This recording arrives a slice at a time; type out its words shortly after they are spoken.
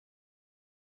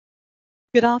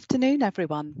Good afternoon,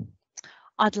 everyone.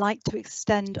 I'd like to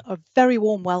extend a very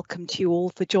warm welcome to you all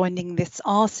for joining this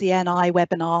RCNI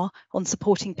webinar on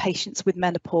supporting patients with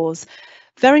menopause.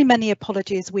 Very many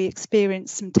apologies, we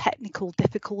experienced some technical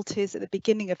difficulties at the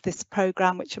beginning of this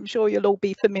programme, which I'm sure you'll all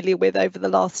be familiar with over the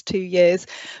last 2 years.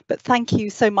 But thank you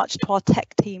so much to our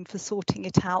tech team for sorting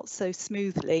it out so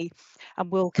smoothly, and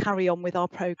we'll carry on with our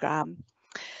programme.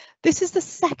 This is the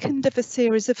second of a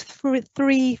series of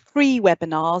three free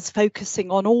webinars focusing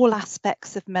on all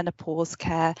aspects of menopause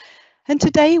care. And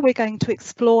today we're going to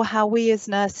explore how we as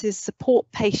nurses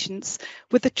support patients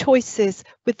with the choices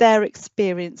with their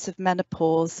experience of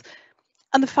menopause.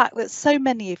 And the fact that so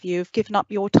many of you have given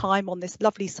up your time on this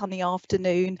lovely sunny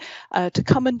afternoon to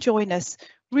come and join us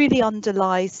really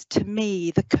underlies to me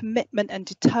the commitment and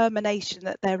determination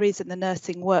that there is in the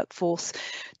nursing workforce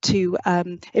to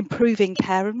improving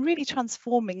care and really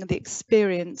transforming the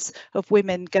experience of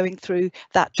women going through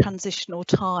that transitional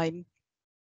time.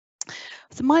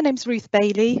 So my name's Ruth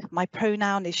Bailey, my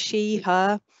pronoun is she,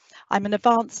 her. I'm an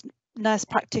advanced nurse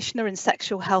practitioner in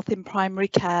sexual health in primary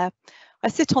care. I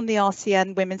sit on the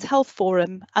RCN Women's Health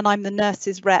Forum and I'm the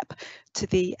nurses rep to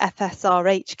the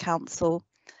FSRH Council.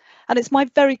 And it's my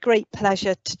very great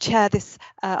pleasure to chair this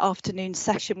afternoon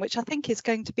session, which I think is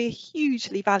going to be a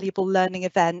hugely valuable learning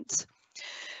event.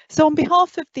 So on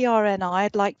behalf of the RNI,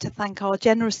 I'd like to thank our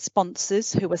generous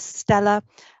sponsors who are Stella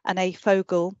and A.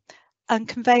 Fogel, and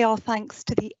convey our thanks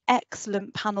to the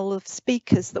excellent panel of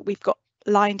speakers that we've got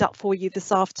lined up for you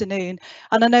this afternoon.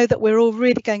 And I know that we're all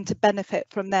really going to benefit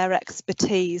from their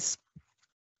expertise.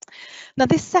 Now,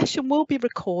 this session will be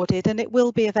recorded and it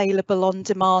will be available on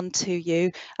demand to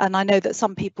you. And I know that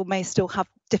some people may still have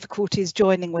difficulties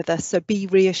joining with us, so be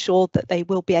reassured that they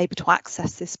will be able to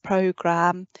access this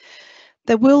programme.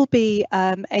 They will be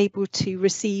able to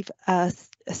receive a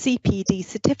CPD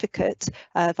certificate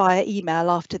via email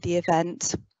after the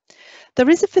event. There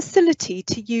is a facility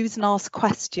to use and ask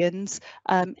questions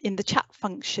in the chat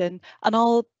function, and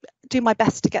I'll do my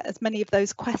best to get as many of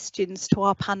those questions to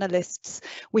our panelists.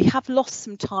 We have lost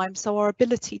some time, so our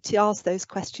ability to ask those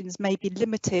questions may be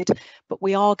limited, but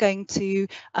we are going to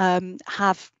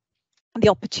have the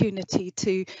opportunity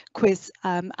to quiz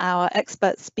our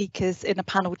expert speakers in a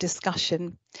panel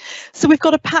discussion. So we've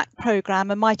got a packed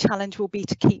programme and my challenge will be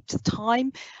to keep to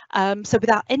time. So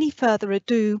without any further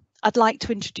ado, I'd like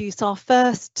to introduce our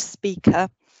first speaker,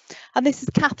 and this is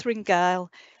Catherine Gale,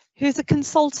 who's a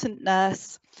consultant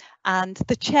nurse and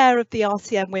the chair of the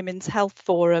RCN Women's Health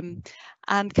Forum.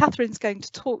 And Catherine's going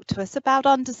to talk to us about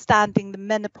understanding the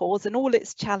menopause and all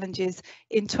its challenges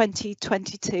in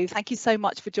 2022. Thank you so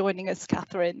much for joining us,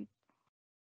 Catherine.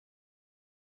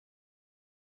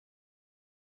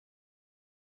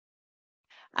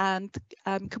 And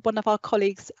could one of our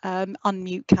colleagues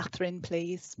unmute Catherine,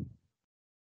 please?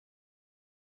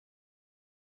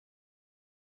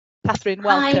 Catherine,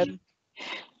 welcome. Hi.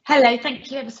 Hello,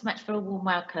 thank you ever so much for a warm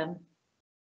welcome.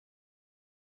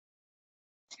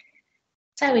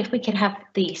 So if we could have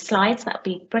the slides, that would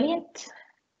be brilliant.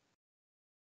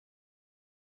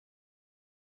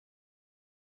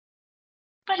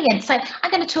 Brilliant. So I'm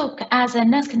going to talk, as a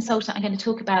nurse consultant, I'm going to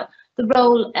talk about the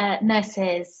role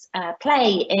nurses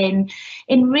play in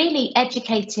really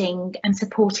educating and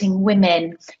supporting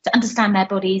women to understand their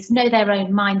bodies, know their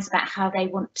own minds about how they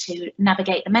want to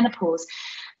navigate the menopause,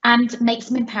 and make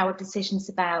some empowered decisions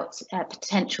about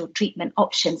potential treatment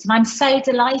options. And I'm so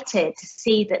delighted to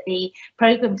see that the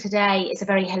programme today is a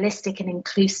very holistic and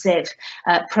inclusive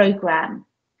programme.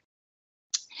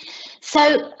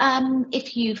 So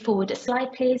if you forward a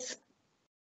slide, please.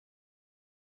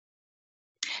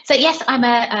 So yes, I'm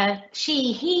a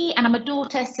she, he, and I'm a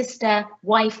daughter, sister,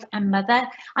 wife, and mother.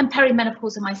 I'm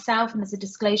perimenopausal myself, and as a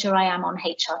disclosure, I am on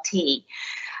HRT.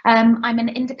 I'm an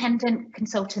independent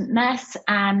consultant nurse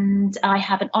and I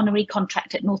have an honorary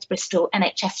contract at North Bristol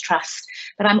NHS Trust,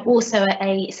 but I'm also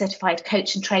a certified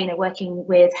coach and trainer working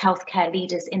with healthcare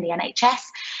leaders in the NHS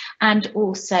and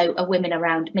also a Women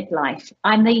Around Midlife.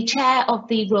 I'm the chair of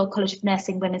the Royal College of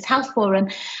Nursing Women's Health Forum,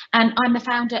 and I'm the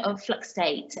founder of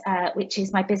Fluxdate, which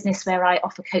is my business where I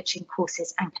offer coaching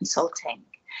courses and consulting.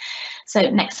 So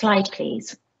next slide,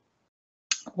 please.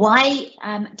 Why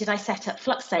did I set up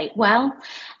Fluxdate? Well,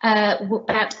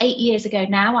 about 8 years ago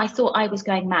now, I thought I was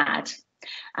going mad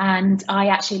and I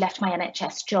actually left my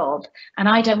NHS job, and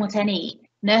I don't want any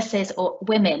nurses or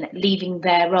women leaving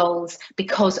their roles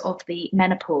because of the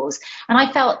menopause. And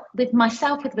I felt with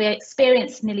myself, with the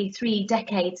experience nearly 3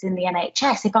 decades in the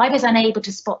NHS, if I was unable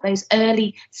to spot those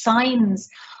early signs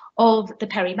of the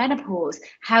perimenopause,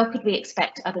 how could we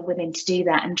expect other women to do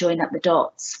that and join up the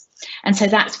dots? And so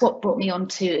that's what brought me on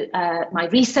to my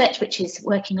research, which is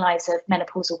Working Lives of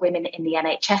Menopausal Women in the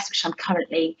NHS, which I'm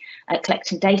currently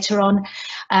collecting data on,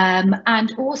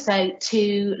 and also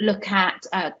to look at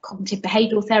cognitive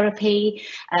behavioural therapy,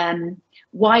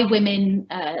 why women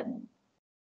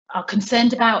are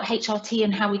concerned about HRT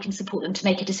and how we can support them to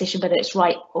make a decision whether it's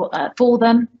right for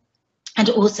them, and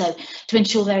also to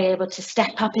ensure they're able to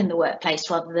step up in the workplace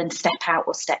rather than step out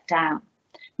or step down.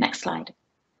 Next slide.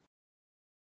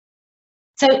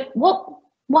 So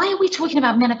why are we talking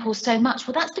about menopause so much?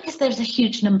 Well, that's because there's a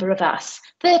huge number of us.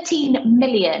 13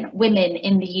 million women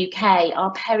in the UK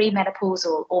are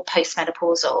perimenopausal or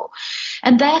postmenopausal,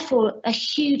 and therefore a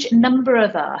huge number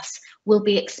of us will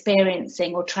be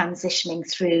experiencing or transitioning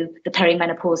through the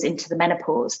perimenopause into the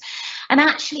menopause. And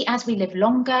actually, as we live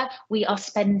longer, we are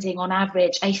spending on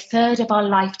average a third of our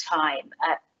lifetime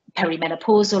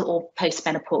perimenopausal or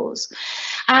postmenopause.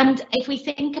 And if we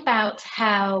think about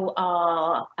how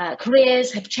our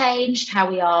careers have changed,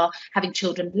 how we are having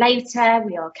children later,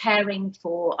 we are caring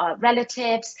for our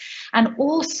relatives, and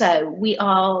also we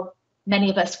are, many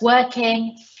of us,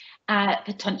 working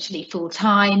potentially full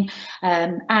time,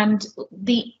 and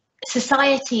the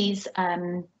society's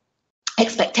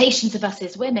expectations of us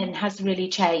as women has really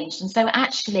changed. And so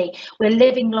actually we're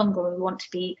living longer and we want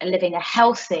to be living a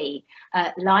healthy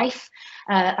life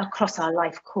across our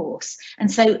life course.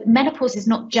 And so menopause is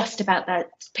not just about that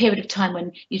period of time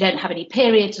when you don't have any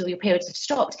periods or your periods have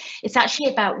stopped. It's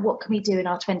actually about what can we do in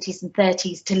our 20s and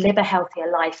 30s to live a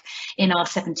healthier life in our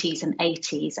 70s and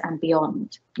 80s and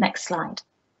beyond. Next slide.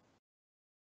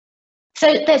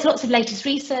 So there's lots of latest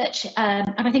research,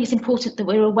 and I think it's important that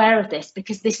we're aware of this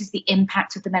because this is the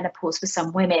impact of the menopause for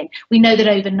some women. We know that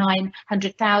over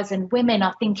 900,000 women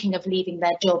are thinking of leaving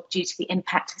their job due to the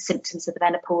impact of the symptoms of the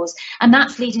menopause, and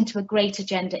that's leading to a greater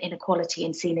gender inequality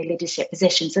in senior leadership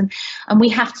positions. And we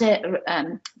have to,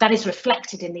 that is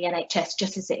reflected in the NHS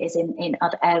just as it is in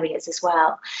other areas as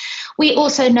well. We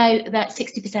also know that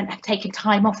 60% have taken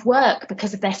time off work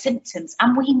because of their symptoms,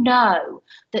 and we know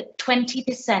that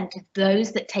 20% of those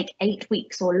that take 8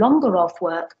 weeks or longer off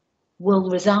work will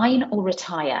resign or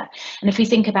retire. And if we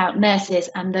think about nurses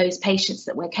and those patients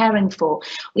that we're caring for,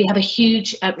 we have a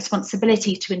huge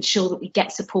responsibility to ensure that we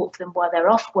get support for them while they're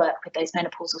off work with those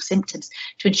menopausal symptoms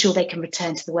to ensure they can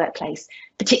return to the workplace,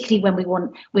 particularly when we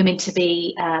want women to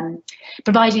be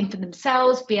providing for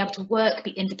themselves, be able to work,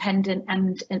 be independent,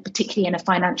 and particularly in a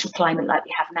financial climate like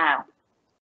we have now.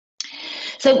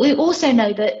 So we also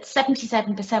know that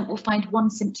 77% will find one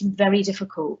symptom very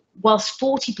difficult, whilst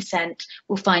 40%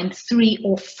 will find 3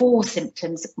 or 4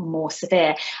 symptoms more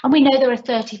severe. And we know there are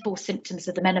 34 symptoms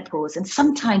of the menopause, and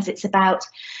sometimes it's about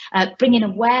bringing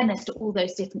awareness to all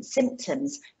those different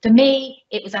symptoms. For me,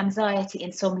 it was anxiety,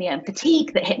 insomnia and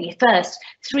fatigue that hit me first,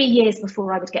 3 years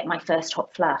before I would get my first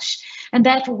hot flush. And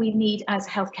therefore we need, as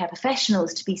healthcare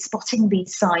professionals, to be spotting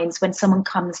these signs when someone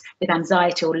comes with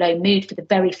anxiety or low mood for the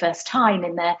very first time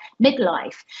in their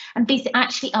midlife, and be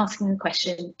actually asking the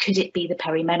question, could it be the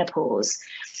perimenopause?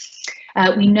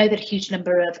 We know that a huge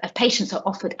number of patients are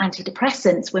offered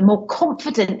antidepressants. We're more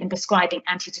confident in prescribing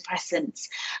antidepressants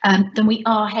than we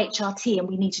are HRT, and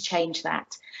we need to change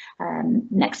that.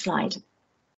 Next slide.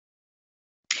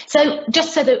 So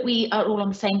just so that we are all on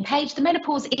the same page, the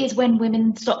menopause is when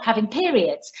women stop having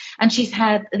periods and she's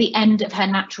had the end of her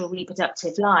natural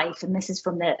reproductive life. And this is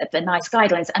from the NICE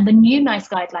guidelines, and the new NICE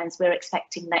guidelines we're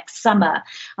expecting next summer.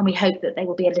 And we hope that they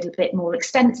will be a little bit more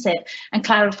extensive and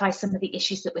clarify some of the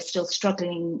issues that we're still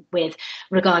struggling with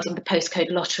regarding the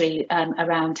postcode lottery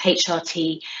around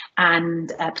HRT and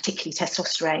particularly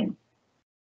testosterone.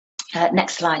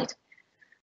 Next slide.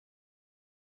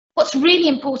 What's really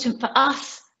important for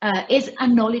us is a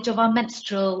knowledge of our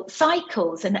menstrual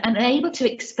cycles and able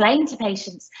to explain to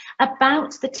patients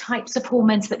about the types of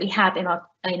hormones that we have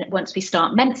once we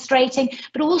start menstruating,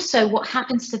 but also what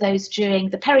happens to those during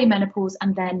the perimenopause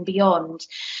and then beyond.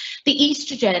 The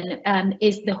estrogen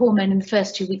is the hormone in the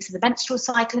first 2 weeks of the menstrual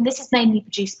cycle, and this is mainly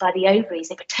produced by the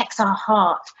ovaries. It protects our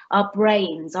heart, our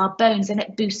brains, our bones, and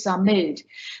it boosts our mood.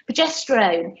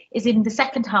 Progesterone is in the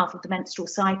second half of the menstrual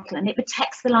cycle, and it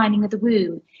protects the lining of the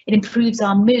womb. It improves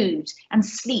our mood and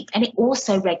sleep, and it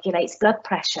also regulates blood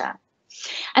pressure.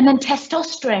 And then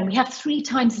testosterone, we have 3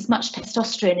 times as much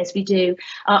testosterone as we do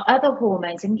our other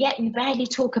hormones, and yet we rarely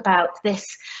talk about this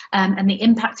and the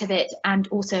impact of it, and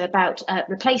also about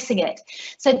replacing it.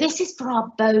 So this is for our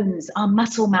bones, our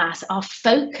muscle mass, our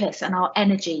focus and our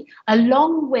energy,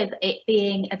 along with it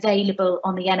being available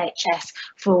on the NHS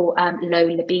for low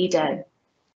libido.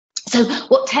 So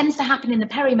what tends to happen in the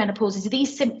perimenopause is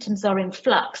these symptoms are in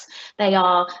flux. They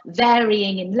are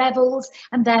varying in levels,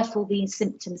 and therefore these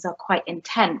symptoms are quite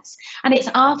intense. And it's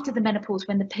after the menopause,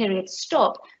 when the periods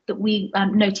stop, that we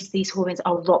notice these hormones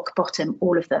are rock bottom,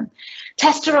 all of them.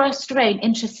 Testosterone,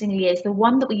 interestingly, is the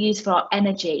one that we use for our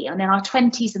energy. And in our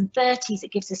 20s and 30s,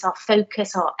 it gives us our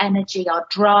focus, our energy, our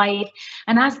drive.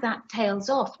 And as that tails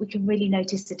off, we can really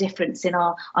notice the difference in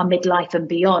our midlife and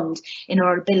beyond, in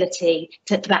our ability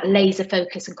to that laser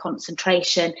focus and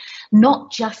concentration,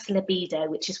 not just libido,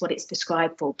 which is what it's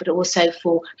described for, but also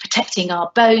for protecting our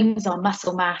bones, our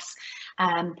muscle mass,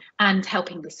 and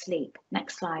helping with sleep.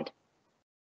 Next slide.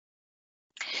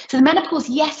 So the menopause,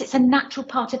 yes, it's a natural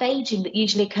part of aging that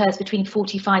usually occurs between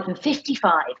 45 and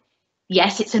 55.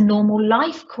 Yes, it's a normal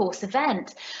life course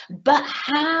event, but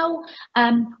how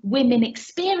women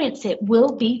experience it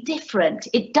will be different.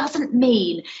 It doesn't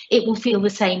mean it will feel the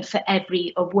same for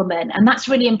every woman. And that's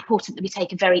really important, that we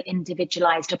take a very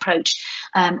individualized approach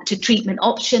to treatment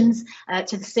options,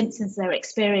 to the symptoms they're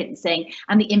experiencing,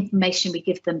 and the information we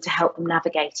give them to help them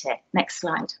navigate it. Next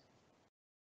slide.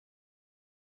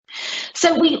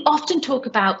 So we often talk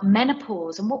about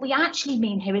menopause, and what we actually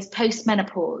mean here is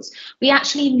postmenopause. We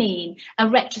actually mean a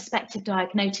retrospective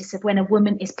diagnosis of when a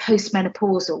woman is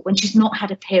postmenopausal, when she's not had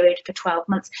a period for 12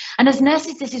 months. And as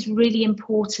nurses, this is really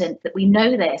important that we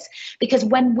know this, because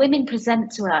when women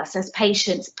present to us as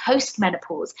patients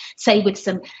postmenopause, say with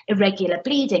some irregular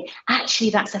bleeding, actually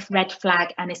that's a red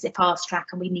flag and it's a fast track,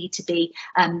 and we need to be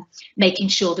making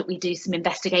sure that we do some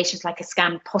investigations like a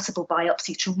scan, possible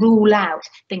biopsy, to rule out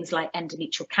things like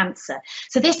endometrial cancer.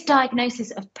 So this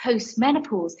diagnosis of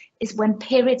postmenopause is when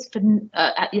periods for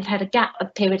you've had a gap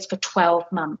of periods for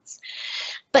 12 months.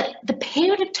 But the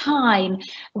period of time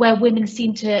where women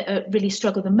seem to really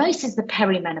struggle the most is the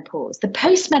perimenopause. The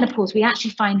postmenopause, we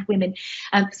actually find women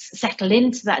settle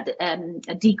into that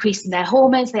decrease in their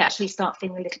hormones. They actually start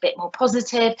feeling a little bit more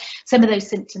positive. Some of those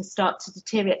symptoms start to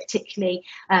deteriorate, particularly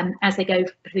as they go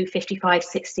through 55,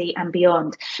 60 and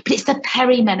beyond. But it's the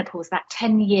perimenopause, that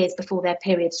 10 years before their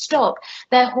periods stop,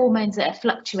 their hormones are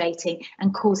fluctuating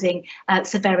and causing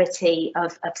severity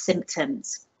of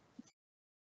symptoms.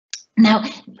 Now,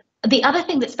 the other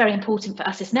thing that's very important for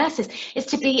us as nurses is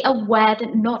to be aware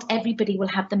that not everybody will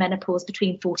have the menopause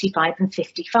between 45 and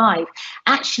 55.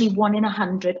 Actually, 1 in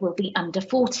 100 will be under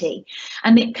 40.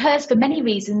 And it occurs for many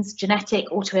reasons: genetic,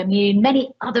 autoimmune,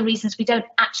 many other reasons we don't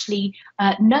actually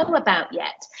know about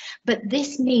yet. But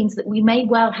this means that we may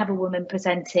well have a woman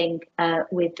presenting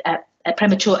with a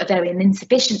premature ovarian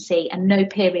insufficiency and no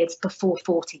periods before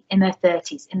 40, in their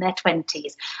 30s, in their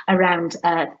 20s, around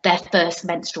their first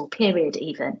menstrual period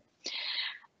even.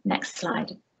 Next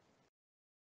slide.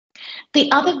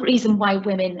 The other reason why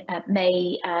women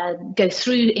may go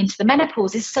through into the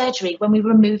menopause is surgery. When we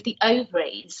remove the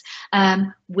ovaries,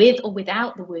 with or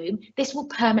without the womb, this will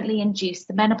permanently induce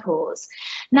the menopause.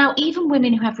 Now, even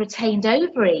women who have retained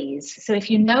ovaries, so if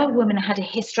you know a woman had a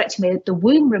hysterectomy with the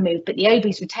womb removed but the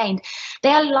ovaries retained, they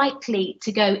are likely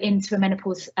to go into a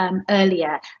menopause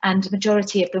earlier, and the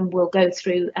majority of them will go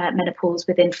through menopause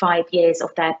within 5 years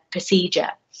of their procedure.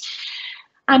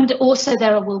 And also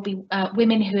there will be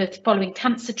women who are following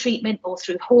cancer treatment or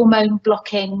through hormone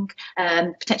blocking,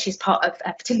 potentially as part of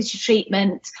fertility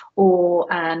treatment or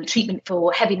treatment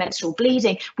for heavy menstrual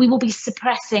bleeding. We will be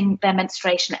suppressing their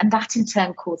menstruation, and that in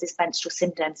turn causes menstrual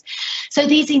symptoms. So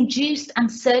these induced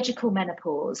and surgical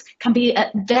menopause can be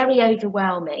very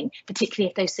overwhelming, particularly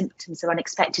if those symptoms are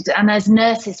unexpected. And as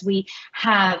nurses, we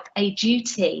have a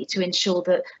duty to ensure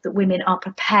that women are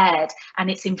prepared, and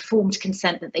it's informed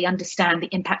consent, that they understand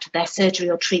the impact of their surgery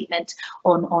or treatment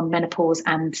on menopause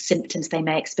and symptoms they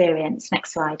may experience.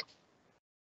 Next slide.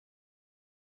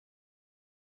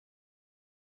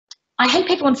 I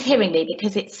hope everyone's hearing me,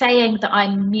 because it's saying that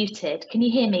I'm muted. Can you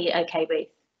hear me okay, Ruth?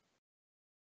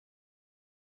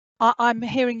 I'm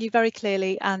hearing you very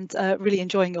clearly and really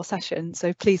enjoying your session,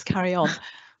 so please carry on.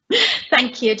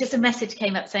 Thank you. Just a message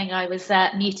came up saying I was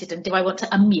muted, and do I want to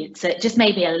unmute? So it just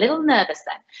made me a little nervous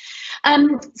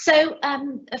then.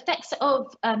 Effects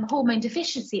of hormone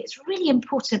deficiency, it's really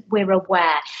important we're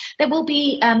aware. There will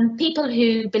be people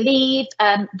who believe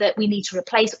that we need to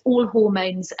replace all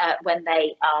hormones when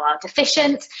they are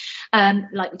deficient,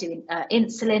 like we do in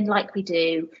insulin, like we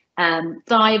do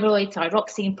thyroid,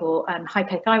 thyroxine for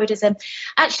hypothyroidism.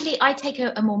 Actually, I take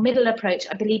a more middle approach.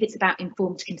 I believe it's about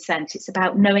informed consent. It's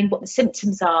about knowing what the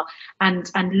symptoms are and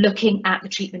looking at the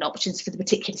treatment options for the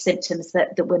particular symptoms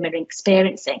that women are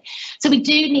experiencing. So we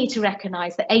do need to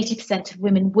recognise that 80% of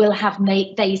women will have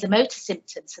vasomotor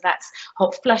symptoms. So that's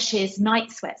hot flushes,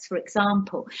 night sweats, for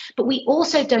example. But we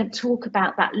also don't talk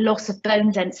about that loss of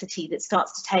bone density that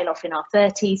starts to tail off in our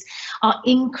 30s, our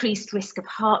increased risk of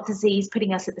heart disease,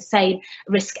 putting us at the same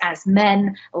risk as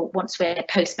men or once we're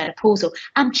postmenopausal,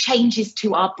 and changes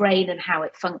to our brain and how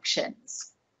it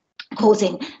functions,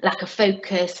 causing lack of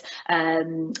focus,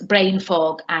 brain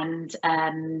fog, and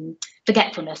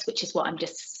forgetfulness, which is what I'm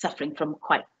just suffering from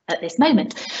quite at this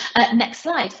moment. Next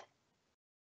slide.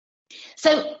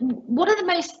 So what are the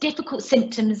most difficult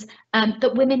symptoms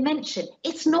that women mention?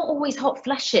 It's not always hot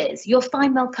flushes. You'll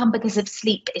find they'll come because of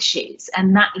sleep issues,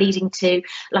 and that leading to,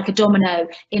 like a domino,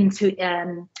 into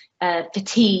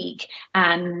fatigue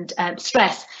and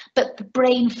stress. But the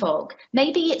brain fog,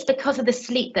 maybe it's because of the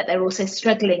sleep that they're also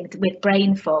struggling with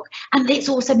brain fog, and it's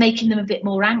also making them a bit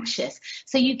more anxious.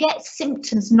 So you get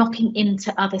symptoms knocking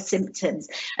into other symptoms.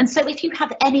 And so if you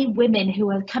have any women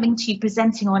who are coming to you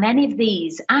presenting on any of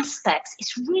these aspects,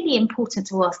 it's really important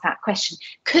to ask that question.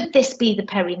 Could this be the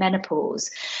perimenopause?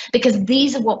 Because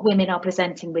these are what women are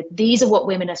presenting with, these are what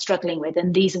women are struggling with,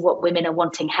 and these are what women are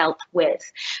wanting help with,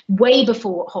 way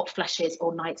before hot flushes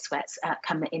or night sweats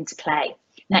come into play.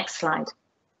 Next slide.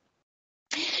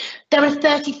 There are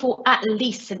 34 at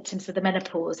least symptoms of the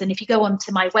menopause, and if you go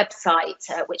onto my website,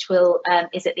 which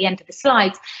is at the end of the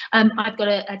slides, I've got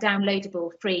a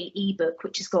downloadable free ebook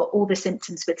which has got all the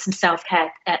symptoms with some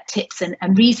self-care tips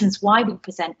and reasons why we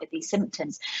present with these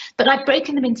symptoms. But I've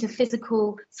broken them into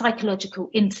physical, psychological,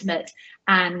 intimate,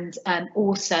 and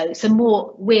also some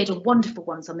more weird and wonderful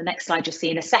ones on the next slide you'll see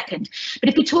in a second. But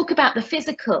if we talk about the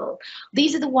physical,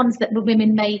 these are the ones that the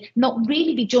women may not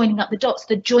really be joining up the dots: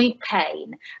 the joint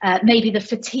pain, maybe the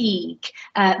fatigue,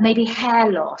 maybe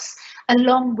hair loss,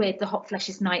 along with the hot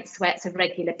flushes, night sweats, and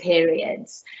regular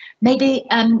periods. Maybe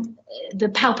the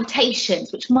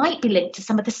palpitations, which might be linked to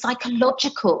some of the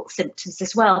psychological symptoms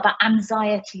as well, that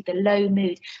anxiety, the low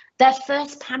mood, their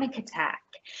first panic attack,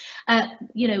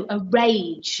 you know, a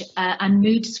rage and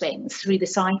mood swings through the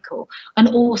cycle, and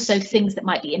also things that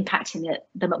might be impacting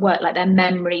them at work, like their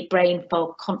memory, brain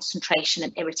fog, concentration,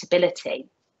 and irritability.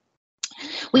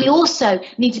 We also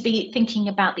need to be thinking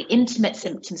about the intimate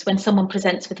symptoms when someone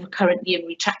presents with recurrent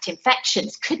urinary tract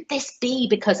infections. Could this be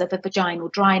because of a vaginal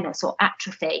dryness or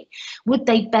atrophy? Would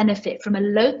they benefit from a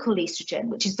local estrogen,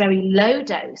 which is very low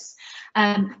dose,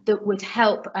 that would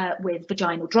help with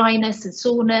vaginal dryness and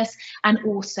soreness, and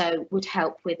also would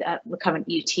help with recurrent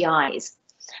UTIs?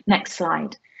 Next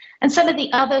slide. And some of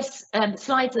the other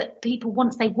slides that people,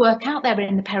 once they work out they're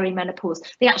in the perimenopause,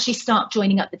 they actually start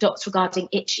joining up the dots regarding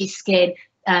itchy skin,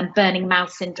 burning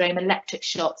mouth syndrome, electric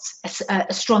shocks,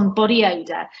 a strong body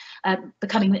odour,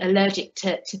 becoming allergic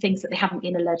to things that they haven't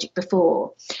been allergic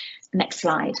before. Next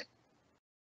slide.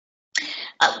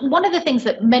 One of the things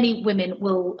that many women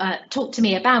will talk to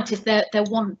me about is their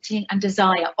wanting and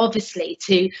desire, obviously,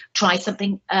 to try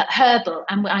something herbal.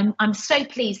 And I'm so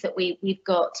pleased that we've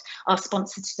got our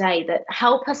sponsor today that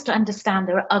help us to understand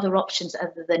there are other options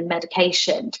other than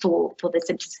medication for the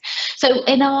symptoms. So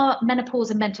in our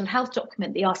menopause and mental health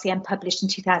document, the RCM published in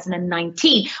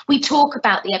 2019, we talk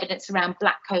about the evidence around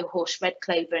black cohosh, red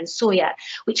clover, and soya,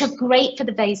 which are great for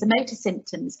the vasomotor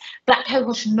symptoms. Black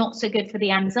cohosh not so good for the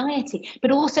anxiety,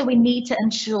 but also we need to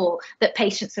ensure that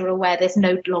patients are aware there's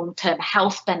no long-term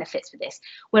health benefits for this.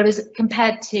 Whereas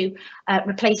compared to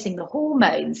replacing the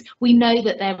hormones, we know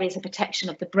that there is a protection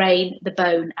of the brain, the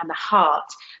bone, and the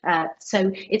heart.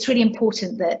 So it's really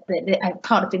important that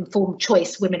part of informed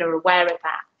choice, women are aware of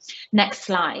that. Next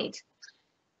slide.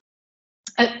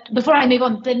 Before I move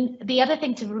on, then the other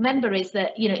thing to remember is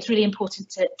that, you know, it's really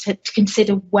important to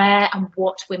consider where and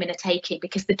what women are taking,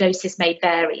 because the doses may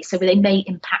vary, so they may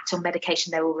impact on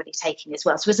medication they're already taking as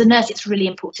well. So as a nurse, it's really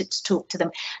important to talk to them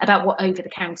about what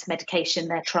over-the-counter medication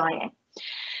they're trying.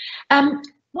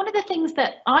 One of the things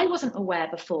that I wasn't aware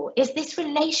before is this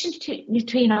relationship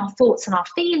between our thoughts and our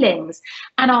feelings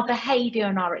and our behaviour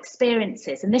and our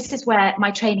experiences. And this is where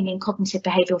my training in cognitive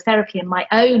behavioural therapy and my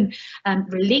own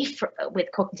relief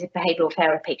with cognitive behavioural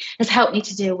therapy has helped me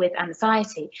to deal with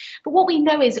anxiety. But what we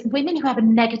know is women who have a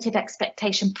negative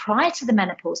expectation prior to the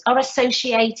menopause are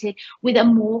associated with a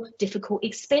more difficult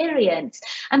experience.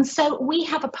 And so we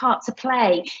have a part to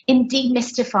play in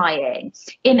demystifying,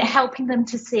 in helping them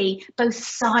to see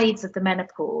both sides of the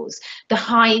menopause, the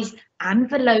highs and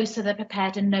the lows, so they're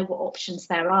prepared and know what options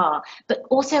there are, but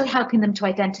also helping them to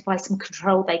identify some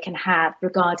control they can have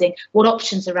regarding what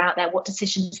options are out there, what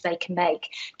decisions they can make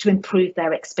to improve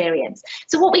their experience.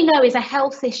 So what we know is a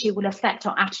health issue will affect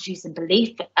our attitudes and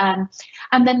belief, and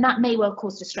then that may well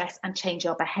cause distress and change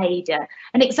our behaviour.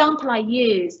 An example I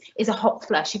use is a hot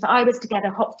flush. If I was to get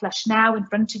a hot flush now in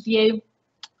front of you,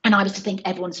 and I was to think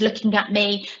everyone's looking at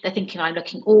me, they're thinking I'm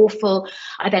looking awful,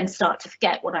 I then start to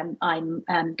forget what I'm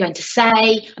going to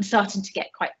say. I'm starting to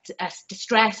get quite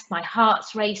distressed, my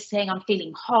heart's racing, I'm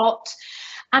feeling hot.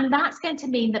 And that's going to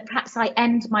mean that perhaps I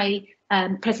end my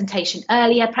presentation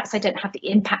earlier, perhaps I don't have the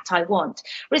impact I want.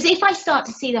 Whereas if I start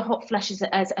to see the hot flushes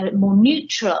as a more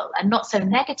neutral and not so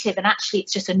negative, and actually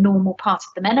it's just a normal part of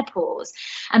the menopause,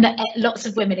 and that lots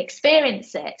of women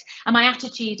experience it, and my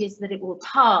attitude is that it will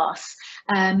pass,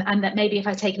 and that maybe if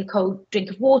I take a cold drink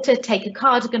of water, take a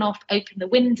cardigan off, open the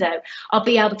window, I'll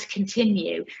be able to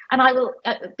continue, and I will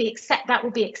that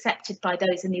will be accepted by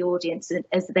those in the audience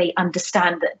as they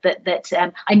understand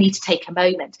that I need to take a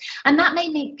moment, and that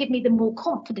may give me the more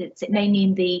confidence. It may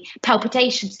mean the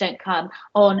palpitations don't come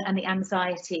on and the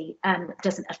anxiety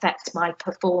doesn't affect my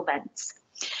performance.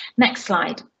 Next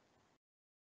slide.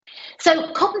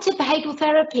 So cognitive behavioural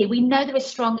therapy, we know there is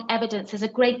strong evidence. There's a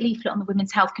great leaflet on the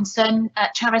Women's Health Concern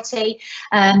charity.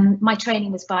 My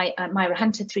training was by Myra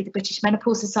Hunter through the British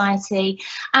Menopause Society.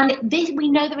 And we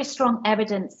know there is strong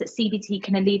evidence that CBT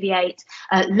can alleviate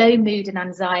low mood and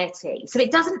anxiety. So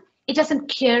it doesn't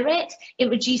cure it, it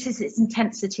reduces its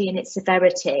intensity and its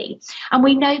severity. And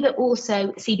we know that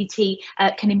also CBT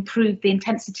can improve the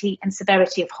intensity and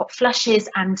severity of hot flushes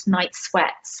and night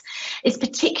sweats. It's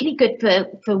particularly good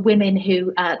for women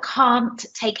who can't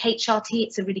take HRT.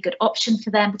 It's a really good option for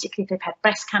them, particularly if they've had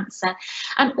breast cancer.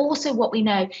 And also what we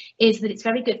know is that it's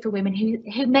very good for women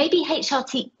who maybe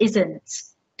HRT isn't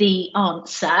the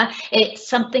answer. It's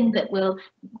something that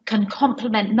can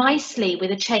complement nicely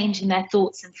with a change in their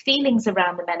thoughts and feelings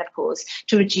around the menopause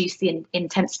to reduce the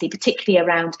intensity, particularly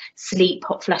around sleep,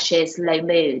 hot flushes, low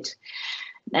mood.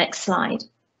 Next slide.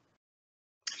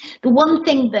 The one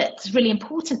thing that's really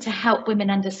important to help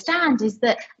women understand is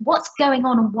that what's going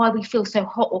on and why we feel so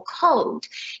hot or cold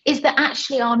is that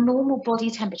actually our normal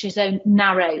body temperature zone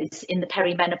narrows in the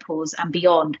perimenopause and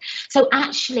beyond. So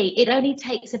actually it only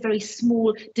takes a very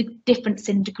small difference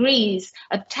in degrees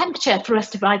of temperature for us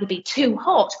to either be too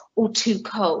hot or too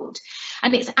cold.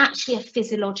 And it's actually a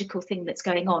physiological thing that's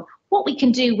going on. What we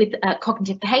can do with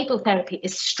cognitive behavioural therapy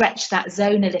is stretch that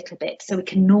zone a little bit so we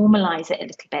can normalise it a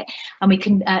little bit, and we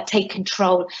can take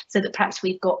control so that perhaps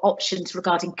we've got options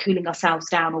regarding cooling ourselves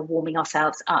down or warming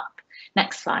ourselves up.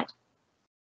 Next slide.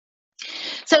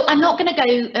 So I'm not going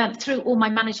to go through all my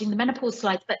managing the menopause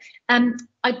slides, but I'm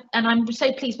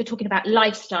so pleased we're talking about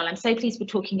lifestyle. I'm so pleased we're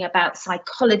talking about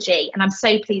psychology, and I'm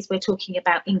so pleased we're talking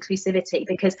about inclusivity,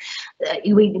 because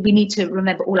we need to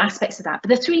remember all aspects of that. But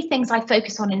the three things I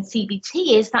focus on in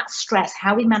CBT is that stress,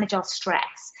 how we manage our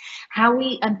stress, how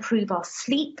we improve our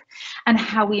sleep, and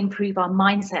how we improve our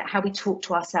mindset, how we talk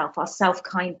to ourselves, our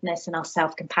self-kindness and our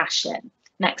self-compassion.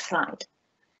 Next slide.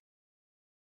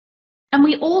 And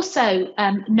we also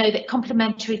know that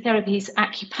complementary therapies,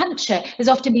 acupuncture, has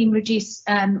often been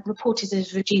reported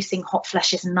as reducing hot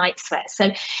flushes and night sweats. So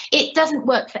it doesn't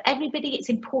work for everybody. It's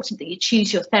important that you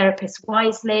choose your therapist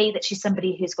wisely, that she's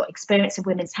somebody who's got experience in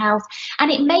women's health,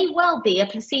 and it may well be a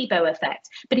placebo effect.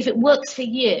 But if it works for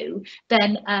you,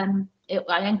 then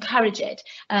I encourage it.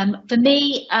 For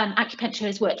me, acupuncture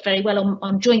has worked very well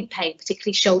on joint pain,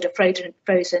 particularly shoulder,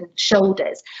 frozen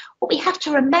shoulders. What we have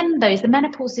to remember is the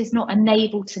menopause is not a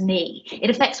navel to knee. It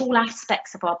affects all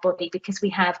aspects of our body, because we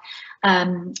have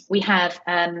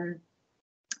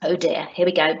oh dear, here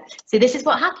we go. So this is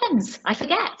what happens. I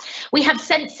forget. We have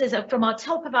sensors from our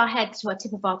top of our head to our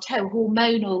tip of our toe,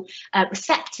 hormonal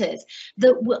receptors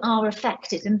that are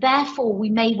affected, and therefore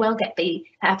we may well be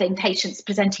having patients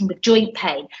presenting with joint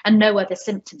pain and no other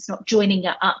symptoms, not joining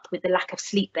it up with the lack of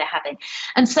sleep they're having.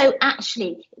 And so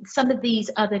actually some of these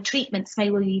other treatments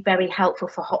may well be very helpful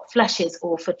for hot flushes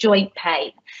or for joint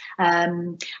pain.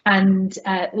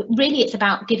 Really it's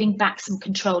about giving back some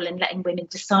control and letting women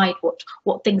decide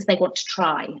what things they want to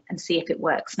try and see if it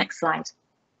works. Next slide.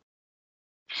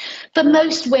 For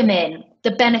most women,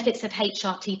 the benefits of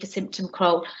HRT for symptom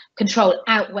control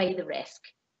outweigh the risk.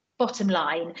 Bottom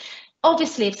line,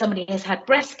 obviously if somebody has had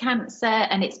breast cancer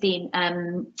and it's been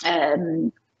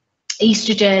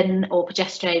estrogen or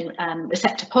progesterone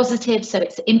receptor positive, so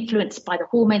it's influenced by the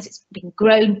hormones, it's been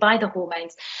grown by the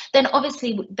hormones, then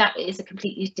obviously that is a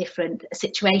completely different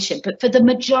situation. But for the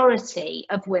majority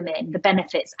of women, the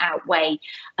benefits outweigh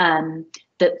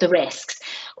the risks.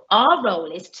 Our role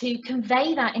is to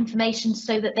convey that information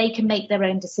so that they can make their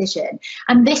own decision.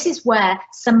 And this is where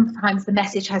sometimes the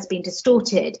message has been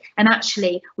distorted, and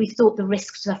actually we thought the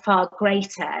risks are far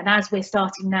greater. And as we're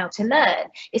starting now to learn,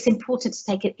 it's important to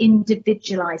take an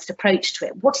individualized approach to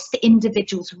it. What is the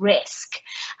individual's risk,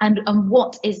 and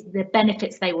what is the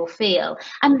benefits they will feel?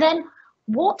 And then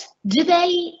what do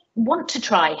they want to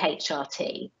try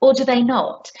HRT, or do they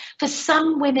not? For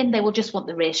some women, they will just want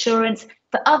the reassurance.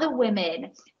 For other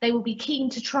women, they will be keen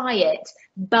to try it,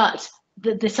 but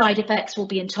the side effects will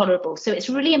be intolerable. So it's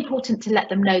really important to let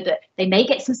them know that they may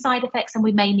get some side effects, and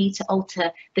we may need to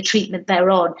alter the treatment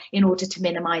they're on in order to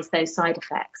minimize those side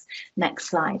effects. Next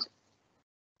slide.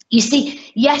 You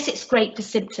see, yes, it's great for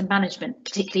symptom management,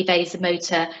 particularly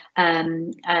vasomotor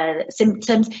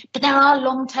symptoms, but there are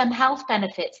long-term health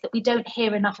benefits that we don't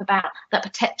hear enough about, that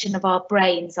protection of our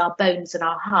brains, our bones and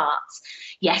our hearts.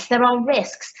 Yes, there are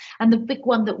risks, and the big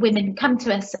one that women come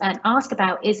to us and ask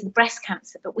about is the breast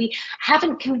cancer, but we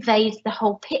haven't conveyed the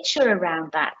whole picture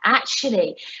around that.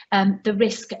 Actually, the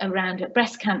risk around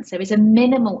breast cancer is a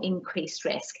minimal increased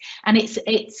risk, and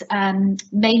it's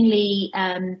mainly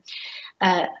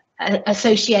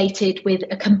associated with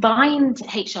a combined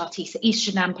HRT, so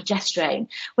estrogen and progesterone,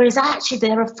 whereas actually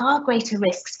there are far greater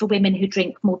risks for women who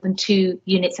drink more than 2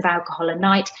 units of alcohol a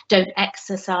night, don't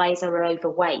exercise, or are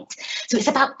overweight. So it's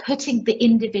about putting the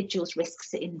individual's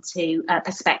risks into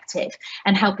perspective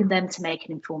and helping them to make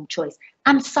an informed choice.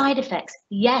 And side effects,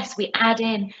 yes, we add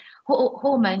in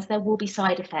hormones, there will be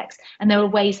side effects, and there are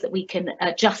ways that we can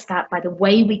adjust that by the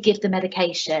way we give the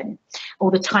medication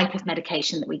or the type of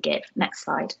medication that we give. Next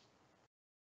slide.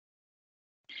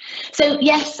 So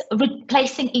yes,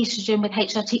 replacing estrogen with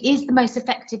HRT is the most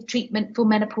effective treatment for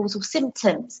menopausal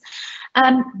symptoms,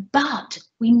 but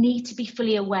we need to be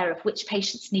fully aware of which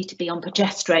patients need to be on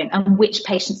progesterone and which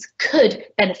patients could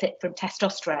benefit from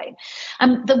testosterone.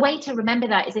 The way to remember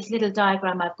that is this little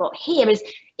diagram I've got here. Is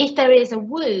if there is a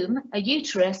womb, a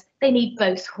uterus, they need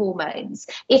both hormones.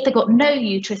 If they've got no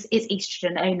uterus, it's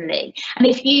estrogen only. And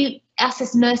if you, us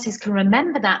as nurses, can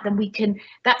remember that, then we can,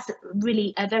 that's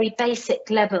really a very basic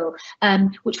level,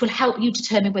 which will help you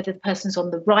determine whether the person's on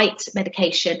the right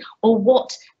medication or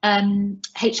what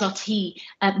HRT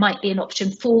might be an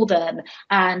option for them,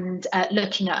 and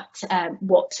looking at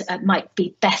what might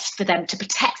be best for them to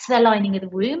protect their lining of the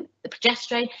womb, the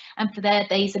progesterone, and for their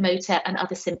vasomotor and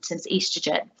other symptoms,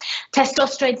 estrogen.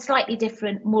 Testosterone, slightly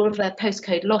different, more of a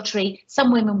postcode lottery.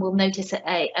 Some women will notice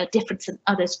a difference and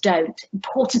others don't.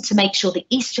 Important to make sure the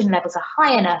estrogen levels are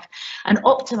high enough and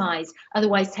optimized,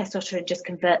 otherwise testosterone just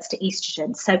converts to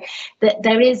estrogen. So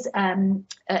there is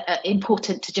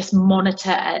important to just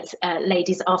monitor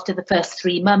ladies after the first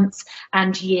 3 months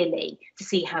and yearly to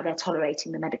see how they're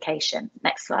tolerating the medication.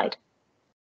 Next slide.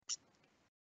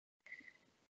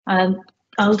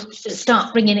 I'll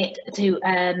start bringing it to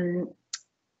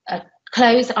a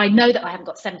close. I know that I haven't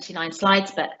got 79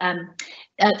 slides, but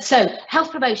so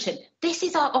health promotion. This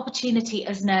is our opportunity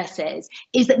as nurses,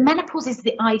 is that menopause is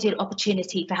the ideal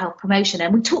opportunity for health promotion.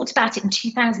 And we talked about it in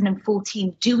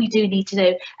 2014. Do we need to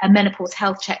do a menopause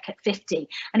health check at 50?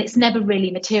 And it's never really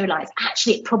materialised.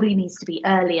 Actually, it probably needs to be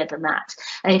earlier than that.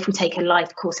 If we take a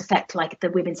life course effect like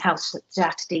the Women's Health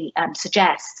Strategy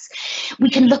suggests, we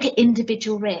can look at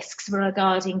individual risks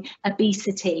regarding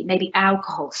obesity, maybe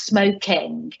alcohol,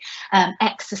 smoking,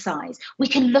 exercise. We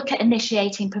can look at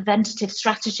initiating preventative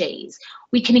strategies.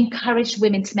 We can encourage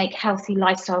women to make healthy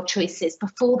lifestyle choices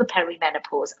before the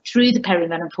perimenopause, through the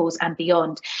perimenopause and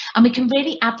beyond. And we can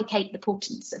really advocate the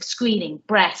importance of screening,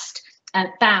 breast,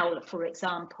 bowel, for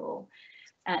example.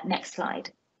 Next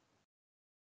slide.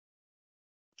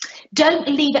 Don't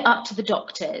leave it up to the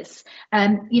doctors.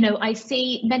 You know, I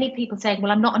see many people saying,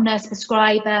 well, I'm not a nurse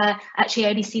prescriber. Actually, I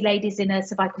only see ladies in a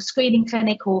cervical screening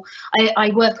clinic, or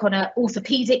I work on an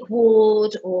orthopedic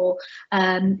ward, or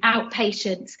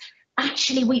outpatients.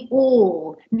 Actually, we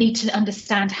all need to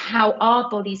understand how our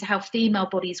bodies, how female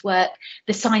bodies work,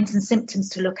 the signs and symptoms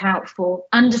to look out for,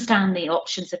 understand the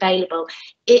options available,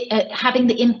 having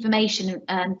the information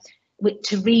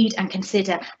to read and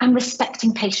consider, and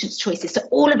respecting patients' choices. So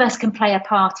all of us can play a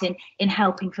part in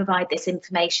helping provide this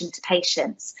information to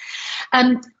patients.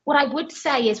 What I would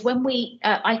say is when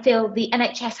I feel the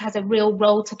NHS has a real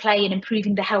role to play in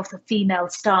improving the health of female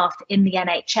staff in the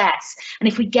NHS. And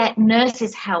if we get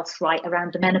nurses' health right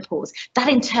around the menopause, that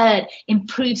in turn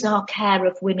improves our care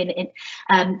of women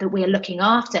that we're looking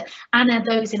after, and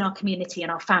those in our community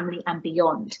and our family and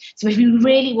beyond. So if we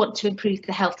really want to improve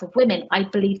the health of women, I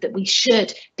believe that we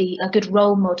should be good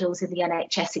role models in the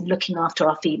NHS in looking after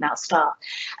our female staff.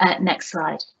 Next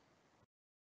slide.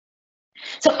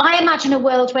 So I imagine a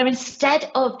world where instead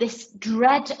of this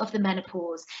dread of the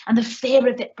menopause and the fear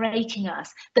of it breaking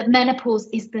us, that menopause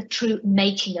is the true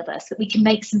making of us, that we can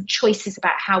make some choices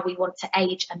about how we want to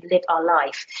age and live our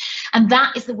life. And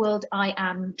that is the world I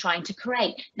am trying to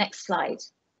create. Next slide.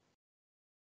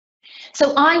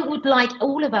 So I would like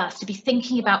all of us to be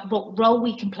thinking about what role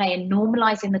we can play in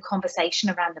normalising the conversation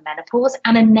around the menopause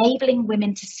and enabling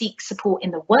women to seek support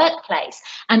in the workplace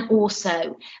and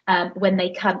also when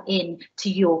they come in to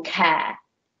your care.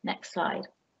 Next slide.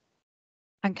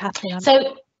 And Catherine.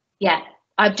 So, yeah,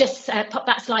 I've just popped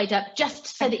that slide up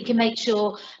just so that you can make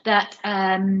sure that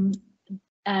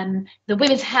the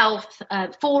Women's Health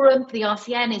Forum for the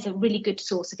RCN is a really good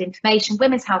source of information,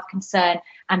 Women's Health Concern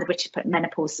and the British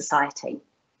Menopause Society.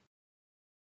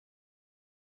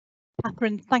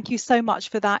 Catherine, thank you so much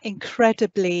for that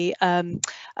incredibly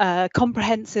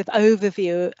comprehensive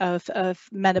overview of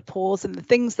menopause and the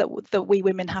things that we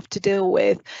women have to deal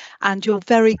with, and your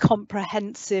very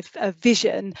comprehensive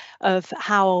vision of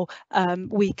how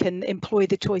we can employ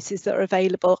the choices that are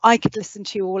available. I could listen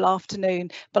to you all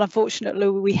afternoon, but unfortunately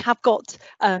we have got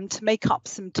to make up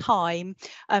some time.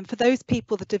 For those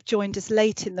people that have joined us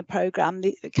late in the programme,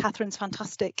 Catherine's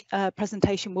fantastic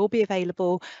presentation will be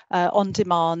available on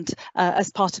demand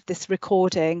as part of this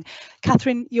recording.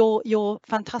 Catherine, your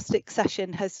fantastic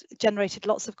session has generated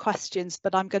lots of questions,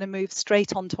 but I'm going to move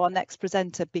straight on to our next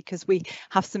presenter because we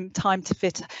have some time to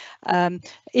fit.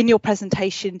 In your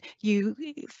presentation, you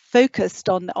focused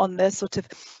on the sort of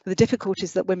the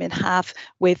difficulties that women have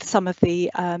with some of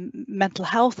the mental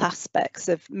health aspects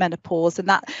of menopause, and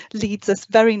that leads us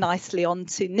very nicely on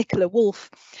to Nicola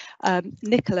Wolfe.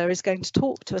 Nicola is going to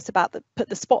talk to us about put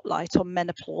the spotlight on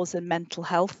menopause and mental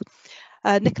health.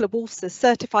 Nicola Wolfe's a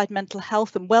certified mental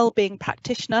health and wellbeing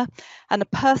practitioner and a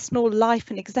personal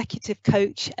life and executive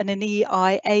coach and an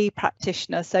EIA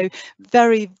practitioner. So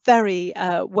very, very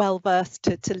well versed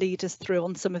to lead us through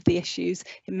on some of the issues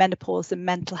in menopause and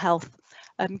mental health.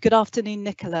 Good afternoon,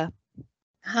 Nicola.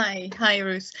 Hi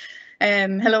Ruth.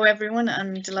 Hello everyone,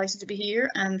 I'm delighted to be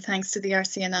here and thanks to the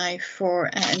RCNI for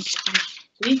inviting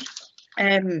me.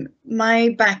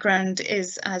 My background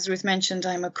is, as Ruth mentioned,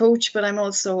 I'm a coach, but I'm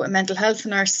also a mental health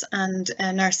nurse and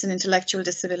a nurse in intellectual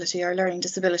disability or learning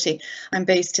disability. I'm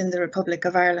based in the Republic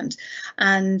of Ireland,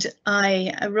 and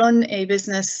I run a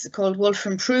business called Wolfe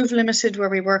Improve Limited, where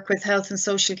we work with health and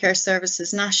social care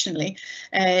services nationally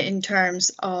in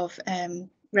terms of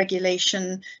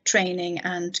regulation, training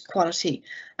and quality.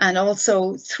 And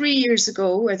also 3 years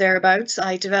ago or thereabouts,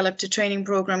 I developed a training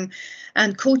program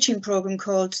and coaching program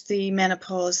called the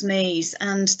Menopause Maze.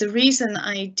 And the reason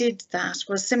I did that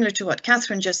was similar to what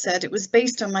Catherine just said. It was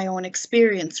based on my own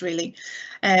experience, really.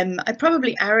 I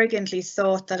probably arrogantly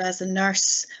thought that as a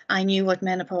nurse, I knew what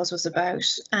menopause was about,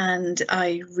 and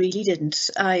I really didn't.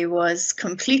 I was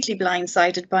completely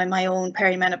blindsided by my own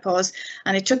perimenopause,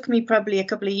 and it took me probably a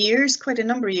couple of years, quite a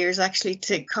number of years actually,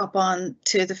 to cop on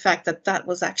to the fact that that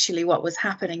was actually what was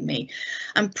happening me.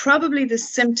 And probably the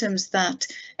symptoms that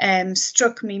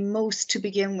struck me most to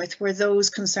begin with were those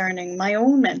concerning my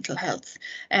own mental health,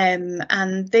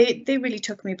 and they really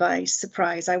took me by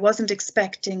surprise. I wasn't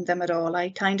expecting them at all.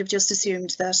 I kind of just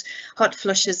assumed that hot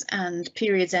flushes and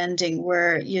periods ending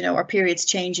were, or periods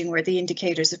changing were the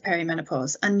indicators of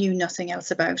perimenopause, and knew nothing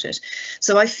else about it.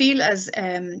 So I feel as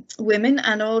women,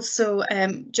 and also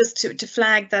just to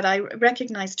flag that I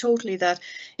recognise totally that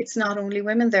it's not only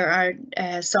women. There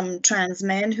are some trans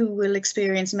men who will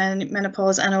experience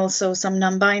menopause, and also some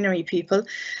non-binary people,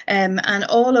 and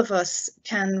all of us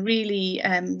can really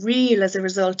reel as a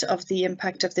result of the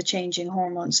impact of the changing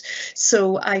hormones.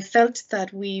 So I felt that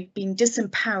we've been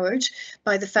disempowered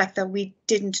by the fact that we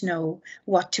didn't know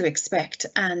what to expect,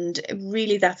 and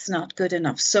really that's not good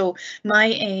enough. So my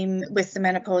aim with the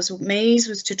Menopause Maze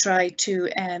was to try to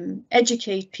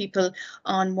educate people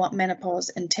on what menopause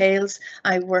entails.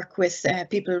 I work with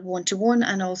people one-to-one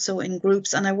and also in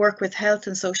groups, and I work with health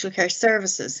and social care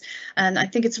services. And I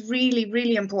think it's really,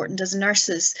 really important as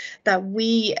nurses that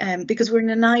we, because we're in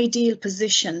an ideal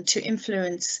position to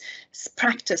influence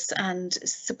practice and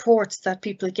supports that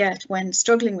people get when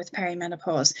struggling with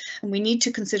perimenopause, and we need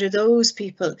to consider those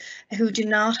people who do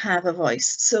not have a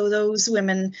voice. So those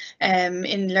women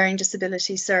in learning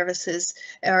disability services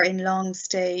or in long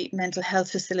stay mental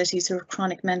health facilities who have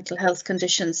chronic mental health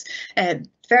conditions,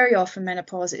 very often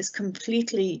menopause is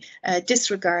completely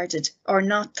disregarded or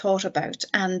not thought about,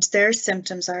 and their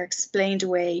symptoms are explained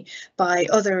away by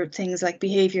other things like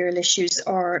behavioural issues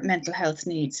or mental health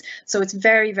needs. So it's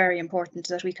very, very important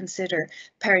that we consider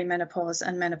perimenopause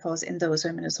and menopause in those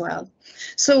women as well.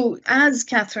 So as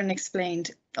Catherine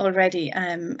explained, already,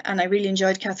 and I really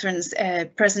enjoyed Catherine's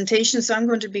presentation, so I'm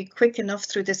going to be quick enough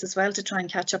through this as well to try and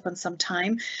catch up on some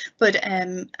time. But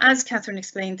as Catherine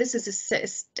explained, this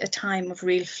is a time of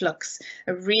real flux.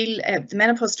 The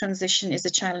menopause transition is a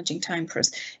challenging time for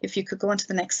us. If you could go on to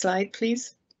the next slide,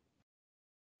 please.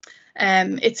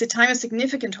 It's a time of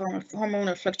significant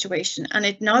hormonal fluctuation, and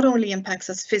it not only impacts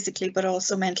us physically but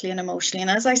also mentally and emotionally.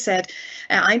 And as I said,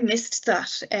 I missed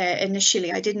that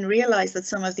initially. I didn't realize that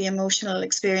some of the emotional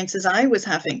experiences I was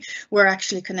having were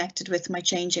actually connected with my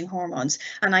changing hormones,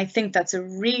 and I think that's a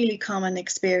really common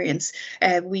experience.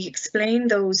 We explain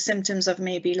those symptoms of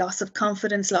maybe loss of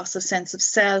confidence, loss of sense of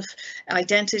self,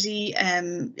 identity,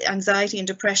 anxiety and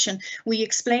depression. We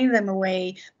explain them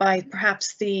away by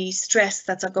perhaps the stress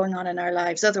that's going on in our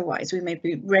lives. Otherwise, we may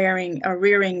be rearing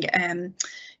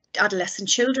adolescent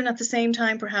children at the same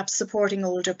time, perhaps supporting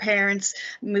older parents.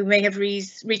 We may have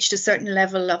reached a certain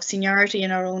level of seniority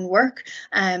in our own work,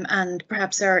 and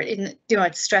perhaps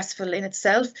it's stressful in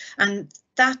itself, and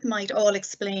that might all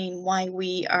explain why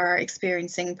we are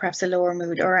experiencing perhaps a lower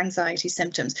mood or anxiety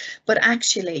symptoms. But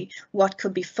actually, what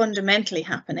could be fundamentally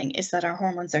happening is that our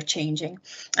hormones are changing,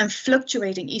 and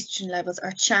fluctuating estrogen levels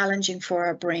are challenging for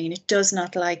our brain. It does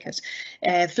not like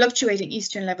it. Fluctuating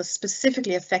estrogen levels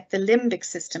specifically affect the limbic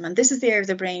system, and this is the area of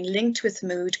the brain linked with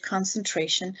mood,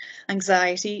 concentration,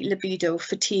 anxiety, libido,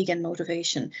 fatigue, and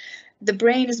motivation. The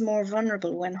brain is more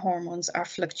vulnerable when hormones are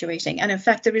fluctuating, and in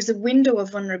fact there is a window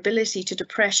of vulnerability to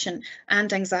depression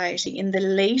and anxiety in the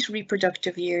late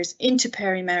reproductive years into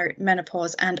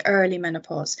peri-menopause and early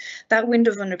menopause. That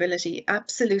window of vulnerability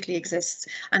absolutely exists,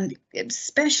 and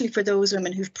especially for those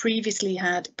women who've previously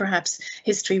had perhaps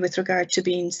history with regard to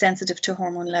being sensitive to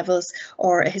hormone levels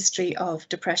or a history of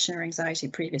depression or anxiety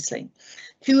previously.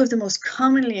 Two of the most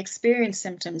commonly experienced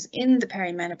symptoms in the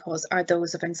perimenopause are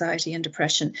those of anxiety and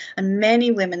depression, and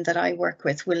many women that I work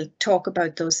with will talk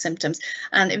about those symptoms.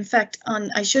 And in fact,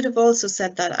 I should have also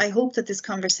said that I hope that this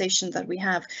conversation that we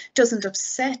have doesn't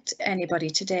upset anybody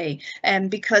today,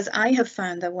 because I have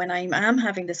found that when I am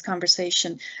having this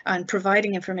conversation and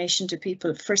providing information to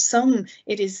people, for some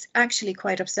it is actually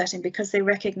quite upsetting because they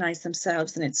recognize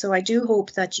themselves in it. So I do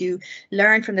hope that you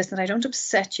learn from this and I don't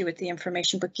upset you with the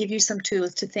information, but give you some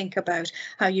tools to think about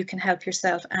how you can help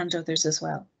yourself and others as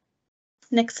well.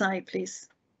 Next slide, please.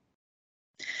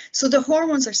 So the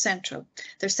hormones are central.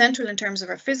 They're central in terms of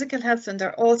our physical health, and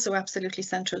they're also absolutely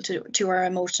central to our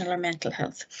emotional or mental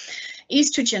health.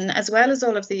 Estrogen, as well as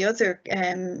all of the other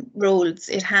roles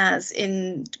it has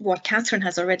in what Catherine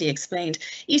has already explained,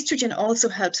 estrogen also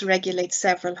helps regulate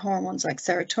several hormones like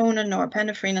serotonin,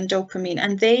 norepinephrine and dopamine,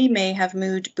 and they may have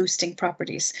mood boosting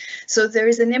properties. So there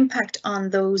is an impact on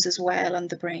those as well on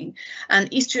the brain. And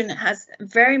estrogen has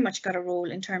very much got a role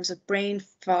in terms of brain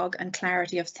fog and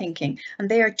clarity of thinking, and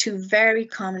they are two very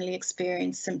commonly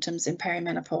experienced symptoms in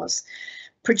perimenopause.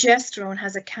 Progesterone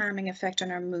has a calming effect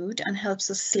on our mood and helps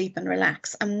us sleep and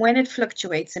relax. And when it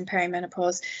fluctuates in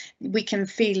perimenopause, we can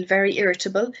feel very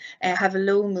irritable, have a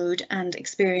low mood and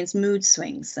experience mood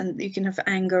swings. And you can have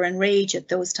anger and rage at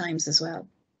those times as well.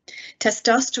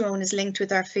 Testosterone is linked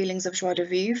with our feelings of joie de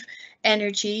vivre,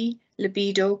 energy,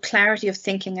 libido, clarity of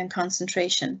thinking and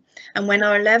concentration. And when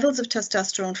our levels of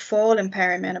testosterone fall in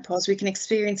perimenopause, we can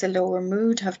experience a lower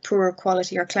mood, have poorer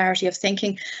quality or clarity of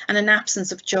thinking, and an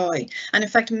absence of joy. And in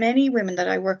fact, many women that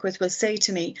I work with will say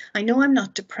to me, I know I'm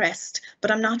not depressed, but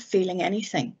I'm not feeling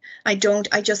anything. I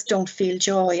just don't feel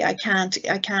joy. I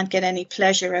can't get any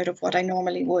pleasure out of what I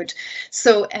normally would.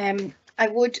 So I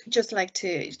would just like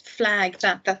to flag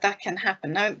that can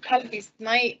happen. Now, apologies,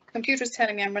 my computer is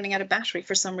telling me I'm running out of battery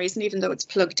for some reason, even though it's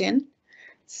plugged in.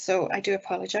 So I do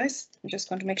apologize. I'm just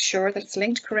going to make sure that it's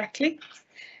linked correctly.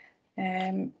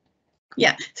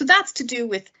 Yeah, so that's to do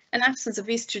with an absence of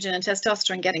estrogen and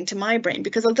testosterone getting to my brain,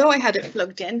 because although I had it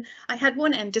plugged in, I had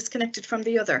one end disconnected from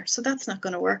the other, so that's not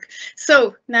going to work.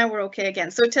 So now we're okay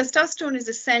again. So testosterone is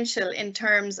essential in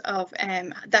terms of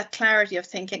that clarity of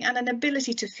thinking and an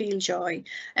ability to feel joy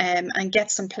and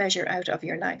get some pleasure out of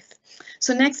your life.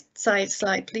 So next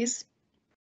slide, please.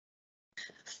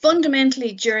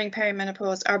 Fundamentally, during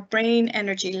perimenopause, our brain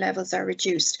energy levels are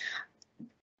reduced.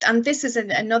 And this is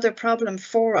another problem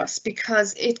for us,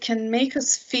 because it can make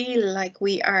us feel like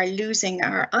we are losing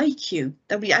our IQ,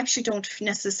 that we actually don't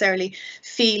necessarily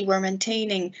feel we're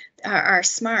maintaining our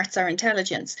smarts, our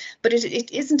intelligence. But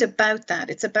it isn't about that.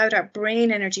 It's about our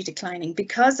brain energy declining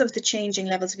because of the changing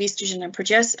levels of estrogen and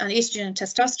estrogen and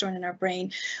testosterone in our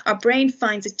brain. Our brain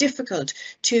finds it difficult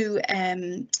to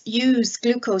use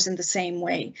glucose in the same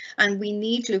way, and we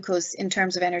need glucose in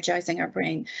terms of energizing our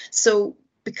brain. So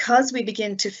because we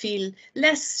begin to feel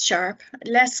less sharp,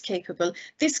 less capable,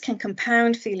 this can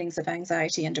compound feelings of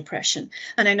anxiety and depression.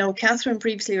 And I know Catherine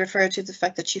previously referred to the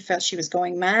fact that she felt she was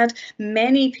going mad.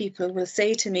 Many people will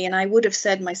say to me, and I would have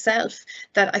said myself,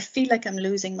 that I feel like I'm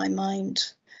losing my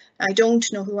mind. I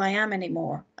don't know who I am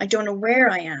anymore. I don't know where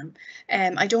I am.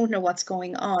 I don't know what's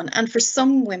going on. And for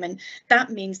some women, that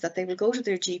means that they will go to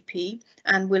their GP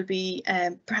and will be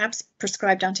perhaps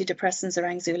prescribed antidepressants or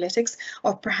anxiolytics,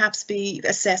 or perhaps be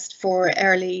assessed for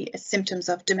early symptoms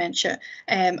of dementia,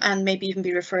 and maybe even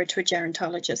be referred to a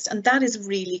gerontologist. And that is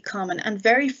really common and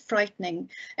very frightening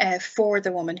for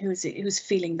the woman who's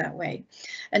feeling that way.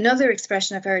 Another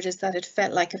expression I've heard is that it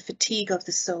felt like a fatigue of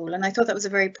the soul. And I thought that was a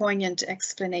very poignant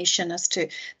explanation as to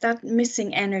that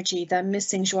missing energy, that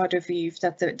missing joie de vivre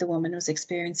that the woman was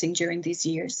experiencing during these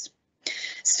years.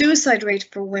 Suicide rate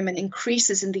for women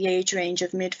increases in the age range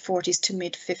of mid-40s to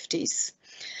mid-50s.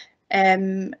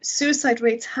 Suicide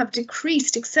rates have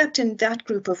decreased, except in that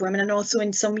group of women and also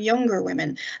in some younger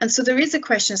women. And so there is a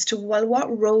question as to, well,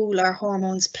 what role are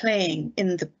hormones playing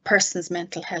in the person's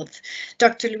mental health?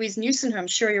 Dr. Louise Newson, who I'm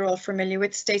sure you're all familiar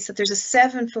with, states that there's a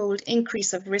 7-fold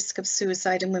increase of risk of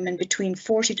suicide in women between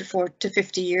 40 to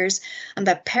 50 years, and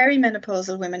that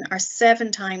perimenopausal women are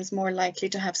 7 times more likely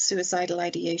to have suicidal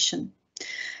ideation.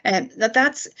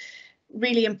 That's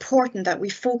really important that we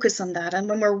focus on that, and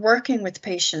when we're working with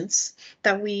patients,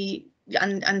 that we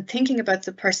and thinking about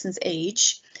the person's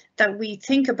age, that we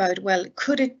think about, well,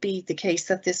 could it be the case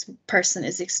that this person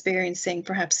is experiencing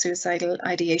perhaps suicidal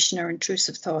ideation or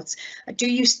intrusive thoughts?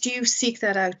 Do you seek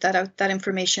that out, that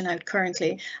information out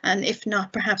currently? And if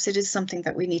not, perhaps it is something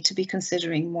that we need to be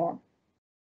considering more.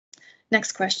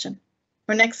 Next question,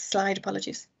 or next slide,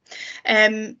 apologies.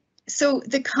 So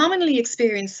the commonly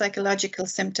experienced psychological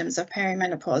symptoms of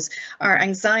perimenopause are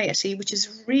anxiety, which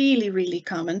is really, really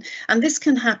common. And this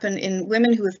can happen in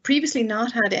women who have previously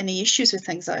not had any issues with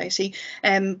anxiety,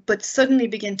 but suddenly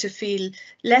begin to feel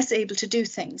less able to do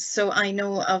things. So I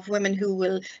know of women who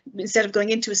will, instead of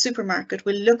going into a supermarket,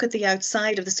 will look at the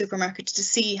outside of the supermarket to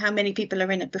see how many people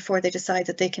are in it before they decide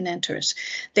that they can enter it.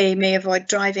 They may avoid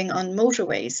driving on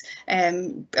motorways,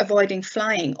 avoiding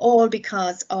flying, all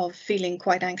because of feeling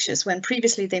quite anxious, when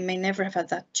previously they may never have had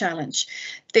that challenge.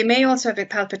 They may also have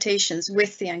palpitations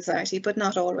with the anxiety, but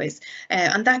not always,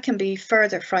 and that can be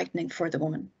further frightening for the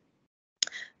woman.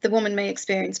 The woman may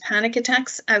experience panic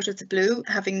attacks out of the blue,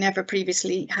 having never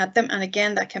previously had them, and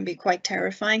again that can be quite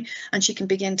terrifying, and she can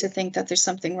begin to think that there's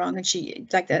something wrong, and she,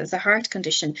 like that, as a heart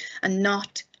condition and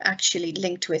not actually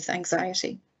linked with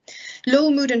anxiety.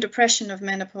 Low mood and depression of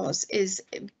menopause is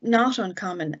not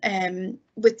uncommon,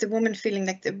 with the woman feeling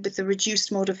like with the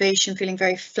reduced motivation, feeling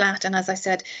very flat, and as I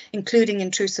said, including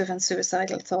intrusive and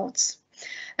suicidal thoughts.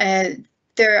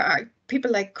 There are people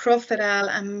like Kruff et al.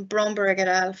 And Bromberg et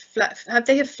al.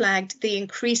 They have flagged the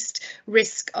increased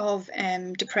risk of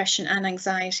depression and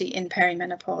anxiety in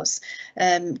perimenopause.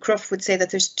 Kruff would say that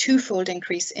there's 2-fold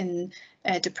increase in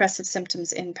depressive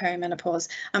symptoms in perimenopause,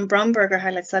 and Bromberger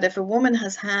highlights that if a woman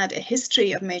has had a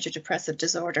history of major depressive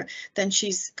disorder, then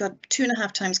she's got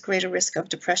 2.5 times greater risk of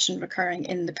depression recurring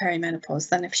in the perimenopause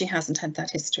than if she hasn't had that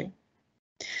history.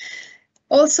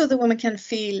 Also, the woman can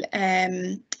feel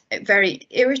very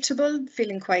irritable,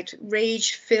 feeling quite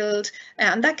rage-filled,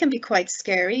 and that can be quite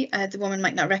scary. The woman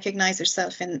might not recognise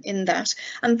herself in that.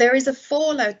 And there is a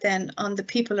fallout then on the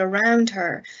people around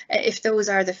her if those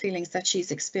are the feelings that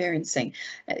she's experiencing.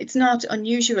 It's not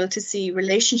unusual to see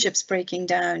relationships breaking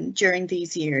down during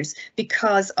these years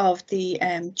because of the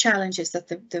challenges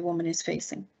that the woman is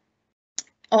facing.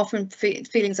 Often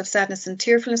feelings of sadness and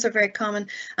tearfulness are very common,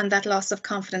 and that loss of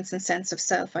confidence and sense of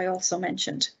self I also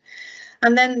mentioned.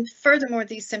 And then furthermore,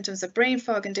 these symptoms of brain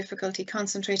fog and difficulty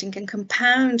concentrating can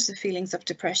compound the feelings of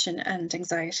depression and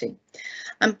anxiety.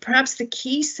 And perhaps the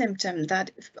key symptom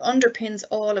that underpins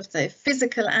all of the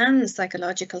physical and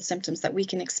psychological symptoms that we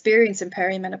can experience in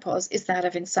perimenopause is that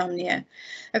of insomnia.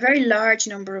 A very large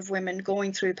number of women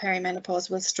going through perimenopause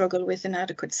will struggle with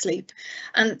inadequate sleep,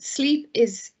 and sleep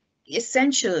is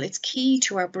essential. It's key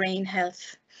to our brain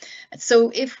health. So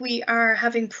if we are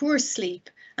having poor sleep,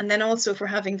 and then also if we're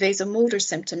having vasomotor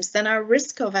symptoms, then our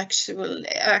risk of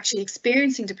actually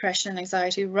experiencing depression and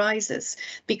anxiety rises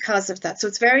because of that. So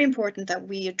it's very important that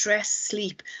we address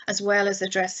sleep as well as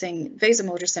addressing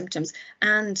vasomotor symptoms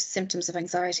and symptoms of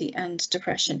anxiety and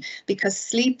depression, because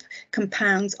sleep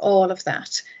compounds all of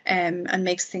that and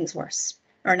makes things worse,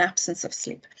 or an absence of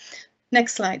sleep.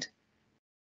 Next slide.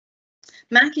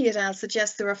 Mackey et al.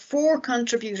 Suggests there are 4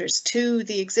 contributors to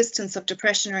the existence of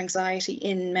depression or anxiety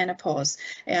in menopause,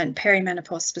 and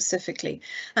perimenopause specifically.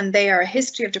 And they are a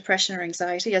history of depression or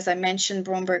anxiety. As I mentioned,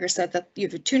 Bromberger said that you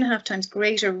have a 2.5 times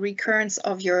greater recurrence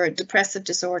of your depressive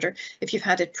disorder if you've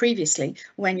had it previously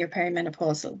when you're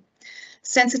perimenopausal.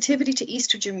 Sensitivity to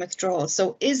estrogen withdrawal.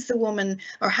 So is the woman,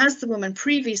 or has the woman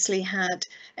previously had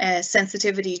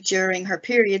sensitivity during her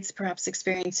periods, perhaps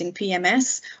experiencing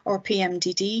PMS or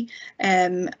PMDD?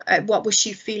 What was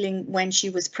she feeling when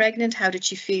she was pregnant? How did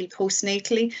she feel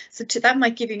postnatally? So that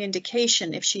might give you an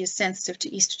indication if she is sensitive to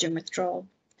estrogen withdrawal.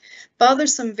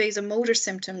 Bothersome vasomotor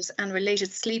symptoms and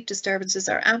related sleep disturbances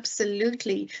are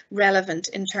absolutely relevant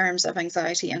in terms of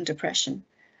anxiety and depression.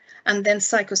 And then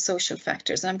psychosocial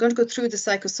factors. And I'm going to go through the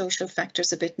psychosocial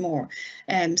factors a bit more.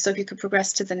 So if you could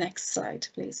progress to the next slide,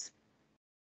 please.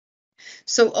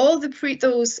 So all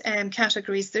those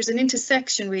categories, there's an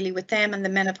intersection really with them and the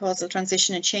menopausal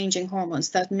transition and changing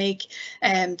hormones that make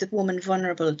the woman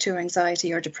vulnerable to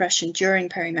anxiety or depression during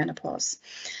perimenopause.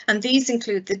 And these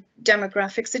include the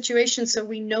demographic situation. So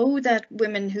we know that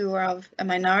women who are of a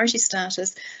minority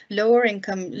status, lower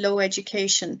income, low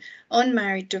education,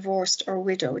 unmarried, divorced or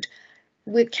widowed,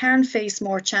 we can face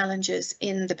more challenges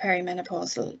in the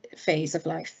perimenopausal phase of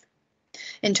life.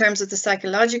 In terms of the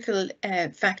psychological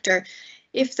factor,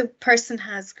 if the person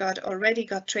has already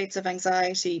got traits of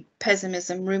anxiety,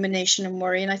 pessimism, rumination and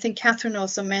worry, and I think Catherine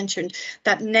also mentioned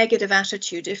that negative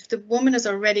attitude, if the woman has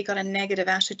already got a negative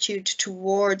attitude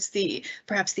towards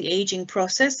perhaps the aging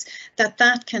process,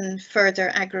 that can further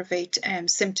aggravate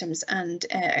symptoms and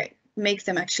make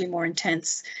them actually more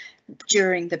intense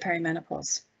during the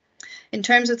perimenopause. In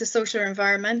terms of the social or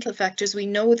environmental factors, we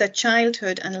know that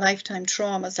childhood and lifetime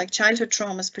traumas, like childhood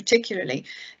traumas particularly,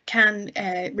 can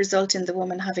result in the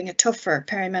woman having a tougher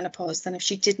perimenopause than if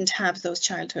she didn't have those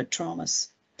childhood traumas.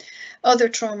 Other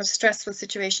traumas, stressful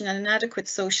situation and inadequate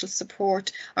social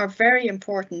support are very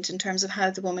important in terms of how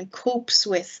the woman copes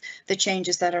with the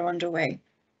changes that are underway.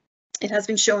 It has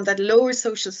been shown that lower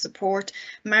social support,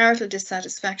 marital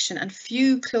dissatisfaction and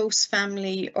few close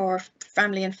family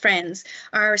and friends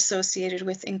are associated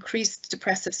with increased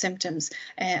depressive symptoms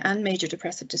and major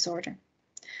depressive disorder.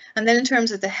 And then in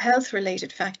terms of the health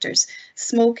related factors,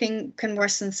 smoking can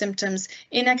worsen symptoms,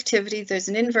 inactivity, there's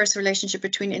an inverse relationship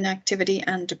between inactivity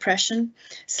and depression,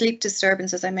 sleep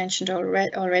disturbance, as I mentioned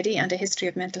already, and a history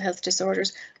of mental health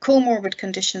disorders, comorbid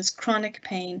conditions, chronic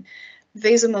pain,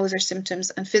 vasomotor symptoms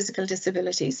and physical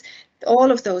disabilities.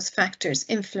 All of those factors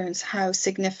influence how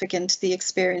significant the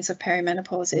experience of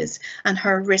perimenopause is and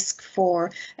her risk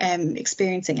for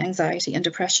experiencing anxiety and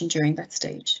depression during that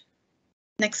stage.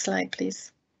 Next slide,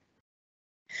 please.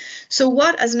 So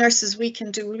what, as nurses, we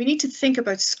can do, we need to think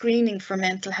about screening for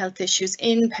mental health issues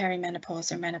in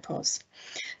perimenopause or menopause,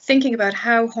 thinking about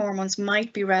how hormones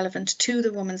might be relevant to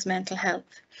the woman's mental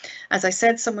health. As I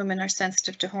said, some women are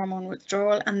sensitive to hormone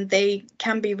withdrawal and they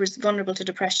can be vulnerable to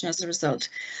depression as a result.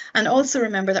 And also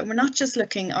remember that we're not just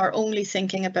looking or only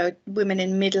thinking about women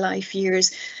in midlife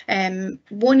years. 1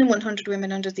 in 100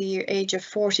 women under the age of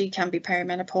 40 can be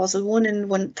perimenopausal, 1 in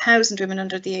 1,000 women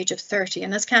under the age of 30.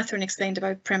 And as Catherine explained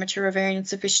about premature ovarian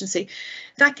insufficiency,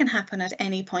 that can happen at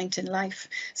any point in life.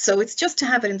 So it's just to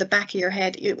have it in the back of your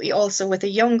head. Also with a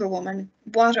younger woman,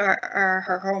 what are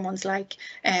her hormones like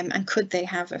and could they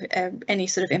have any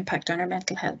sort of impact on her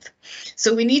mental health?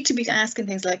 So we need to be asking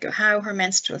things like how her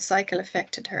menstrual cycle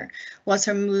affected her. Was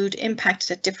her mood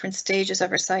impacted at different stages of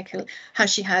her cycle?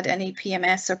 Has she had any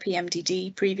PMS or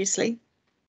PMDD previously?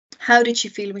 How did she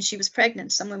feel when she was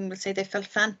pregnant? Some women will say they felt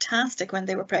fantastic when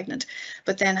they were pregnant,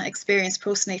 but then experienced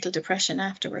postnatal depression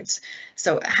afterwards.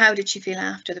 So how did she feel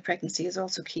after the pregnancy is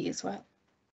also key as well.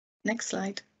 Next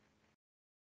slide.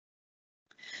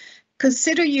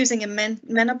 Consider using a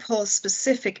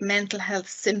menopause-specific mental health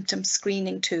symptom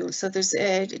screening tool. So there's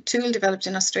a tool developed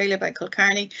in Australia by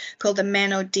Kulkarni called the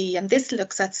Men-OD, and this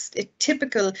looks at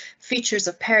typical features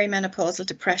of perimenopausal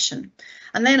depression.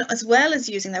 And then as well as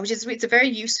using that, it's a very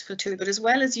useful tool, but as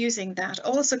well as using that,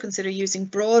 also consider using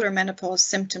broader menopause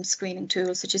symptom screening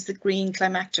tools, such as the Green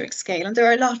Climacteric Scale. And there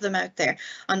are a lot of them out there.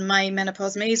 On my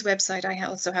Menopause Maze website, I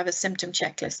also have a symptom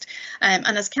checklist.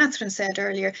 And as Catherine said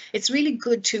earlier, it's really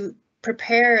good to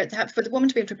prepare for the woman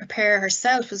to be able to prepare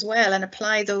herself as well and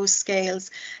apply those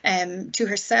scales to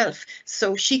herself,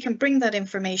 so she can bring that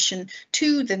information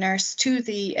to the nurse, to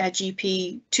the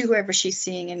GP, to whoever she's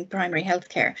seeing in primary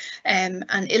healthcare, and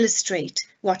illustrate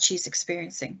what she's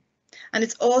experiencing. And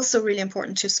it's also really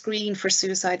important to screen for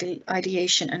suicidal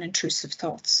ideation and intrusive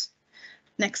thoughts.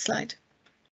 Next slide.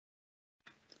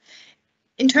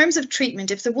 In terms of treatment,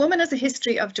 if the woman has a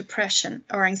history of depression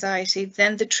or anxiety,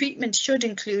 then the treatment should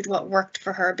include what worked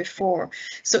for her before.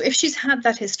 So if she's had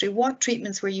that history, what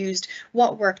treatments were used,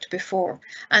 what worked before?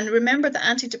 And remember that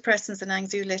antidepressants and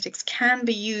anxiolytics can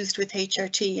be used with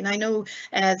HRT. And I know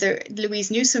Louise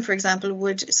Newsom, for example,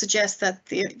 would suggest that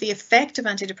the effect of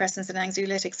antidepressants and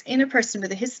anxiolytics in a person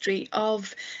with a history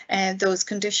of those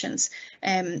conditions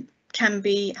can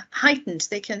be heightened.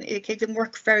 It can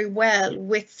work very well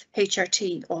with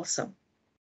HRT also.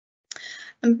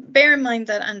 And bear in mind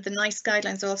that, and the NICE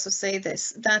guidelines also say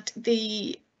this, that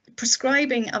the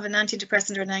prescribing of an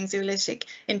antidepressant or an anxiolytic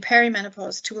in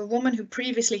perimenopause to a woman who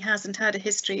previously hasn't had a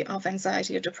history of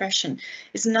anxiety or depression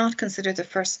is not considered the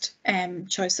first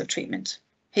choice of treatment.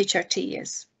 HRT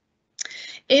is.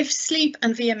 If sleep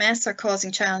and VMS are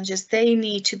causing challenges, they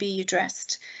need to be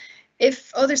addressed.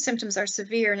 If other symptoms are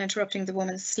severe and interrupting the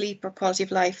woman's sleep or quality of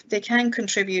life, they can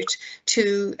contribute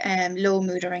to low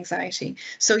mood or anxiety.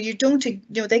 So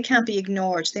they can't be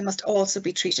ignored. They must also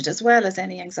be treated as well as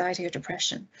any anxiety or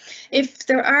depression. If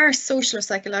there are social or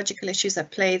psychological issues at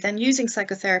play, then using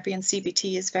psychotherapy and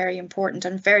CBT is very important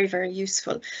and very, very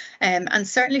useful. And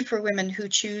certainly for women who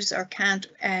choose or can't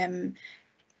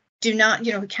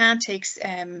who can't take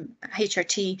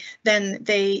HRT, then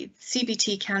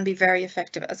CBT can be very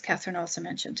effective, as Catherine also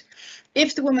mentioned.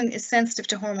 If the woman is sensitive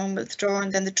to hormone withdrawal,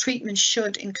 then the treatment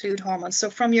should include hormones.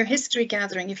 So from your history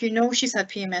gathering, if you know she's had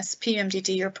PMS,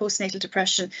 PMDD or postnatal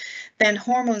depression, then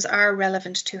hormones are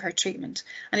relevant to her treatment.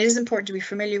 And it is important to be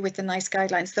familiar with the NICE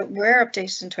guidelines that were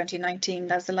updated in 2019.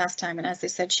 That was the last time, and as they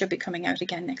said, should be coming out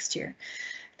again next year.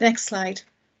 The next slide.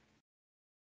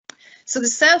 So the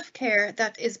self-care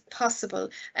that is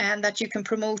possible and that you can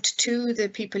promote to the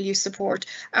people you support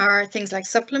are things like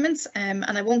supplements, and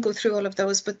I won't go through all of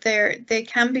those, but they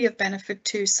can be of benefit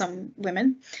to some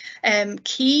women.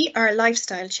 Key are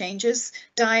lifestyle changes,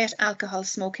 diet, alcohol,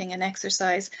 smoking and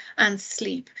exercise, and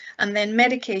sleep, and then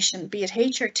medication, be it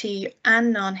HRT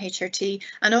and non-HRT,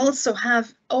 and also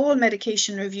have all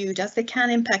medication reviewed, as they can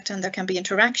impact on, there can be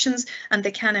interactions and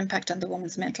they can impact on the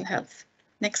woman's mental health.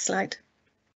 Next slide.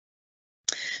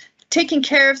 Taking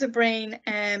care of the brain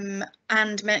and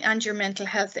your mental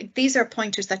health. These are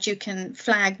pointers that you can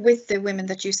flag with the women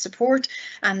that you support,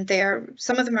 and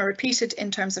some of them are repeated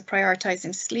in terms of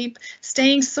prioritizing sleep.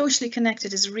 Staying socially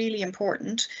connected is really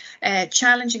important.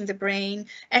 Challenging the brain,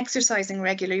 exercising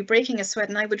regularly, breaking a sweat,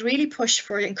 and I would really push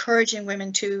for encouraging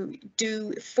women to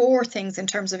do 4 things in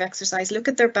terms of exercise. Look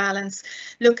at their balance,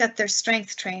 look at their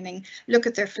strength training, look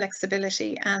at their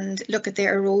flexibility, and look at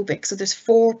their aerobic. So there's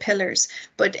 4 pillars,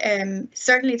 but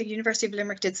certainly the University of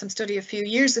Limerick did some study a few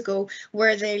years ago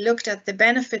where they looked at the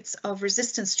benefits of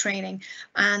resistance training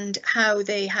and how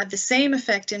they had the same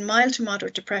effect in mild to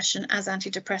moderate depression as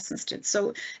antidepressants did.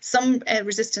 So some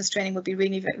resistance training would be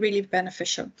really, really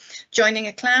beneficial. Joining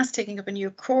a class, taking up a new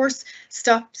course,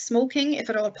 stop smoking if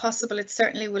at all possible. It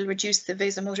certainly will reduce the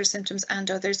vasomotor symptoms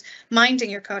and others. Minding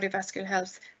your cardiovascular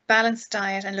health, balanced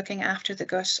diet and looking after the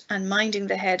gut, and minding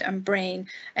the head and brain,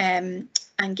 and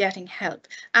getting help.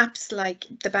 Apps like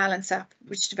the Balance app,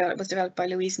 which was developed by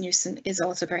Louise Newson, is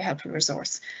also a very helpful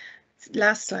resource.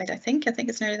 Last slide, I think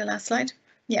it's nearly the last slide.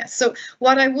 Yeah, so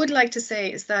what I would like to say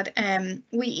is that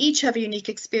we each have a unique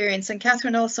experience, and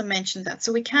Catherine also mentioned that,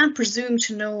 so we can't presume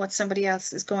to know what somebody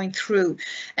else is going through,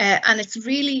 and it's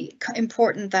really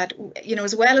important that,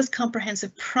 as well as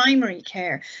comprehensive primary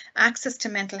care, access to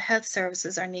mental health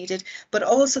services are needed, but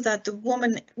also that the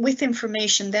woman with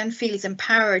information then feels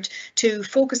empowered to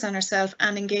focus on herself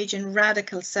and engage in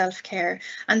radical self-care,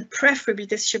 and preferably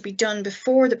this should be done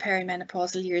before the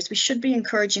perimenopausal years. We should be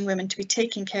encouraging women to be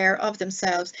taking care of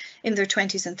themselves in their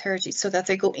 20s and 30s, so that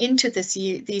they go into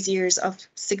these years of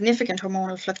significant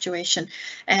hormonal fluctuation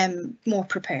more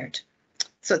prepared.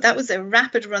 So that was a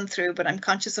rapid run through, but I'm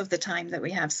conscious of the time that we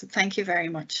have, so thank you very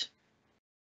much.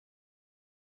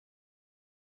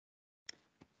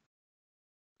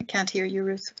 I can't hear you,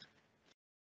 Ruth.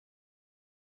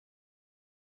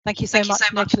 Thank you so much,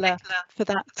 Nicola, for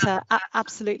that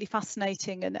absolutely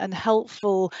fascinating and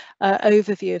helpful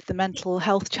overview of the mental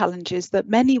health challenges that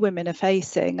many women are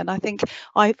facing. And I think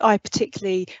I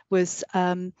particularly was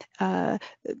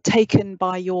taken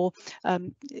by your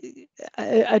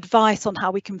advice on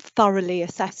how we can thoroughly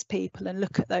assess people and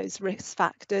look at those risk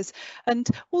factors. And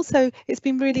also, it's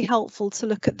been really helpful to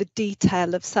look at the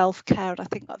detail of self-care. I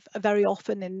think very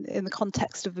often in the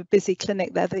context of a busy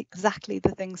clinic, they're exactly the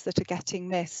things that are getting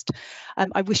missed. host.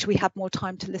 I wish we had more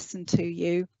time to listen to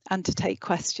you and to take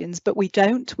questions, but we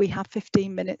don't. We have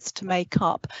 15 minutes to make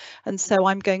up, and so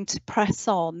I'm going to press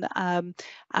on,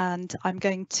 and I'm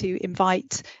going to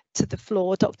invite to the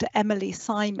floor Dr. Emily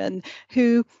Simon,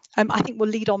 who I think will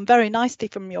lead on very nicely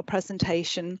from your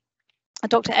presentation.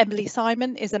 Dr. Emily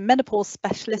Simon is a menopause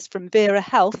specialist from Vera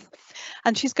Health,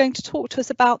 and she's going to talk to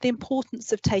us about the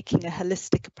importance of taking a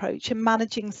holistic approach and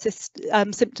managing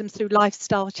symptoms through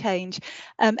lifestyle change.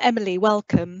 Emily,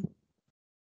 welcome.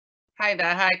 Hi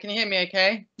there. Hi, can you hear me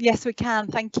okay? Yes, we can.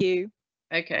 Thank you.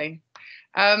 Okay.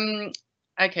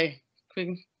 Okay.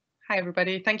 Hi,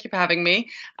 everybody. Thank you for having me.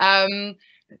 Can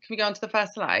we go on to the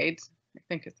first slide? I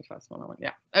think it's the first one I want.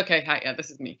 Yeah. Okay. Hi. Yeah,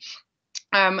 this is me.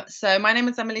 So my name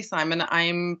is Emily Simon.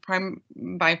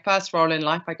 My first role in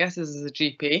life, I guess, is as a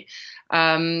GP.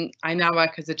 I now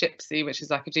work as a gypsy, which is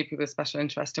like a GP with special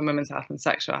interest in women's health and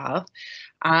sexual health.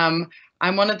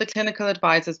 I'm one of the clinical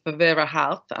advisors for Vera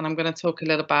Health, and I'm going to talk a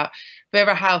little about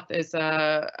Vera Health is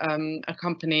a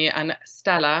company, and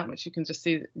Stella, which you can just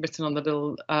see written on the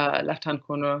little left-hand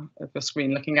corner of your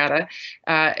screen looking at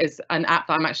it, is an app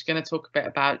that I'm actually going to talk a bit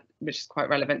about, which is quite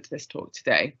relevant to this talk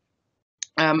today.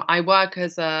 I work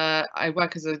as a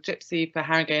gypsy for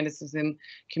Harringay and Islington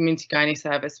Community Gynae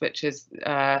Service, which is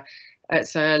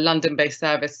it's a London-based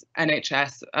service,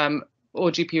 NHS. All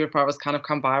GP referrals kind of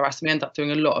come via us, and we end up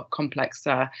doing a lot of complex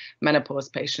menopause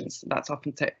patients. That's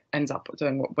often ends up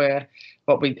doing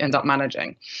what we end up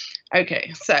managing.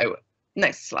 Okay, so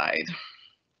next slide.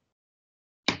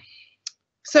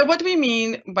 So what do we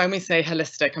mean when we say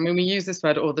holistic? I mean, we use this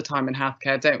word all the time in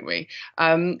healthcare, don't we?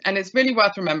 And it's really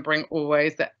worth remembering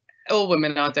always that all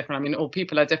women are different. I mean, all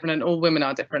people are different and all women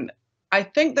are different. I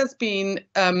think there's been,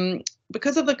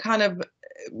 because of the kind of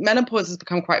menopause has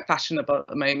become quite fashionable at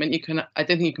the moment. I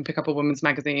don't think you can pick up a women's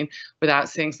magazine without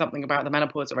seeing something about the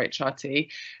menopause or HRT.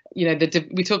 You know,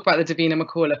 we talk about the Davina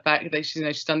McCall effect.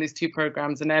 She's done these 2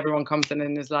 programs, and everyone comes in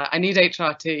and is like, I need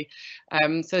HRT.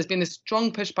 So there's been a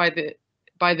strong push by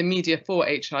the media for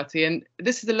HRT, and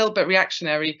this is a little bit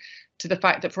reactionary to the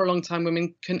fact that for a long time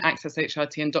women couldn't access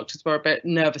HRT and doctors were a bit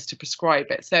nervous to prescribe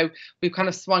it. So we've kind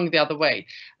of swung the other way,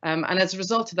 and as a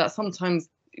result of that, sometimes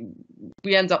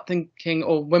we end up thinking,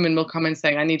 or women will come in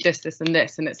saying, I need this, this and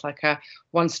this, and it's like a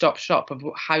one-stop shop of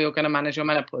how you're going to manage your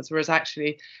menopause, whereas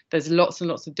actually there's lots and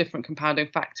lots of different compounding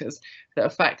factors that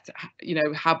affect, you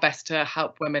know, how best to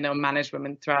help women or manage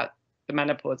women throughout the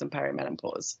menopause and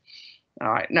perimenopause. All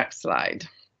right, next slide.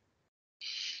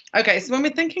 Okay, so when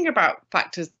we're thinking about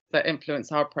factors that influence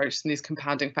our approach and these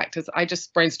compounding factors, I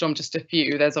just brainstormed just a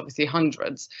few. There's obviously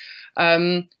hundreds.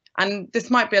 And this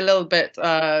might be a little bit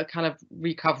kind of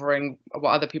recovering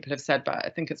what other people have said, but I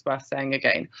think it's worth saying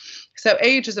again. So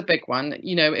age is a big one.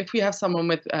 You know, if we have someone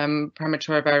with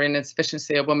premature ovarian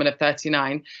insufficiency, a woman of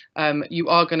 39, you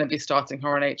are going to be starting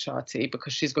her on HRT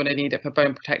because she's going to need it for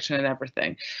bone protection and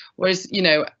everything. Whereas, you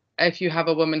know, if you have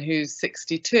a woman who's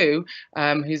 62,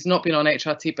 who's not been on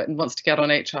HRT but wants to get on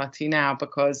HRT now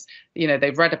because, you know,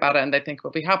 they've read about it and they think it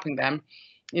will be helping them.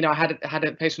 You know, I had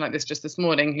a patient like this just this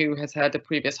morning who has had a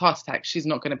previous heart attack. She's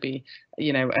not going to be,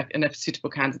 you know, a suitable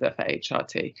candidate for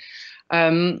HRT.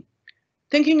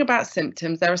 Thinking about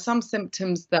symptoms, there are some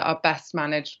symptoms that are best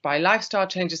managed by lifestyle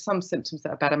changes, some symptoms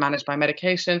that are better managed by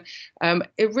medication.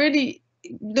 It really,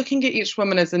 looking at each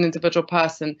woman as an individual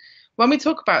person, when we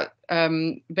talk about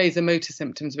vasomotor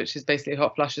symptoms, which is basically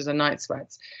hot flushes and night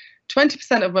sweats,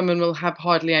 20% of women will have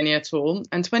hardly any at all,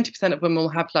 and 20% of women will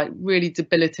have like really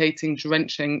debilitating,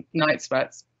 drenching night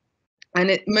sweats.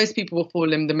 And most people will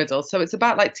fall in the middle. So it's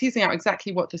about like teasing out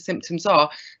exactly what the symptoms are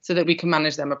so that we can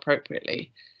manage them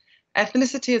appropriately.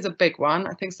 Ethnicity is a big one.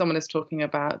 I think someone is talking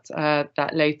about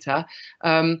that later.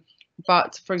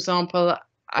 But for example,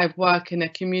 I work in a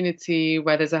community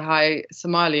where there's a high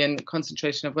Somalian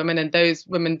concentration of women, and those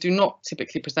women do not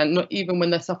typically present, not even when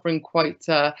they're suffering quite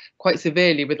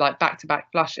severely with like back-to-back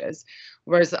flushes.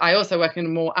 Whereas I also work in a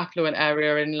more affluent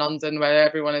area in London where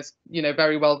everyone is, you know,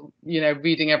 very well, you know,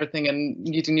 reading everything and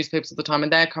reading newspapers all the time,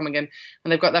 and they're coming in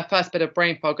and they've got their first bit of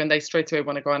brain fog and they straight away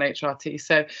want to go on HRT.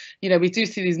 So, you know, we do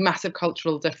see these massive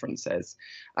cultural differences,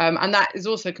 and that is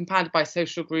also compounded by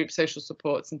social groups, social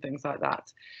supports and things like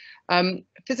that.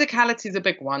 Physicality is a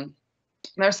big one.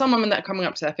 There are some women that are coming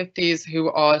up to their 50s who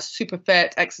are super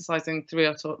fit, exercising 3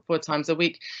 or 4 times a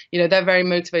week. You know, they're very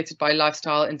motivated by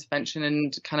lifestyle intervention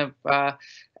and kind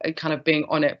of being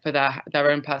on it for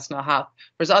their own personal health.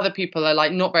 Whereas other people are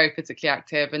like not very physically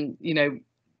active, and you know,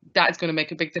 that is going to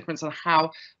make a big difference on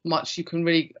how much you can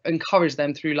really encourage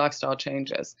them through lifestyle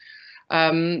changes.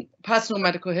 Personal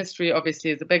medical history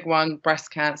obviously is a big one.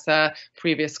 Breast cancer,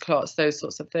 previous clots, those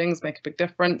sorts of things make a big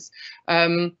difference.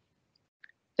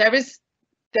 There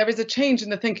is a change in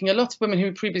the thinking. A lot of women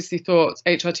who previously thought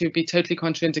HRT would be totally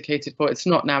contraindicated for, it's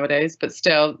not nowadays, but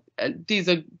still, these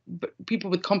are people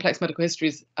with complex medical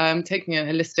histories. Taking a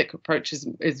holistic approach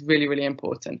is really, really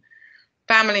important.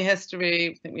 Family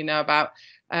history, I think we know about.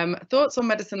 Thoughts on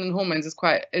medicine and hormones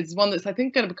is one that's, I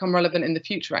think, going to become relevant in the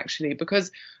future, actually,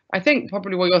 because I think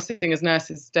probably what you're seeing as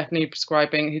nurses definitely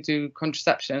prescribing who do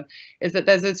contraception is that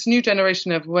there's this new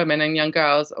generation of women and young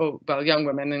girls, or well, young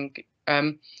women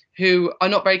and who are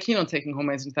not very keen on taking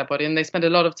hormones into their body, and they spend a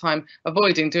lot of time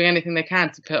avoiding doing anything they can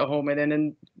to put a hormone in,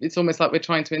 and it's almost like we're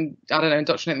trying to,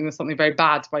 indoctrinate them with something very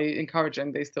bad by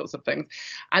encouraging these sorts of things.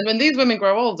 And when these women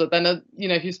grow older, then,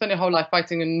 if you spend your whole life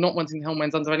fighting and not wanting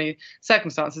hormones under any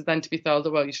circumstances, then to be told,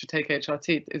 well, you should take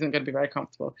HRT isn't going to be very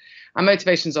comfortable. And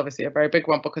motivation is obviously a very big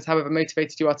one, because however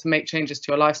motivated you are to make changes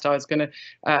to your lifestyle is going to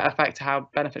affect how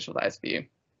beneficial that is for you.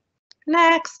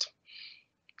 Next,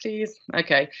 please.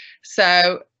 Okay,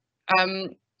 so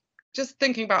just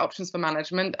thinking about options for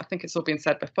management, I think it's all been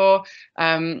said before.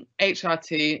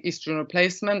 HRT, estrogen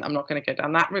replacement, I'm not going to go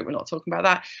down that route, we're not talking about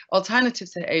that.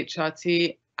 Alternatives to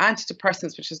HRT,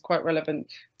 antidepressants, which is quite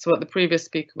relevant to what the previous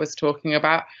speaker was talking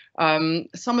about.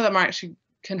 Some of them actually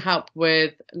can help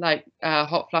with like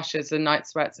hot flushes and night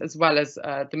sweats, as well as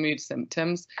the mood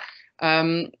symptoms.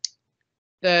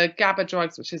 The GABA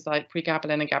drugs, which is like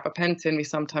pregabalin and gabapentin, we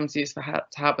sometimes use to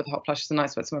help with hot flushes and night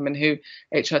sweats in women who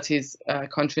HRT is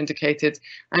contraindicated.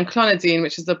 And clonidine,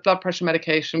 which is a blood pressure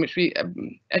medication, which we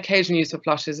occasionally use for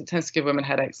flushes. It tends to give women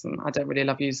headaches, and I don't really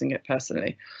love using it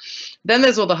personally. Then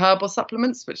there's all the herbal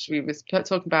supplements, which we were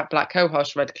talking about: black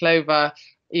cohosh, red clover,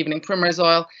 evening primrose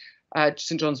oil,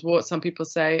 St. John's wort, some people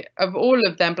say. Of all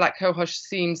of them, black cohosh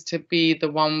seems to be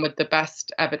the one with the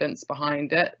best evidence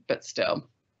behind it, but still,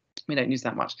 we don't use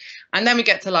that much. And then we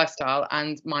get to lifestyle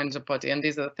and mind and body, and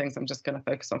these are the things I'm just going to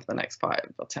focus on for the next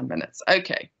 5 or 10 minutes.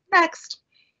 Okay, next.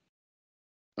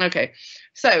 Okay,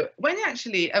 so when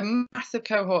actually a massive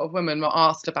cohort of women were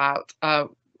asked about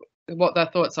what their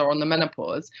thoughts are on the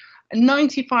menopause,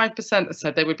 95%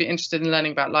 said they would be interested in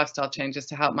learning about lifestyle changes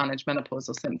to help manage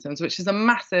menopausal symptoms, which is a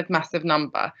massive, massive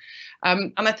number.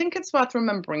 And I think it's worth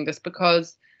remembering this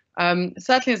because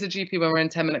certainly as a GP, when we're in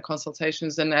 10-minute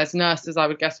consultations, and as nurses, I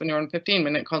would guess when you're on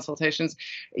 15-minute consultations,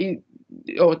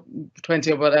 or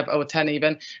 20 or whatever, or 10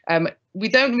 even, we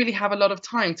don't really have a lot of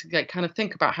time to kind of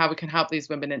think about how we can help these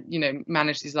women and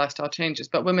manage these lifestyle changes.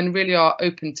 But women really are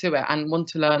open to it and want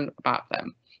to learn about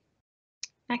them.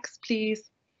 Next, please.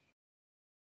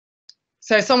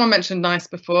 So someone mentioned NICE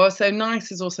before. So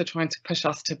NICE is also trying to push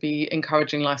us to be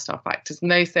encouraging lifestyle factors.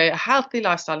 And they say a healthy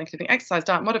lifestyle, including exercise,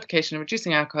 diet modification, and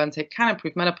reducing alcohol intake, can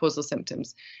improve menopausal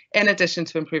symptoms, in addition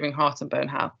to improving heart and bone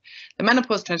health. The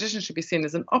menopause transition should be seen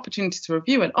as an opportunity to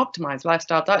review and optimize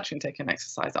lifestyle, dietary intake, and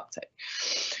exercise uptake.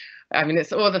 I mean,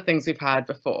 it's all the things we've had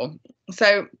before.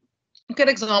 So good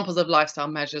examples of lifestyle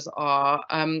measures are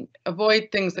avoid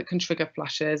things that can trigger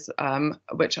flushes,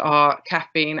 which are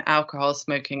caffeine, alcohol,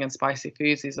 smoking, and spicy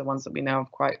foods. These are ones that we know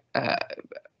of quite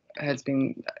has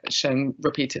been shown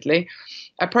repeatedly.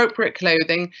 Appropriate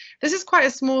clothing. This is quite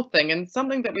a small thing and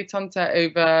something that we tend to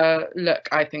overlook,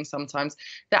 I think, sometimes.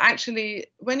 That actually,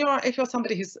 if you're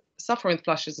somebody who's suffering with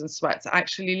flushes and sweats,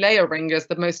 actually layering is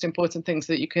the most important thing,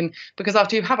 so that you can, because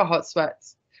after you have a hot sweat,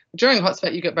 during a hot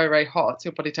sweat, you get very, very hot. So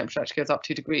your body temperature actually goes up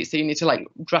 2 degrees. So you need to like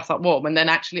dress up warm. And then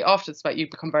actually after the sweat, you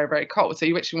become very, very cold. So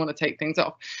you actually want to take things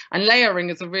off. And layering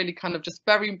is a really kind of just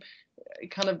very, it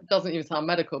kind of doesn't even sound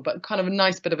medical, but kind of a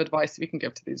nice bit of advice we can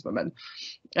give to these women.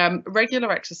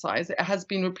 Regular exercise. It has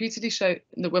been repeatedly shown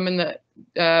that women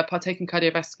that partake in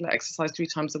cardiovascular exercise 3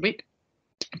 times a week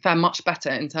fare much better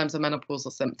in terms of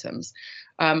menopausal symptoms.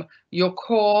 Your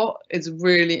core is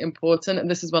really important, and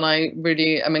this is when I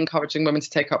really am encouraging women to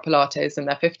take up Pilates in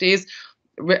their 50s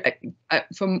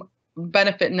for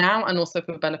benefit now and also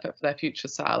for benefit for their future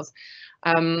selves.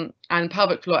 And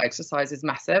pelvic floor exercise is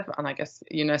massive, and I guess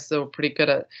still pretty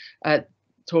good at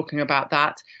talking about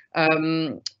that.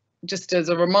 Just as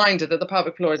a reminder that the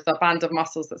pelvic floor is the band of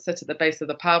muscles that sit at the base of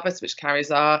the pelvis, which carries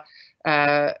our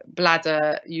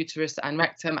bladder, uterus, and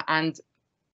rectum. And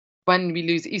when we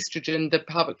lose estrogen, the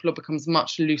pelvic floor becomes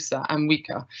much looser and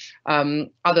weaker.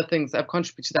 Other things that have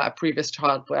contributed to that are previous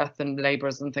childbirth and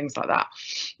labours and things like that.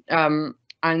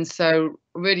 And so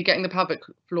really getting the pelvic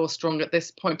floor strong at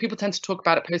this point. People tend to talk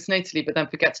about it postnatally, but then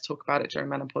forget to talk about it during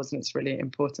menopause, and it's really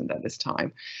important at this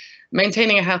time.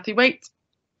 Maintaining a healthy weight.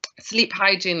 Sleep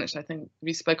hygiene, which I think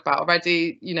we spoke about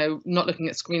already, you know, not looking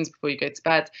at screens before you go to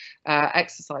bed,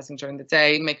 exercising during the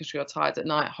day, making sure you're tired at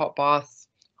night, hot baths,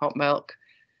 hot milk,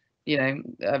 you know,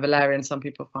 valerian, some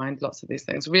people find, lots of these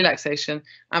things, relaxation,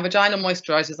 and vaginal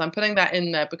moisturizers. I'm putting that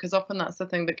in there because often that's the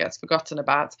thing that gets forgotten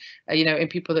about, you know, in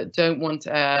people that don't want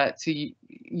to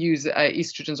use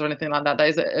estrogens or anything like that.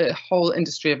 There's a whole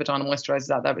industry of vaginal moisturizers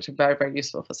out there which are very, very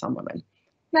useful for some women.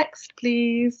 Next,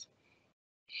 please.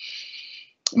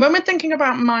 When we're thinking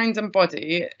about mind and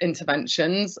body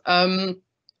interventions,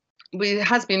 it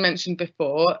has been mentioned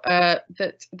before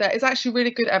that there is actually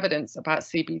really good evidence about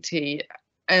CBT.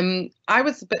 I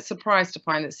was a bit surprised to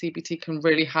find that CBT can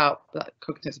really help, that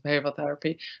cognitive behavioural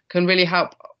therapy can really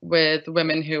help with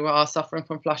women who are suffering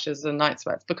from flushes and night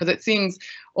sweats, because it seems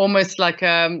almost like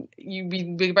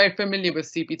we're very familiar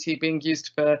with CBT being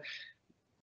used for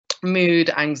mood,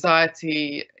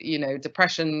 anxiety, you know,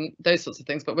 depression, those sorts of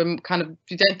things, but we're kind of,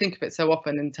 you don't think of it so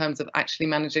often in terms of actually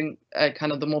managing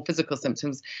kind of the more physical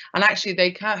symptoms. And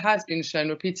actually has been shown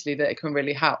repeatedly that it can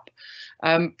really help.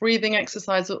 Breathing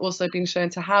exercise has also been shown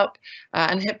to help,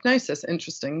 and hypnosis,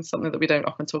 interesting, something that we don't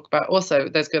often talk about. Also,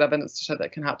 there's good evidence to show that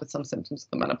it can help with some symptoms of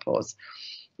the menopause.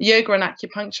 Yoga and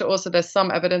acupuncture, also there's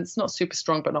some evidence, not super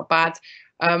strong, but not bad.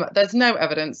 There's no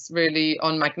evidence really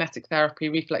on magnetic therapy,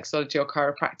 reflexology or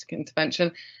chiropractic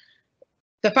intervention.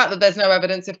 The fact that there's no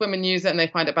evidence, if women use it and they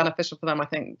find it beneficial for them, I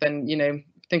think then, you know,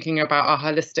 thinking about our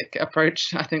holistic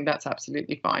approach, I think that's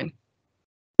absolutely fine.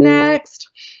 Next.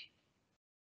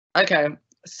 Okay,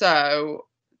 so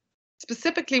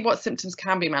specifically what symptoms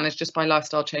can be managed just by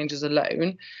lifestyle changes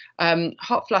alone.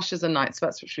 Hot flushes and night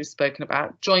sweats, which we've spoken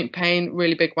about. Joint pain,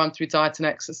 really big one through diet and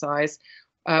exercise.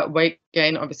 Weight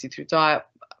gain, obviously through diet.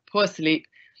 Poor sleep.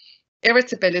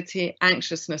 Irritability,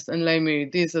 anxiousness and low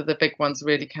mood. These are the big ones,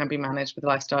 really can be managed with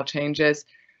lifestyle changes.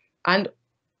 And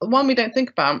one we don't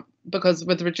think about, because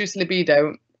with reduced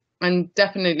libido, and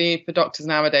definitely for doctors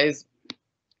nowadays,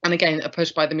 and again, a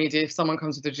push by the media, if someone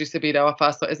comes with reduced libido, our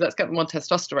first thought is let's get them on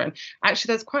testosterone.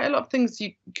 Actually, there's quite a lot of things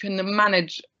you can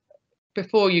manage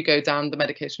before you go down the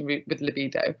medication route with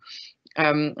libido.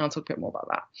 I'll talk a bit more about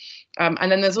that.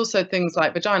 And then there's also things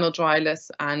like vaginal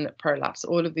dryness and prolapse.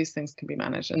 All of these things can be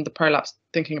managed. And the prolapse,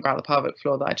 thinking about the pelvic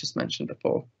floor that I just mentioned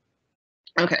before.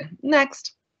 Okay,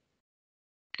 next,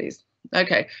 please.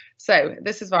 Okay, so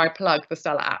this is where I plug the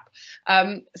Stella app.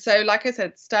 So like I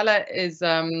said, Stella is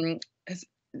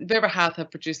Vera Health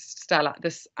have produced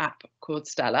this app called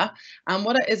Stella, and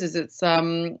what it is it's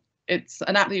an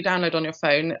app that you download on your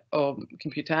phone or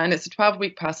computer, and it's a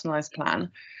 12-week personalized plan,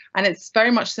 and it's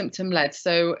very much symptom led.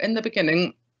 So in the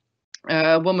beginning,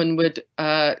 a woman would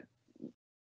from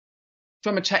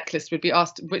a checklist would be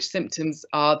asked which symptoms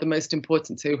are the most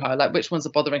important to her, like which ones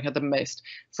are bothering her the most.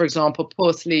 For example,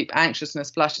 poor sleep,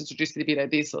 anxiousness, flushes, reduced libido,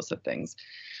 these sorts of things.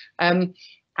 And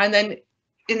then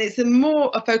it's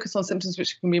a focus on symptoms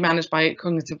which can be managed by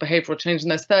cognitive behavioural change,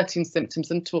 and there's 13 symptoms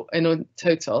in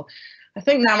total. I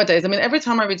think nowadays, I mean, every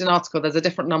time I read an article, there's a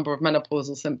different number of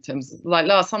menopausal symptoms. Like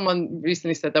someone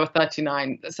recently said there were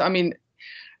 39. So, I mean,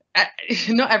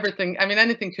 not everything, I mean,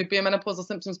 anything could be a menopausal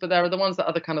symptoms, but there are the ones that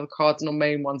are the kind of the cardinal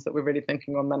main ones that we're really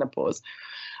thinking on menopause.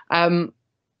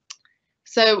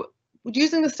 So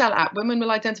using the Stella app, women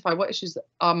will identify what issues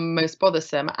are most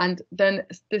bothersome, and then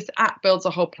this app builds a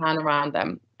whole plan around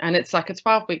them. And it's like a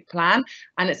 12-week plan,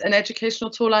 and it's an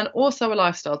educational tool and also a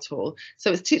lifestyle tool.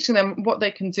 So it's teaching them what they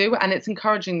can do, and it's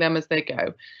encouraging them as they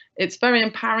go. It's very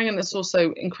empowering, and it's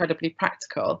also incredibly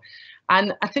practical.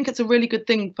 And I think it's a really good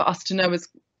thing for us to know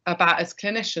about as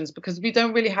clinicians, because we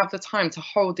don't really have the time to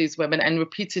hold these women and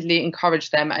repeatedly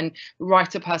encourage them and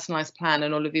write a personalised plan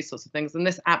and all of these sorts of things. And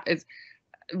this app is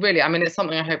really, I mean, it's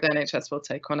something I hope the NHS will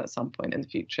take on at some point in the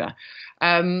future.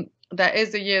 There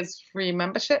is a year's free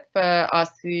membership for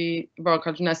RC Royal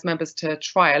College of Nurse members to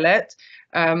trial it.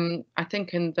 I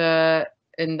think in the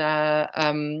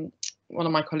one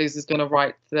of my colleagues is going to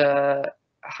write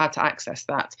how to access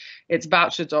that. It's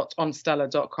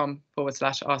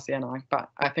voucher.onstella.com/RCNI, but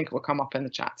I think it will come up in the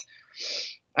chat.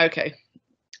 Okay,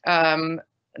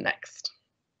 next,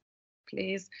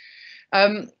 please.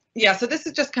 Yeah, so this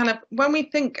is just kind of, when we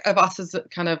think of us as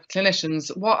kind of clinicians,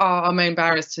 what are our main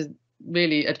barriers to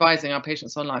really advising our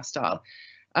patients on lifestyle?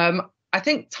 I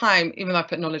think time, even though I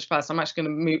put knowledge first, I'm actually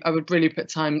going to move, I would really put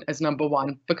time as number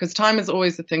one, because time is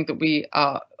always the thing that we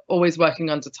are always working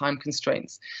under time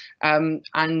constraints. And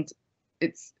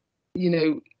it's, you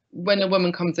know, when a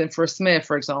woman comes in for a smear,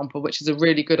 for example, which is a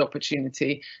really good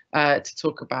opportunity to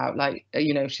talk about, like,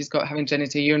 you know, if she's having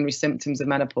genitourinary symptoms of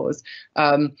menopause,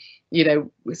 you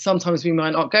know, sometimes we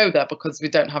might not go there because we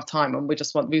don't have time and we're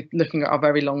looking at our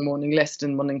very long morning list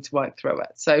and wanting to work through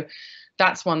it. So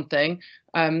that's one thing.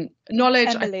 Knowledge.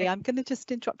 Emily, I'm going to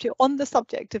just interrupt you on the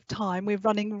subject of time. We're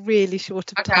running really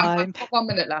short of time. I've got 1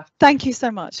 minute left. Thank you so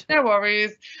much. No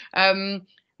worries.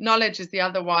 Knowledge is the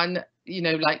other one, you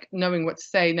know, like knowing what to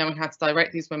say, knowing how to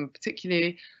direct these women,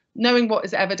 particularly knowing what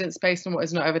is evidence-based and what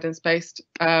is not evidence-based,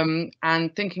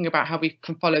 and thinking about how we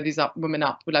can follow these women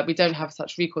up. Like, we don't have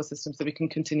such recall systems that we can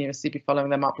continuously be following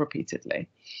them up repeatedly.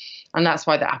 And that's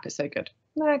why the app is so good.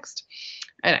 Next.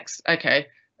 Okay.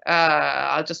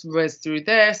 I'll just whiz through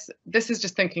this. This is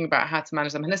just thinking about how to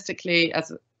manage them holistically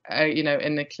as you know,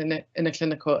 in a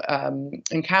clinical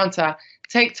encounter.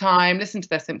 Take time, listen to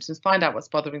their symptoms, find out what's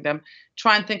bothering them,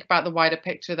 try and think about the wider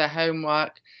picture, their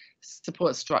homework,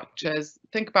 support structures,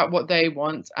 think about what they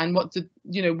want and what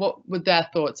were their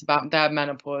thoughts about their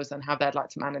menopause and how they'd like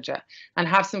to manage it, and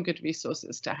have some good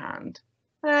resources to hand.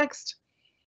 Next,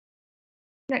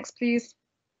 please.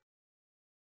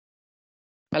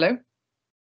 Hello.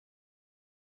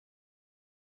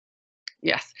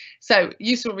 Yes, so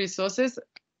useful resources.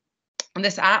 And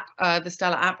this app, the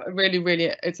Stella app,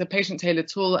 really, it's a patient-tailored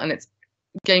tool and it's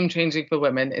game-changing for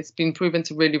women. It's been proven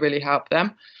to really, really help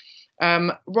them.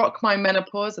 Rock My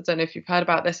Menopause, I don't know if you've heard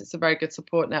about this, it's a very good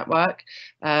support network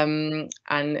and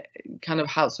kind of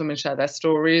helps women share their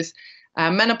stories.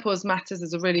 Menopause Matters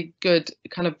is a really good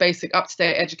kind of basic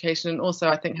up-to-date education, and also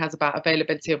I think has about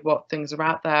availability of what things are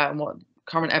out there and what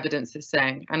current evidence is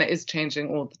saying, and it is changing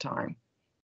all the time.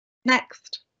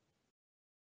 Next.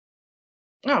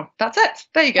 Oh, that's it.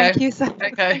 There you go. Thank you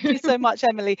thank you so much,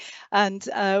 Emily. And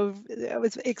it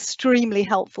was extremely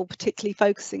helpful, particularly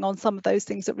focusing on some of those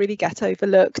things that really get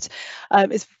overlooked.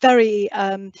 It's very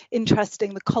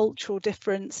interesting, the cultural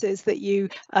differences that you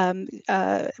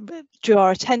drew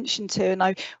our attention to, and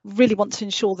I really want to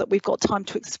ensure that we've got time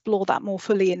to explore that more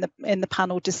fully in the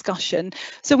panel discussion.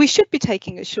 So we should be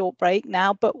taking a short break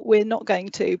now, but we're not going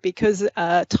to, because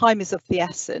time is of the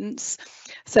essence.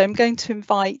 So I'm going to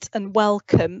invite and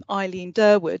welcome Eileen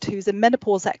Durwood, who's a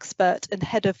menopause expert and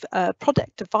head of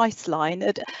product device line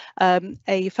at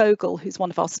A. Fogel, who's one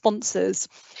of our sponsors.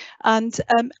 And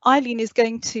Eileen is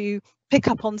going to pick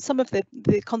up on some of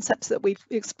the concepts that we've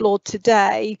explored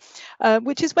today,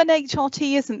 which is when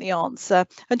HRT isn't the answer,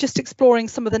 and just exploring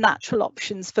some of the natural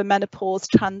options for menopause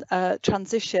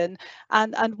transition.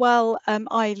 And while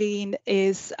Eileen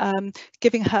is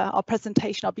giving our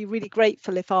presentation, I'll be really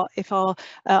grateful if our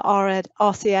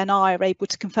RCNI are able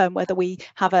to confirm whether we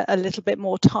have a little bit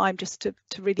more time just to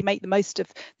really make the most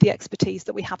of the expertise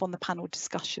that we have on the panel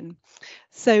discussion.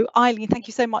 So Eileen, thank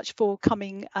you so much for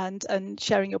coming and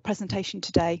sharing your presentation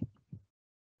today.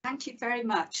 Thank you very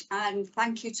much, and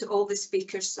thank you to all the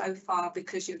speakers so far,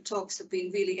 because your talks have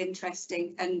been really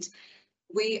interesting. And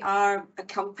we are a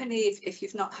company, if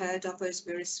you've not heard of us,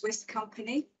 we're a Swiss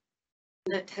company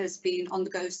that has been on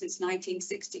the go since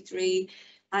 1963,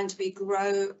 and we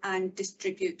grow and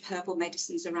distribute herbal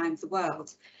medicines around the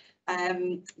world.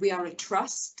 We are a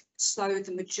trust, so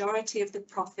the majority of the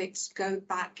profits go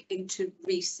back into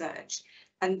research.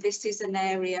 And this is an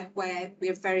area where we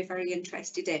are very, very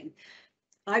interested in.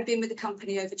 I've been with the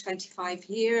company over 25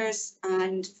 years,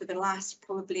 and for the last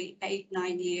probably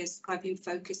 8-9 years, I've been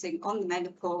focusing on the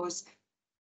menopause,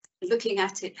 looking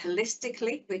at it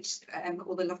holistically, which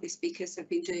all the lovely speakers have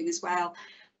been doing as well,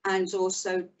 and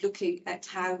also looking at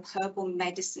how herbal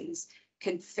medicines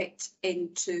can fit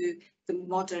into the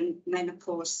modern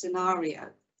menopause scenario.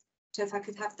 So if I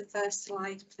could have the first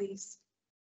slide, please.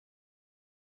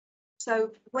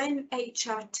 So when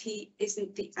HRT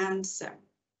isn't the answer,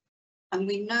 and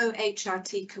we know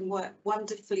HRT can work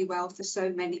wonderfully well for so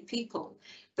many people,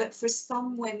 but for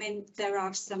some women, there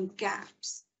are some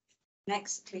gaps.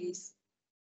 Next, please.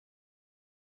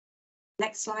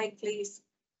 Next slide, please.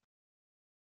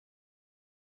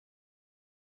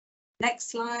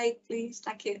 Next slide, please.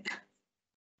 Thank you.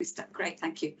 Great,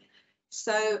 thank you.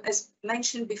 So as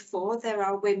mentioned before, there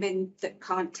are women that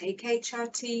can't take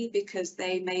HRT because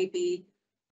they may be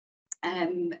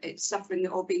suffering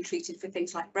or being treated for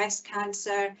things like breast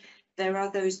cancer. There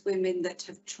are those women that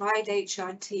have tried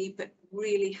HRT but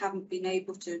really haven't been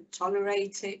able to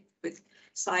tolerate it with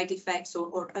side effects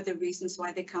or other reasons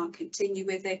why they can't continue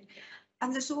with it.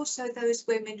 And there's also those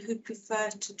women who prefer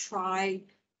to try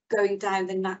going down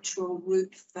the natural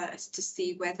route first to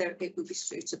see whether it would be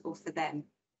suitable for them.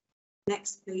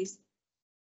 Next, please.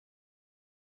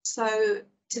 So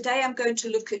today I'm going to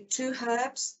look at two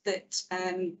herbs that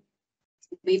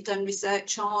we've done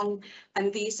research on,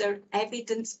 and these are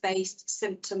evidence-based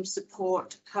symptom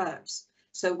support herbs.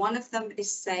 So one of them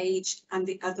is sage and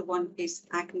the other one is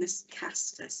Agnus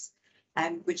castus,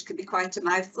 which can be quite a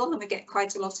mouthful, and we get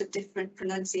quite a lot of different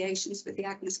pronunciations with the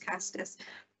Agnus castus.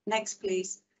 Next,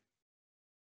 please.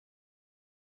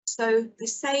 So the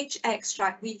sage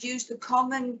extract, we use the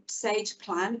common sage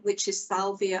plant, which is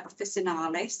Salvia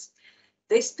officinalis.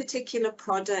 This particular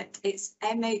product, it's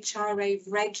MHRA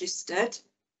registered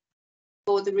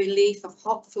for the relief of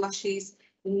hot flushes,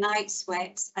 night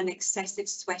sweats and excessive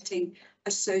sweating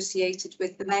associated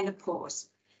with the menopause.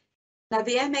 Now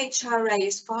the MHRA,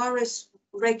 as far as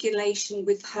regulation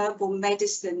with herbal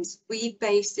medicines, we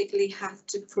basically have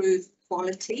to prove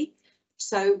quality.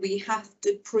 So we have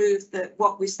to prove that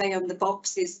what we say on the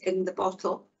box is in the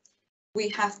bottle. We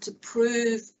have to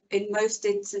prove, in most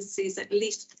instances, at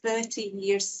least 30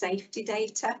 years safety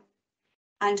data.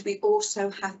 And we also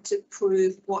have to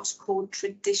prove what's called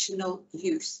traditional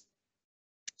use.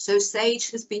 So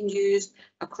sage has been used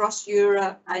across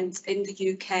Europe and in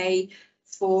the UK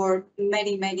for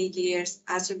many, many years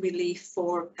as a relief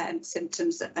for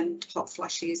symptoms and hot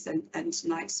flushes and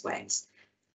night sweats.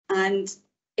 And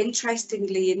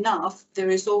interestingly enough, there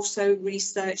is also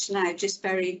research now, just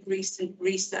very recent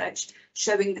research,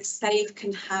 showing that sage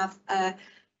can have a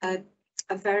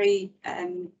very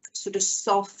sort of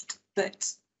soft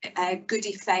but good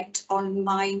effect on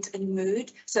mind and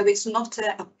mood. So it's not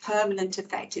a permanent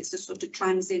effect, it's a sort of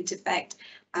transient effect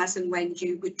as and when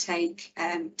you would take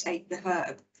the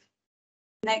herb.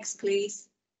 Next, please.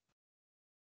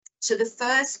 So the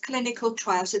first clinical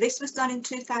trial, so this was done in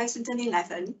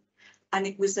 2011, and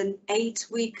it was an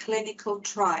 8-week clinical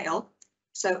trial,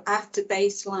 so after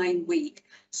baseline week.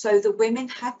 So the women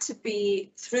had to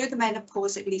be through the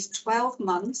menopause at least 12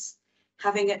 months,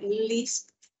 having at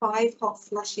least 5 hot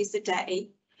flushes a day,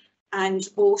 and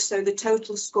also the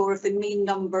total score of the mean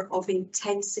number of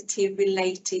intensity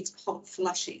related hot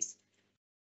flushes.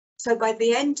 So by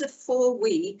the end of 4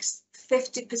 weeks,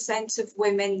 50% of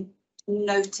women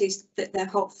noticed that their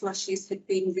hot flushes had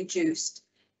been reduced,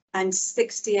 and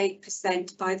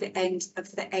 68% by the end of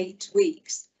the 8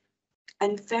 weeks.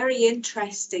 And very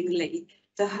interestingly,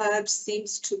 the herb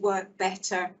seems to work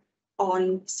better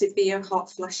on severe hot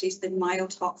flushes than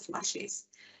mild hot flushes.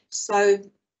 So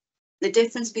the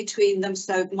difference between them,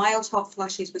 so mild hot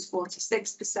flushes was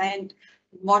 46%,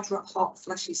 moderate hot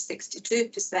flushes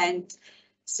 62%,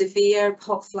 severe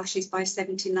hot flushes by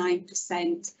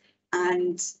 79%,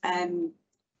 and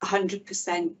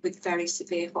 100% with very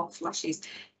severe hot flushes.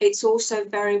 It's also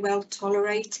very well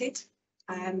tolerated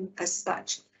as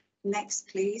such. Next,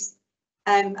 please.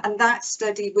 And that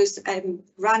study was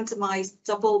randomized,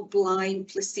 double-blind,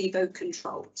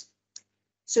 placebo-controlled.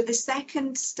 So the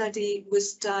second study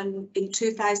was done in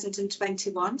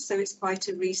 2021, so it's quite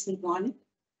a recent one.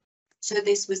 So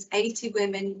this was 80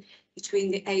 women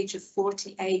between the age of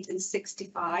 48 and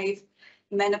 65,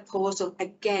 menopausal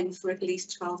again for at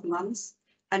least 12 months,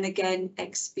 and again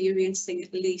experiencing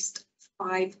at least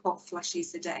 5 hot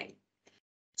flushes a day.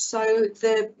 So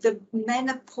the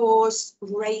menopause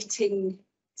rating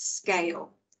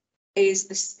scale is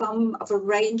the sum of a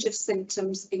range of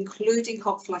symptoms, including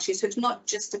hot flushes. So it's not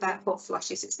just about hot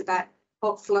flushes, it's about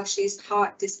hot flushes,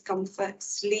 heart discomfort,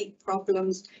 sleep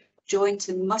problems, joint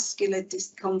and muscular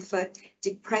discomfort,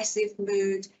 depressive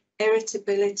mood,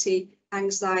 irritability,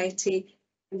 anxiety,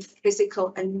 and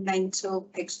physical and mental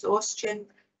exhaustion,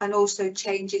 and also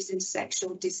changes in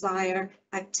sexual desire,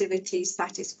 activity,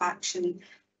 satisfaction,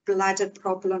 bladder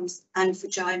problems, and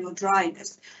vaginal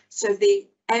dryness. So the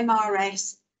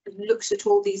MRS looks at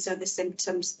all these other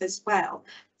symptoms as well.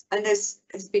 And as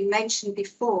has been mentioned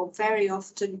before, very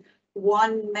often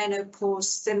one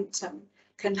menopause symptom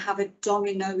can have a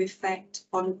domino effect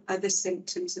on other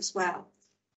symptoms as well.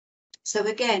 So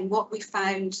again, what we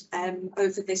found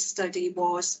over this study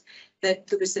was that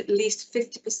there was at least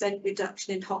 50%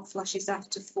 reduction in hot flushes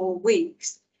after 4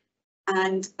 weeks,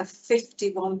 and a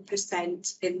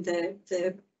 51% in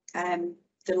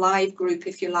the live group,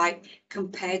 if you like,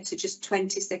 compared to just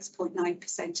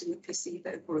 26.9% in the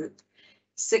placebo group.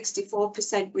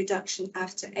 64% reduction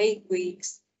after 8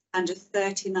 weeks, and a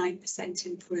 39%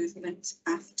 improvement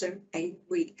after 8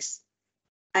 weeks.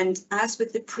 And as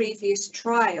with the previous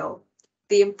trial,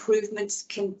 the improvements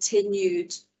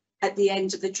continued at the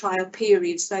end of the trial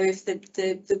period. So if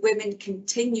the women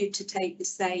continued to take the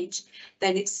sage,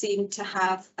 then it seemed to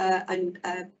have an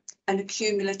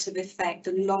accumulative effect.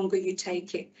 The longer you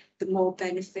take it, the more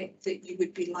benefit that you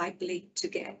would be likely to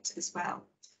get as well.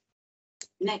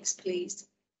 Next, please.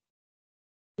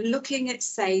 Looking at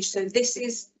sage, so this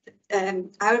is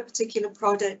our particular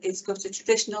product has got a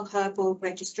traditional herbal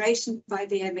registration by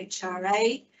the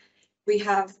MHRA. We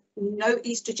have no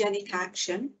estrogenic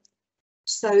action.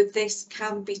 So this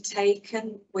can be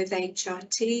taken with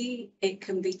HRT, it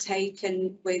can be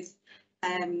taken with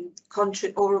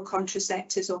oral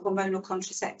contraceptives or hormonal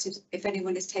contraceptives if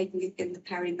anyone is taking it in the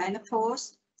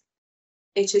perimenopause.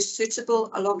 It is suitable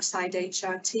alongside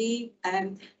HRT,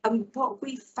 and what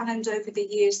we've found over the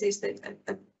years is that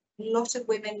a lot of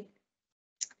women,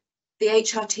 the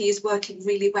HRT is working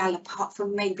really well, apart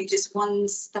from maybe just one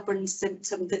stubborn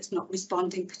symptom that's not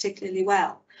responding particularly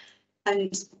well.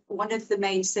 And one of the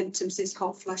main symptoms is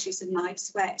hot flushes and night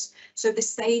sweats. So the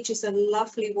sage is a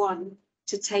lovely one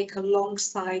to take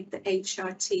alongside the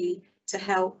HRT to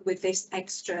help with this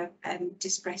extra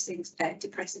depressing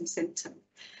symptom.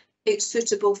 It's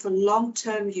suitable for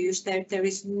long-term use. There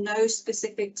is no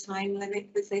specific time limit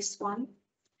with this one.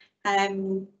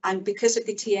 And because of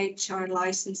the THR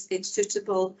license, it's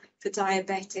suitable for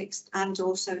diabetics and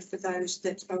also for those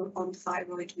that are on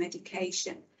thyroid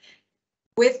medication.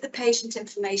 With the patient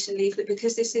information leaflet,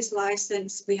 because this is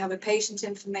licensed, we have a patient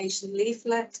information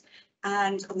leaflet,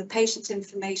 and on the patient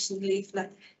information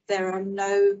leaflet, there are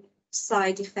no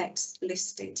side effects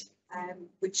listed,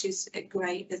 which is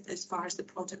great as far as the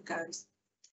product goes.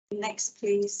 Next,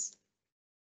 please.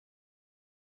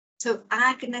 So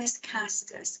Agnes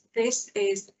castus, this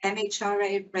is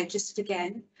MHRA registered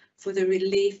again for the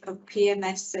relief of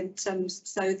PMS symptoms.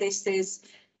 So this is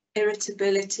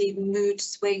irritability, mood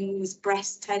swings,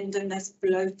 breast tenderness,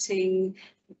 bloating,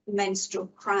 menstrual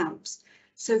cramps.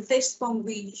 So this one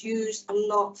we use a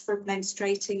lot for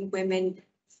menstruating women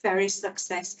very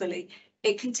successfully.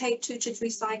 It can take 2 to 3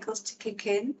 cycles to kick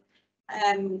in.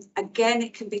 Again,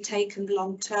 it can be taken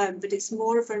long term, but it's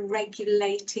more of a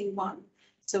regulating one.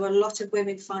 So a lot of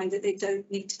women find that they don't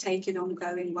need to take it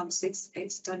ongoing once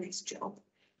it's done its job.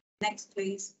 Next,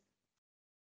 please.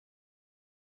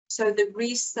 So the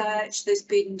research, there's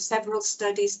been several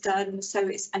studies done, so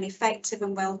it's an effective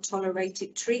and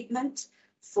well-tolerated treatment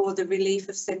for the relief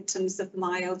of symptoms of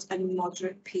mild and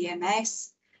moderate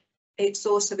PMS. It's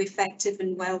also effective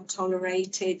and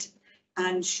well-tolerated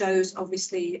and shows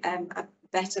obviously a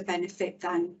better benefit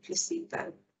than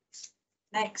placebo.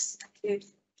 Next, thank you.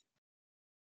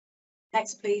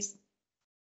 Next, please.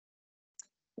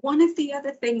 One of the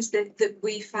other things that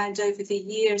we found over the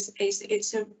years is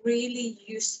it's a really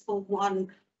useful one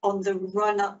on the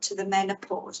run up to the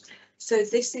menopause. So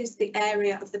this is the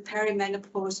area of the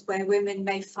perimenopause where women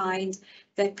may find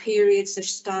their periods are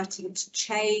starting to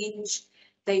change.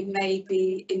 They may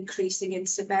be increasing in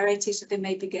severity, so they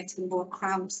may be getting more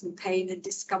cramps and pain and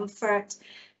discomfort.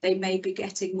 They may be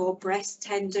getting more breast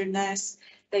tenderness.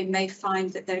 They may find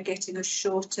that they're getting a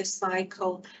shorter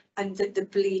cycle and that the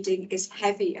bleeding is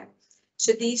heavier.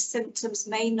 So these symptoms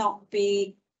may not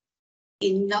be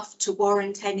enough to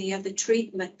warrant any other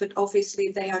treatment, but obviously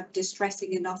they are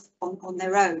distressing enough on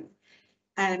their own.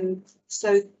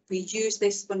 So we use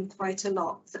this one quite a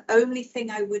lot. The only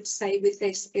thing I would say with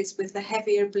this is with the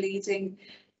heavier bleeding,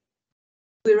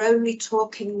 we're only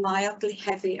talking mildly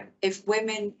heavier. If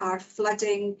women are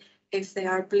flooding, if they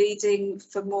are bleeding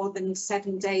for more than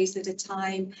 7 days at a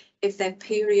time, if their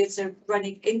periods are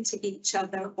running into each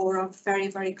other or are very,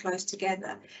 very close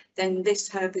together, then this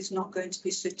herb is not going to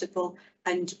be suitable,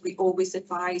 and we always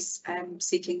advise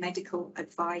seeking medical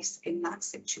advice in that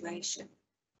situation.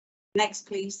 Next,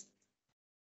 please.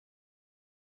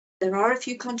 There are a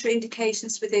few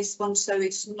contraindications for this one, so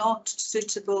it's not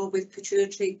suitable with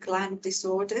pituitary gland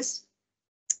disorders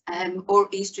or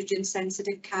estrogen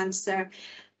sensitive cancer.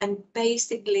 And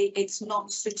basically, it's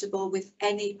not suitable with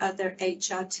any other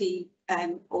HRT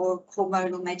or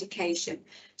hormonal medication.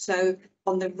 So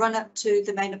on the run up to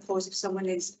the menopause, if someone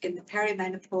is in the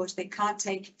perimenopause, they can't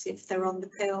take it if they're on the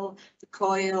pill, the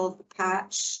coil, the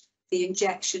patch, the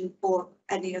injection, or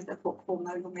any other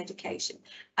hormonal medication.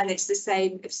 And it's the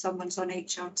same if someone's on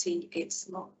HRT, it's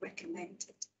not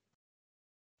recommended.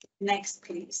 Next,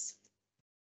 please.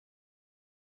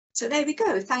 So there we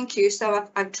go, thank you. So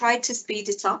I've tried to speed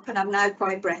it up and I'm now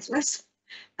quite breathless.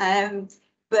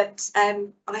 But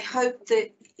I hope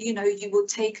that, you know, you will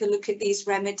take a look at these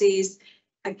remedies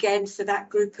again for that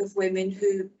group of women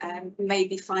who may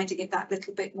be finding it that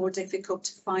little bit more difficult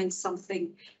to find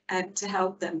something to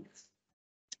help them.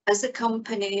 As a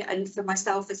company and for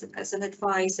myself as an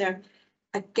advisor,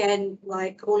 again,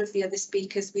 like all of the other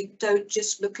speakers, we don't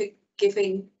just look at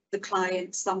giving the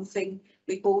client something.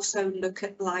 We also look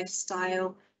at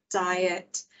lifestyle,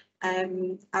 diet,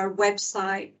 Our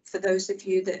website, for those of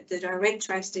you that are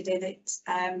interested in it,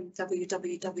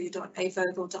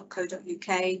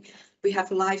 www.avoval.co.uk. We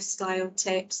have lifestyle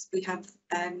tips, we have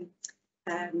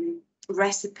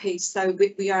recipes. So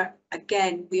we are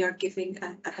giving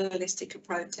a holistic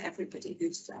approach to everybody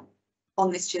who's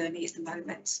on this journey at the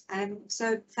moment.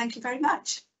 So thank you very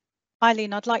much.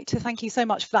 Eileen, I'd like to thank you so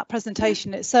much for that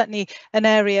presentation. It's certainly an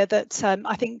area that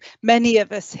I think many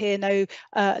of us here know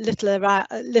little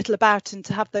about, and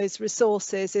to have those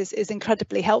resources is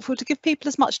incredibly helpful to give people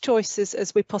as much choice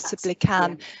as we possibly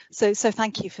can. So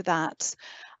thank you for that.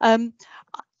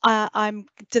 I'm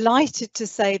delighted to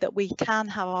say that we can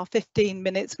have our 15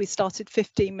 minutes. We started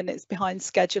 15 minutes behind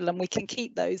schedule, and we can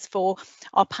keep those for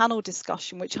our panel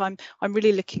discussion, which I'm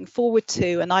really looking forward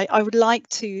to. And I would like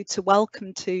to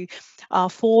welcome to our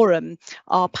forum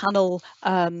our panel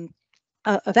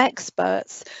of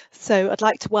experts. So I'd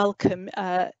like to welcome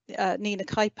Nina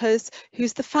Kuipers,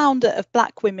 who's the founder of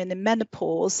Black Women in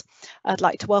Menopause. I'd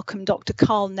like to welcome Dr.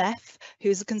 Carl Neff,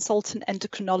 who's a consultant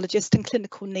endocrinologist and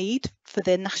clinical lead for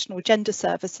the National Gender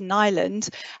Service in Ireland,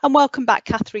 and welcome back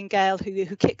Catherine Gale, who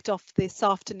kicked off this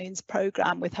afternoon's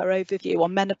programme with her overview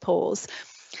on menopause.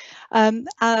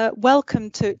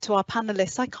 Welcome to our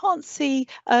panellists. I can't see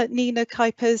Nina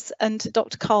Kuipers and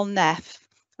Dr. Carl Neff.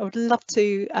 I would love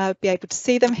to be able to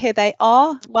see them. Here they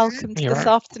are. Welcome to this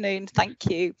afternoon. Thank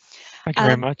you. Thank you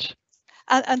very much.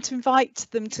 And to invite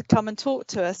them to come and talk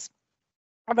to us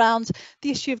around the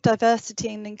issue of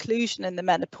diversity and inclusion in the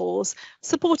menopause,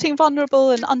 supporting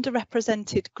vulnerable and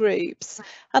underrepresented groups.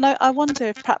 And I wonder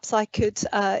if perhaps I could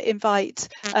invite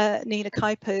Nina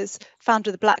Kuipers, founder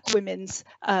of the Black Women's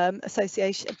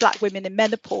Association, Black Women in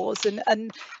Menopause.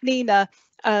 And Nina,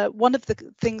 one of the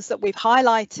things that we've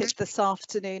highlighted this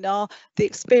afternoon are the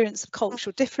experience of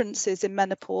cultural differences in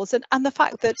menopause, and the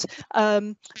fact that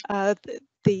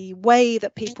the way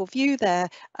that people view their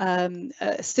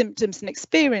symptoms and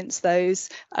experience those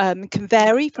can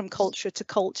vary from culture to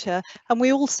culture. And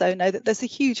we also know that there's a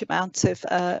huge amount of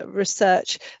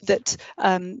research that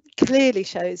clearly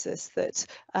shows us that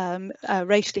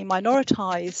racially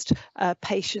minoritized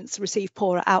patients receive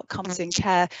poorer outcomes in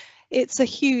care. It's a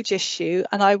huge issue,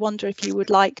 and I wonder if you would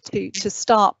like to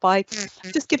start by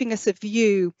just giving us a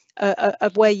view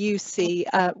of where you see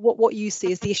what you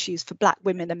see as the issues for Black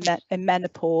women in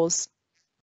menopause.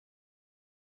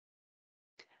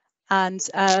 And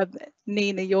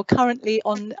Nina, you're currently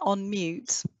on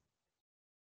mute.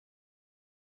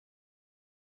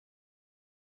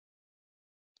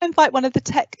 I invite one of the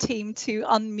tech team to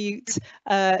unmute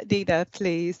Nina,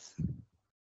 please.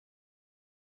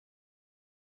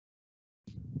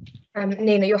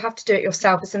 Nina, you'll have to do it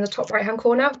yourself. It's in the top right hand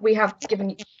corner. We have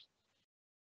given you.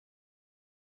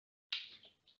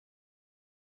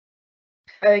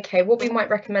 Okay, what we might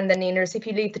recommend then, Nina, is if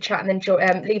you leave the chat and then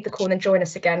leave the call and then join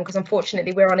us again, because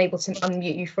unfortunately we're unable to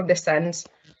unmute you from this end.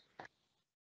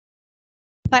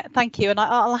 Thank you, and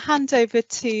I'll hand over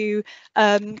to,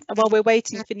 while we're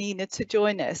waiting for Nina to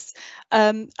join us,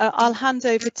 I'll hand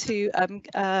over to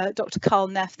Dr. Carl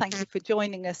Neff. Thank you for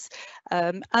joining us,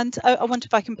 and I wonder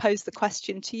if I can pose the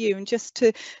question to you, and just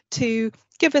to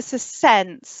give us a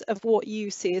sense of what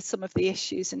you see as some of the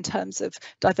issues in terms of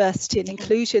diversity and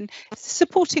inclusion,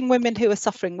 supporting women who are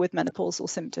suffering with menopausal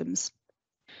symptoms.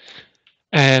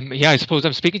 Yeah, I suppose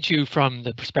I'm speaking to you from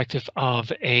the perspective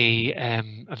of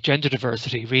gender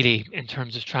diversity, really, in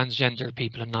terms of transgender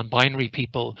people and non-binary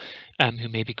people who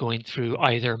may be going through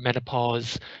either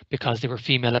menopause because they were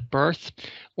female at birth,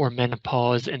 or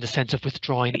menopause in the sense of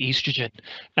withdrawing estrogen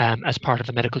as part of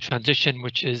a medical transition,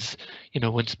 which is, you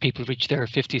know, once people reach their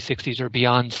 50s, 60s or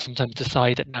beyond, sometimes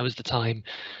decide that now is the time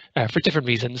for different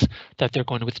reasons that they're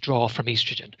going to withdraw from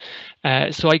estrogen.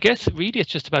 So I guess really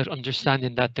it's just about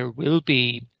understanding that there will be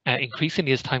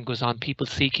increasingly as time goes on people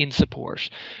seeking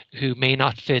support who may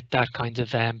not fit that kind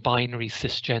of binary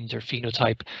cisgender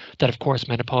phenotype that of course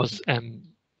menopause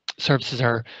services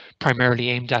are primarily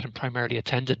aimed at and primarily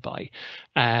attended by.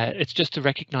 It's just to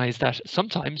recognise that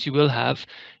sometimes you will have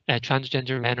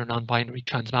transgender men or non-binary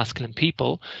transmasculine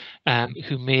people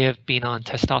who may have been on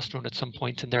testosterone at some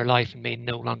point in their life and may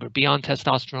no longer be on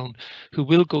testosterone, who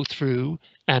will go through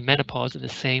menopause in the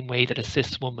same way that a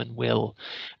cis woman will.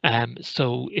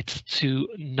 So it's to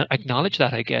acknowledge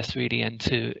that, I guess, really, and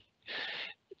to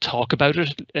talk about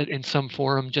it in some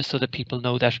forum, just so that people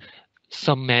know that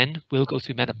some men will go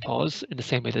through menopause in the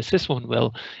same way that a cis woman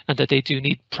will, and that they do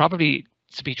need probably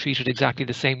to be treated exactly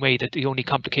the same way, that the only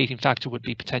complicating factor would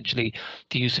be potentially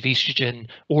the use of estrogen,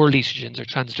 oral estrogens or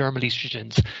transdermal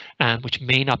estrogens, which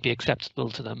may not be acceptable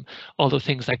to them, although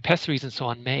things like pessaries and so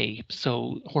on may.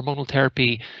 So hormonal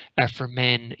therapy for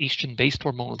men, estrogen-based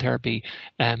hormonal therapy,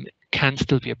 can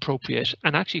still be appropriate,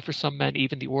 and actually for some men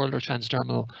even the oral or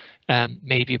transdermal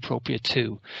may be appropriate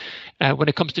too. When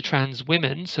it comes to trans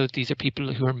women, so these are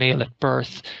people who are male at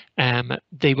birth,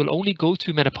 they will only go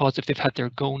through menopause if they've had their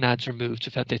gonads removed,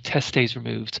 if they've had their testes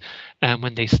removed,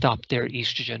 when they stop their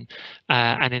estrogen.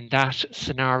 And in that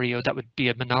scenario, that would be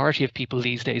a minority of people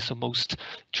these days. So most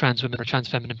trans women or trans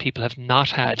feminine people have not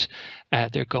had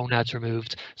their gonads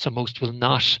removed, so most will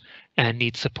not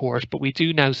need support. But we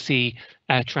do now see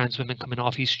trans women coming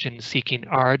off estrogen seeking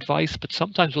our advice, but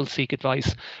sometimes we'll seek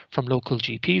advice from local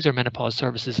GPs or menopause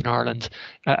services in Ireland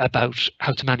about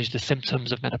how to manage the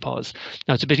symptoms of menopause.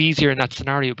 Now, it's a bit easier in that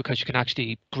scenario because you can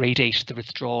actually gradate the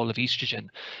withdrawal of estrogen.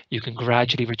 You can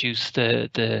gradually reduce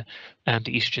the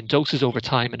estrogen doses over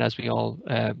time, and as we all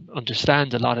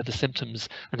understand, a lot of the symptoms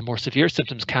and the more severe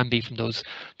symptoms can be from those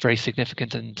very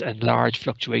significant and large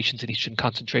fluctuations in estrogen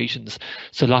concentrations.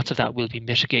 So lots of that will be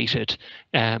mitigated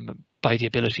by the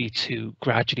ability to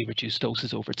gradually reduce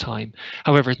doses over time.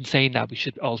 However, in saying that, we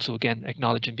should also again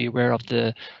acknowledge and be aware of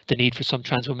the need for some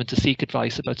trans women to seek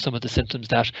advice about some of the symptoms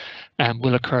that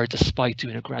will occur despite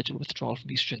doing a gradual withdrawal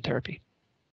from estrogen therapy.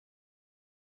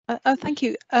 Oh, thank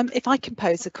you. If I can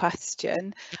pose a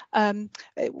question,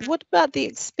 what about the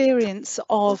experience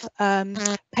of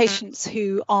patients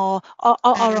who are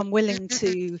unwilling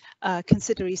to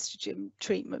consider estrogen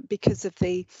treatment because of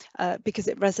because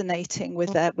it resonating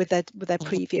with their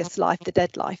previous life, the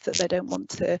dead life that they don't want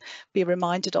to be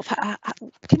reminded of?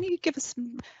 Can you give us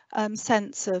some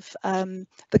sense of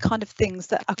the kind of things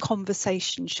that a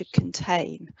conversation should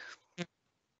contain?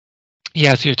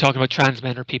 Yeah, so you're talking about trans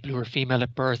men or people who are female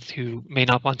at birth who may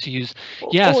not want to use,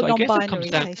 yeah, or so non-binary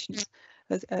patients.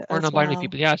 Or non-binary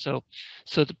people, yeah. So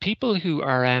the people who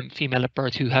are female at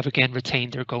birth who have again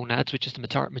retained their gonads, which is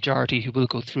the majority, who will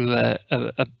go through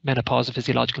a menopause, a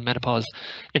physiological menopause,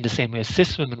 in the same way as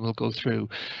cis women will go through.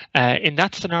 In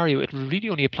that scenario, it will really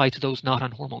only apply to those not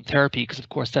on hormone therapy, because of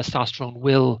course testosterone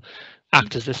will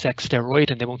act as a sex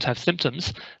steroid and they won't have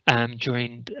symptoms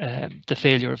during the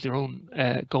failure of their own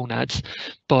gonads.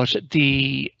 But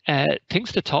the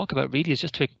things to talk about really is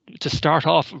just to start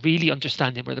off really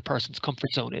understanding where the person's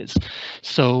comfort zone is.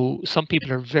 So some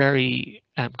people are very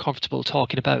comfortable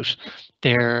talking about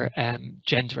their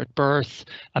gender at birth,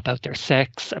 about their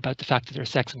sex, about the fact that their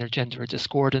sex and their gender are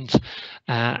discordant,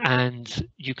 and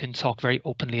you can talk very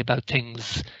openly about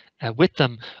things with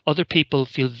them. Other people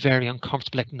feel very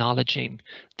uncomfortable acknowledging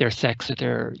their sex or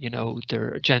their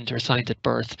gender assigned at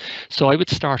birth. So I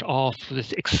would start off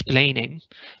with explaining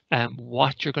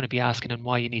what you're going to be asking and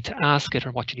why you need to ask it,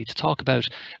 or what you need to talk about,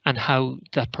 and how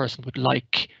that person would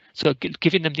like. So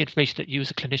giving them the information that you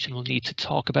as a clinician will need to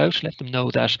talk about, let them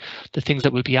know that the things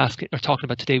that we'll be asking or talking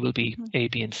about today will be A,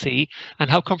 B, and C, and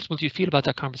how comfortable do you feel about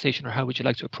that conversation, or how would you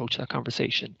like to approach that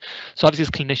conversation? So obviously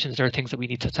as clinicians, there are things that we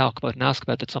need to talk about and ask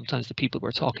about that sometimes the people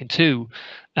we're talking to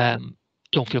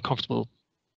don't feel comfortable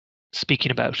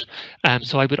speaking about.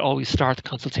 So I would always start the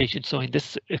consultation. So in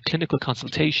this clinical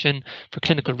consultation, for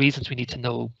clinical reasons, we need to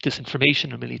know this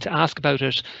information and we need to ask about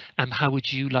it. How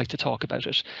would you like to talk about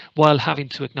it? While having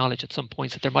to acknowledge at some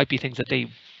points that there might be things that they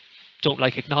don't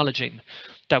like acknowledging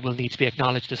that will need to be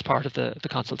acknowledged as part of the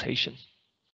consultation.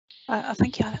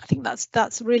 Thank you. I think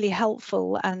that's really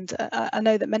helpful, and I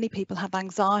know that many people have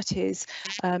anxieties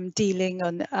dealing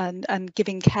and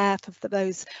giving care for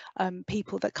those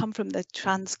people that come from the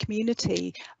trans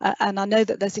community, and I know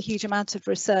that there's a huge amount of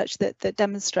research that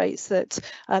demonstrates that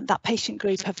that patient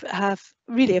group have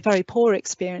really a very poor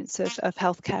experience of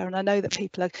healthcare, and I know that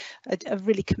people are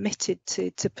really committed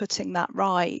to putting that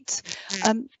right.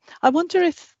 I wonder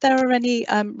if there are any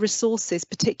resources,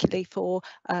 particularly for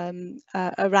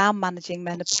around managing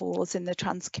menopause in the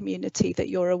trans community, that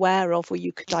you're aware of or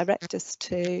you could direct us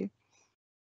to.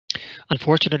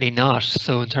 Unfortunately not.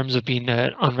 So in terms of being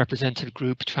an unrepresented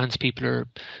group, trans people are,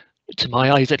 to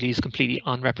my eyes at least, completely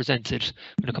unrepresented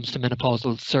when it comes to menopause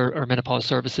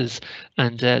services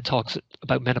and talks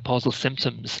about menopausal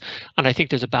symptoms. And I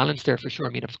think there's a balance there for sure. I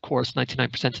mean, of course,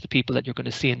 99% of the people that you're going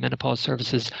to see in menopause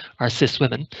services are cis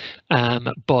women,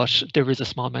 but there is a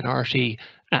small minority,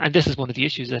 and this is one of the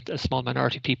issues, that a small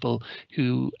minority of people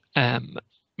who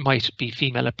might be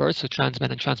female at birth, so trans men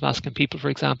and trans masculine people, for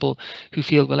example, who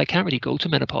feel, well, I can't really go to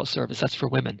menopause service, that's for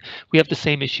women. We have the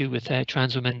same issue with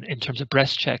trans women in terms of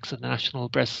breast checks, and the National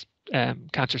Breast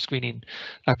cancer screening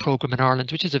program in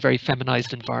Ireland, which is a very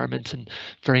feminised environment and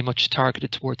very much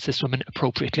targeted towards cis women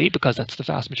appropriately, because that's the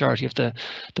vast majority of the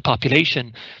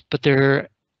population. But there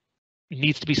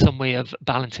needs to be some way of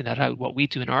balancing that out. What we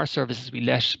do in our service is we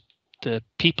let the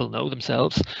people know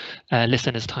themselves,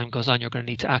 listen, as time goes on, you're going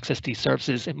to need to access these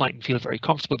services. It mightn't feel very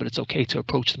comfortable, but it's okay to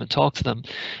approach them and talk to them.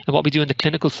 And what we do in the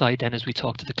clinical side then is we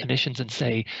talk to the clinicians and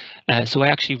say, so I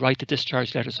actually write the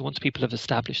discharge letter. So once people have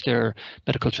established their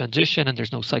medical transition and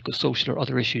there's no psychosocial or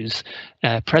other issues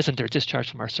present, they're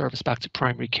discharged from our service back to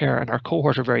primary care. And our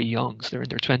cohort are very young, so they're in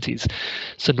their 20s.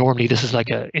 So normally this is like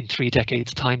in 3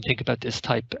 decades time, think about this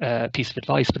type piece of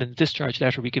advice. But in the discharge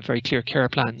letter, we give very clear care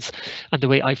plans. And the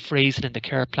way I phrase it in the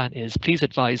care plan is, please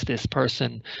advise this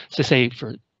person, so say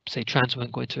trans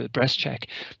women going to a breast check,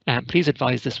 please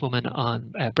advise this woman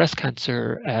on breast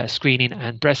cancer screening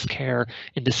and breast care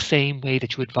in the same way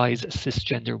that you advise a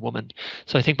cisgender woman.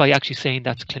 So I think by actually saying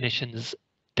that to clinicians,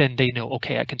 then they know,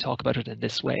 okay, I can talk about it in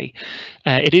this way.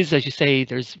 It is, as you say,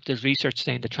 there's research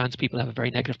saying that trans people have a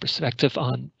very negative perspective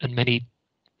on many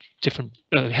different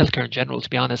healthcare in general, to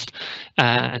be honest,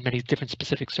 and many different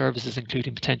specific services,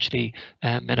 including potentially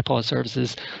menopause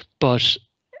services. But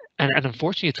and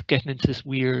unfortunately, it's getting into this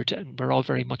weird, and we're all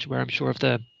very much aware, I'm sure, of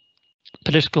the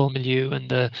political milieu and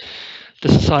the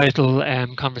societal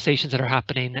conversations that are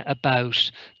happening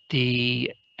about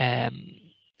the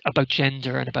about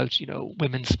gender and about, you know,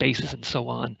 women's spaces and so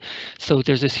on. So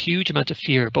there's this huge amount of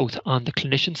fear both on the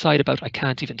clinician side about I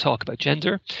can't even talk about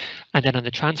gender, and then on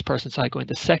the trans person side going,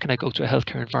 the second I go to a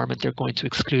healthcare environment they're going to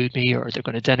exclude me, or they're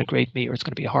going to denigrate me, or it's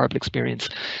going to be a horrible experience.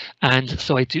 And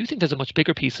so I do think there's a much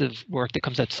bigger piece of work that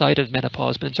comes outside of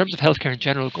menopause, but in terms of healthcare in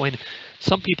general, going,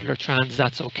 some people are trans,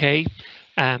 that's okay.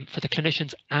 For the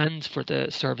clinicians and for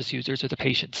the service users or the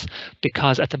patients,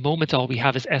 because at the moment all we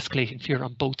have is escalating fear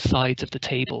on both sides of the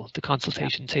table, the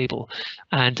consultation table,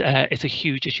 and it's a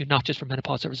huge issue, not just for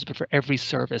menopause services but for every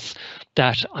service,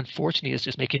 that unfortunately is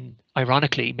just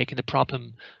ironically making the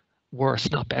problem worse,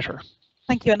 not better.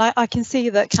 Thank you, and I can see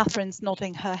that Catherine's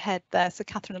nodding her head there. So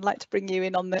Catherine, I'd like to bring you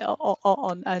in on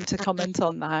to comment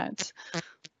on that.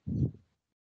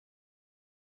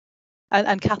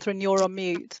 And Catherine, you're on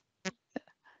mute.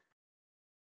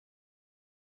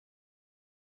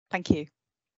 Thank you.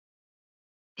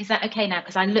 Is that okay now?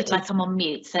 Because I look like I'm on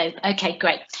mute. So, okay,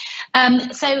 great.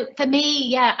 So for me,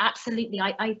 yeah, absolutely.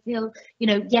 I feel, you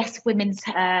know, yes, women's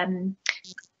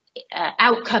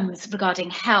outcomes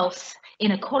regarding health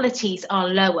inequalities are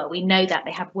lower. We know that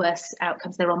they have worse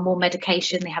outcomes. They're on more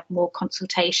medication, they have more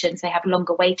consultations, they have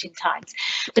longer waiting times.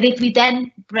 But if we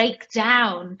then break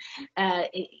down,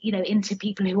 you know, into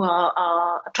people who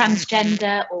are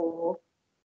transgender or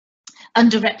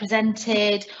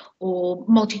underrepresented or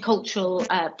multicultural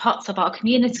parts of our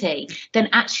community, then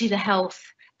actually the health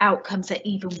outcomes are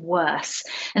even worse.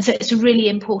 And so it's really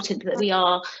important that we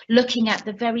are looking at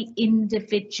the very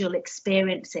individual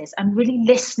experiences and really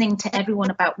listening to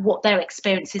everyone about what their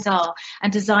experiences are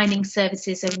and designing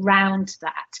services around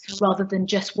that, rather than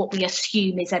just what we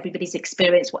assume is everybody's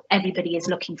experience, what everybody is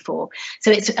looking for. So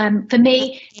it's for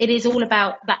me, it is all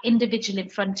about that individual in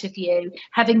front of you,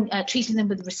 having treating them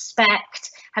with respect,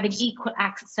 having equal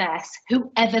access,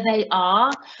 whoever they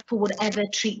are, for whatever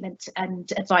treatment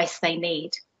and advice they need.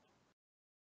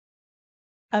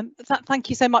 Thank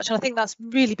you so much, and I think that's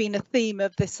really been a theme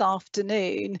of this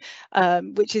afternoon,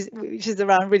 which is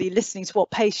around really listening to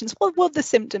what patients, what are the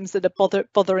symptoms that are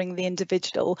bothering the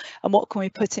individual, and what can we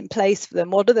put in place for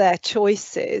them? What are their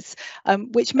choices,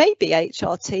 which may be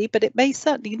HRT, but it may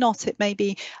certainly not. It may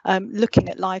be looking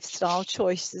at lifestyle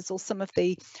choices or some of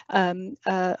the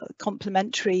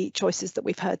complementary choices that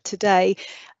we've heard today.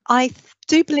 I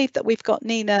do believe that we've got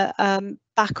Nina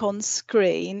back on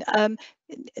screen.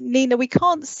 Nina, we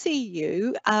can't see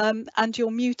you and you're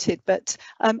muted, but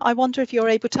I wonder if you're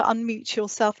able to unmute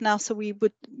yourself now, so we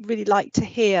would really like to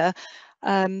hear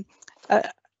around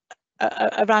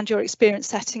your experience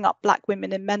setting up Black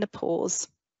women in menopause.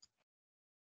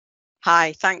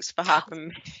 Hi, thanks for having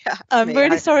me. I'm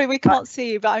really sorry we can't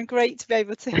see you, but I'm great to be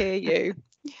able to hear you.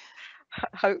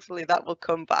 Hopefully that will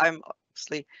come, but I'm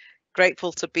obviously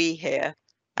grateful to be here.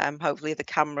 Hopefully the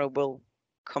camera will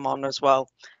come on as well.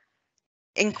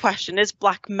 In question, is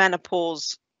Black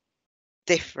menopause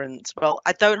different? Well,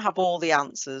 I don't have all the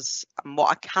answers, and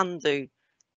what I can do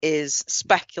is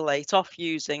speculate off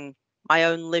using my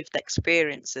own lived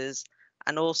experiences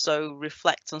and also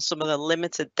reflect on some of the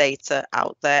limited data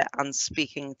out there and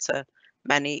speaking to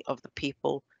many of the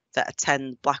people that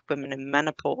attend Black women in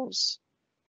menopause.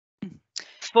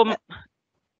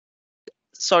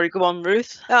 Sorry, go on,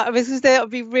 Ruth. I was going to say that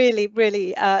would be really,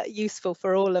 really useful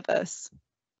for all of us.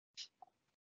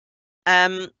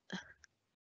 As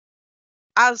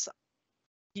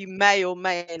you may or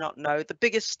may not know, the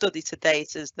biggest study to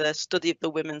date is the study of the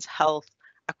women's health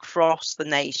across the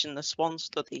nation, the SWAN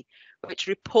study, which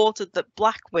reported that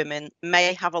Black women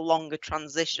may have a longer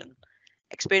transition,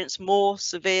 experience more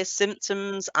severe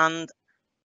symptoms, and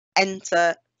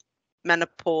enter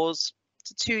menopause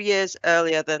 2 years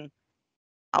earlier than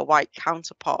our white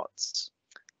counterparts.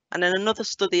 And in another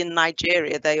study in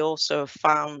Nigeria, they also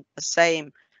found the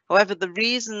same. However, the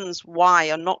reasons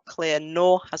why are not clear,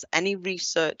 nor has any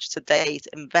research to date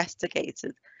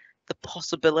investigated the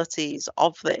possibilities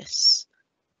of this.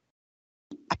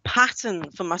 A pattern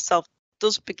for myself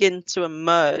does begin to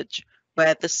emerge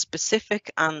where the specific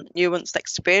and nuanced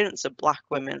experience of Black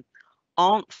women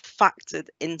aren't factored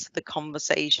into the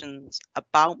conversations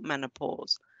about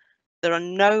menopause. There are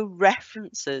no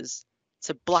references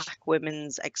to Black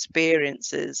women's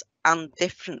experiences and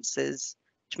differences,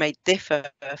 which may differ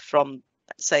from,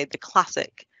 let's say, the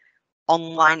classic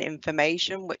online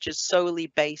information, which is solely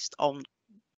based on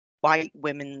white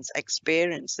women's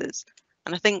experiences.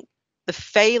 And I think the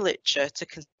failure to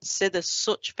consider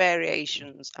such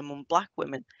variations among Black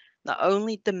women not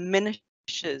only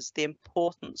diminishes the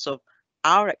importance of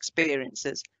our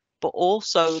experiences, but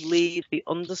also leaves the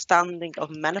understanding of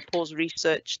menopause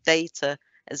research data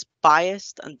as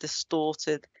biased and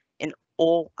distorted in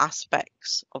all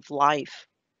aspects of life.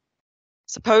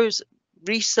 Suppose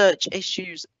research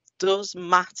issues does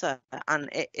matter, and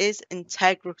it is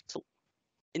integral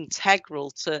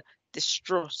to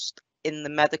distrust in the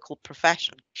medical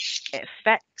profession. It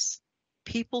affects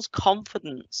people's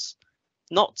confidence,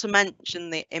 not to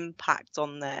mention the impact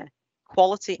on their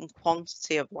quality and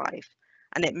quantity of life,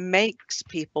 and it makes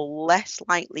people less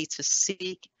likely to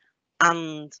seek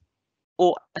and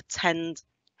or attend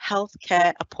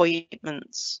healthcare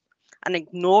appointments. And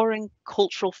ignoring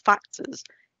cultural factors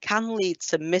can lead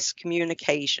to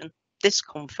miscommunication,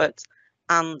 discomfort,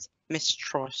 and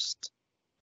mistrust.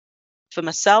 For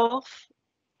myself,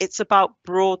 it's about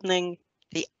broadening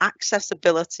the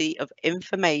accessibility of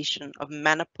information of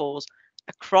menopause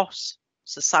across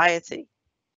society,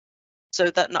 so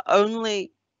that not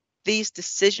only these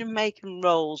decision-making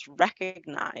roles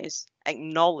recognise,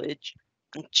 acknowledge,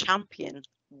 and champion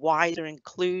wider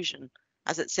inclusion,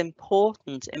 as it's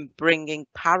important in bringing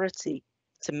parity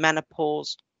to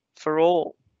menopause for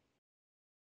all.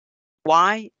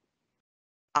 Why?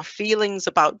 Our feelings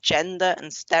about gender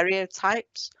and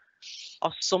stereotypes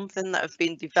are something that have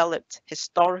been developed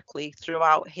historically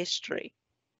throughout history.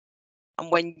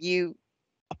 And when you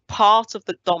are part of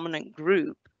the dominant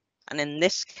group, and in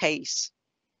this case,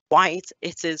 white,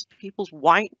 it is people's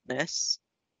whiteness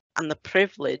and the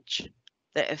privilege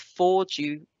that affords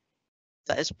you,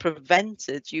 that has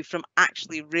prevented you from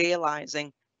actually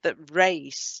realizing that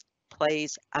race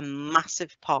plays a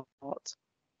massive part,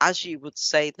 as you would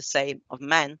say the same of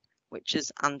men, which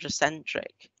is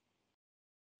androcentric.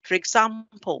 For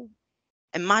example,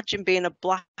 imagine being a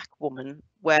Black woman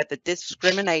where the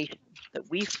discrimination that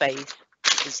we face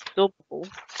is double,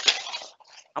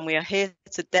 and we are here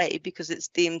today because it's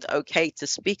deemed okay to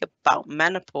speak about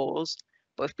menopause,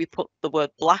 but if we put the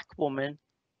word Black woman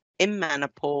in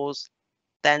menopause,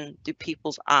 then do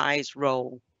people's eyes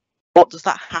roll? What does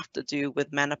that have to do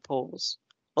with menopause?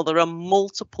 Well, there are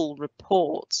multiple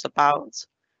reports about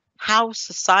how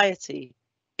society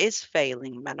is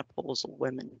failing menopausal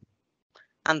women,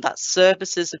 and that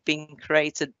services have been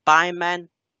created by men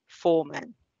for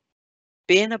men.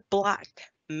 Being a Black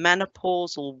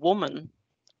menopausal woman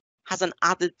has an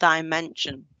added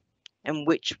dimension in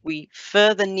which we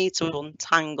further need to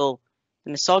untangle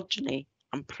the misogyny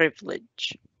and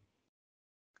privilege.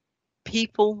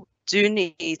 People do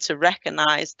need to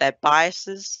recognise their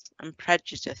biases and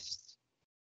prejudices.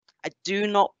 I do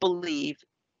not believe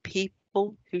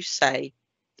people who say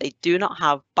they do not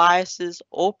have biases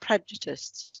or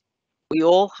prejudices. We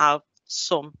all have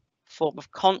some form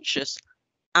of conscious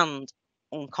and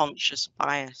unconscious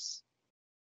bias.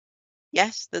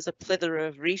 Yes, there's a plethora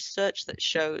of research that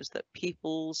shows that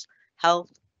people's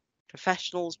health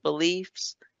professionals'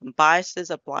 beliefs and biases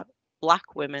of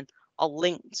Black women are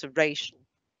linked to racial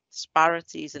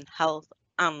disparities in health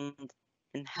and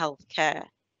in healthcare.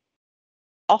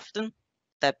 Often,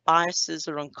 their biases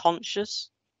are unconscious,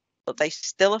 but they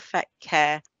still affect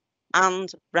care and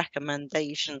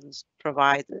recommendations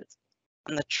provided,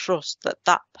 and the trust that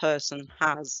that person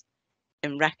has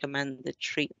in recommended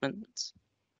treatment.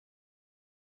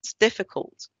 It's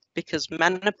difficult because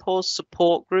menopause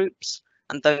support groups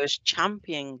and those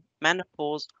championing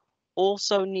menopause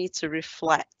also need to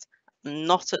reflect,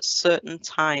 not at certain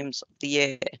times of the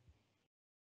year.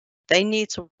 They need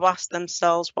to ask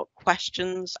themselves what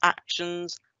questions,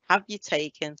 actions have you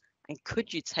taken and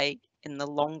could you take in the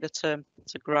longer term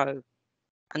to grow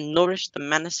and nourish the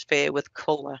menosphere with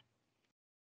colour.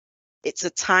 It's a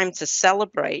time to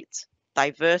celebrate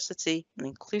diversity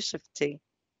and inclusivity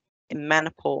in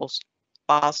menopause,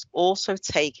 whilst also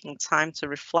taking time to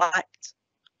reflect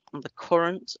on the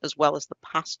current as well as the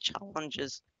past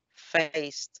challenges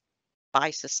faced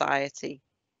by society.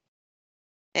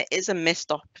 It is a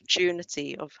missed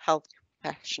opportunity of health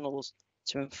professionals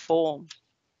to inform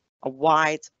a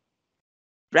wide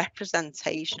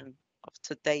representation of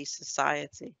today's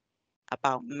society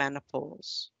about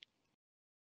menopause.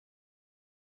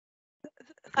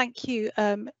 Thank you,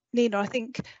 Nina. I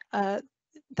think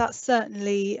that's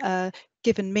certainly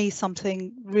given me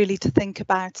something really to think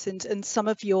about, and some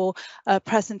of your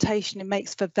presentation, it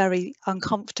makes for very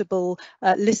uncomfortable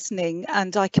listening,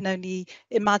 and I can only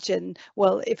imagine,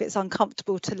 well, if it's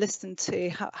uncomfortable to listen to,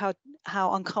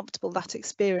 how uncomfortable that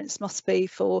experience must be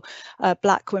for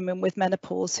Black women with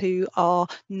menopause who are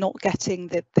not getting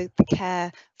the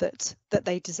care that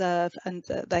they deserve and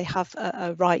that they have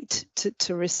a right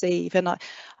to receive. And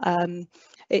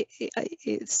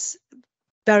it's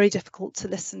very difficult to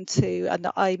listen to, and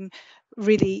I'm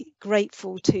really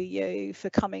grateful to you for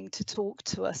coming to talk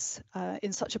to us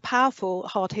in such a powerful,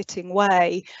 hard-hitting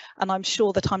way. And I'm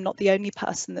sure that I'm not the only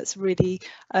person that's really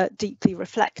deeply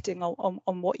reflecting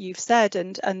on what you've said,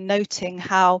 and noting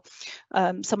how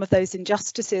some of those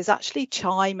injustices actually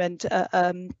chime and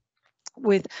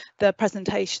with the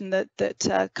presentation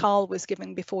that Carl was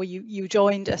giving before you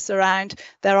joined us, around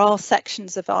there are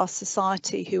sections of our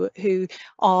society who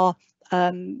are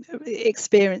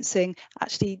experiencing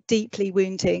actually deeply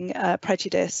wounding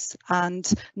prejudice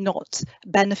and not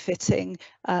benefiting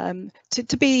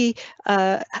to be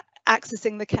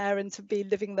accessing the care and to be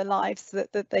living the lives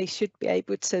that they should be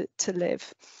able to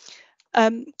live.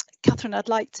 Catherine, I'd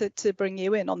like to bring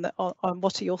you in on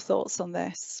what are your thoughts on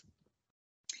this?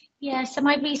 Yeah, so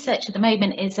my research at the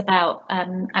moment is about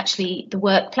actually the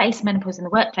workplace, menopause in the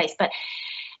workplace, but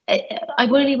I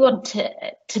really want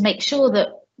to make sure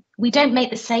that we don't make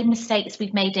the same mistakes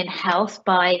we've made in health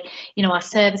by, our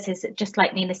services, just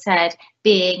like Nina said,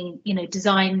 being,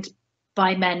 designed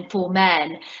by men for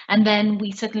men. And then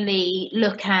we suddenly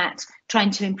look at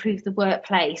trying to improve the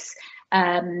workplace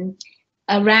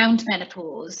around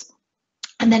menopause,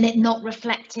 and then it not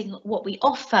reflecting what we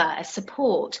offer as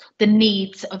support, the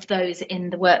needs of those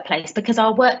in the workplace, because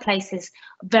our workplaces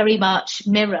very much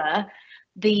mirror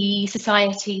the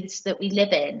societies that we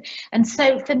live in. And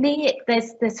so for me,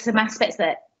 there's some aspects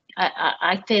that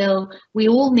I feel we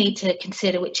all need to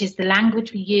consider, which is the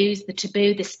language we use, the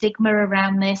taboo, the stigma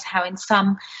around this, how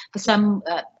for some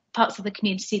parts of the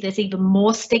community there's even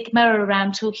more stigma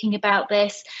around talking about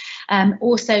this.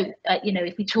 Also,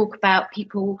 if we talk about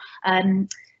people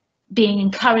being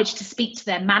encouraged to speak to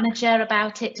their manager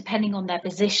about it, depending on their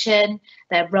position,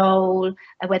 their role,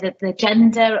 whether the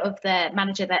gender of their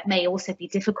manager, that may also be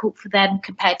difficult for them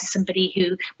compared to somebody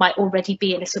who might already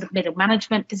be in a sort of middle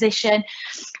management position.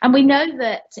 And we know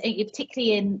that,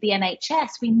 particularly in the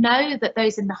NHS, we know that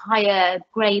those in the higher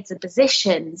grades and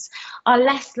positions are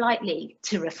less likely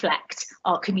to reflect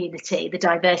our community, the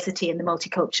diversity and the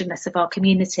multiculturalness of our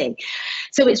community.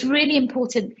 So it's really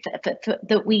important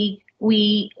that we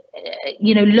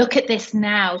look at this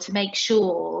now to make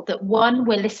sure that, one,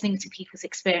 we're listening to people's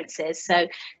experiences. So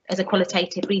as a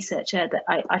qualitative researcher, that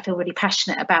I feel really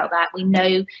passionate about that. We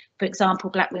know, for example,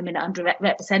 Black women are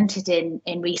underrepresented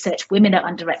in research, women are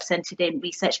underrepresented in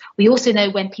research. We also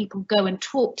know when people go and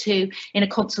talk to in a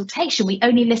consultation, we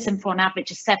only listen for an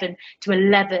average of 7 to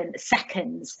 11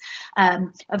 seconds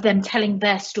of them telling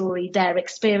their story, their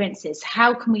experiences.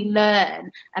 How can we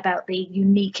learn about the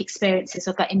unique experiences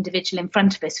of that individual in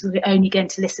front of us? We're only going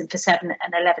to listen for 7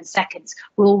 and 11 seconds.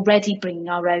 We're already bringing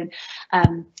our own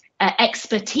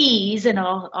expertise and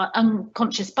our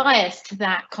unconscious bias to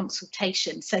that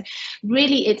consultation. So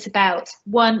really it's about,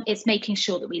 one, it's making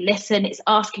sure that we listen, it's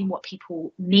asking what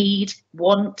people need,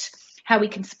 want, how we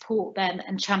can support them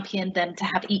and champion them to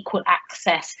have equal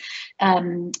access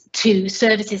to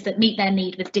services that meet their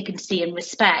need with dignity and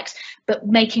respect, but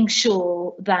making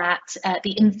sure that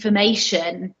the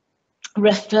information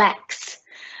reflects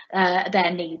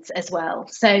their needs as well.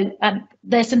 So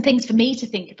there's some things for me to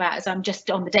think about as I'm just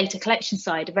on the data collection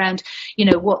side around,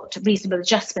 what reasonable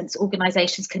adjustments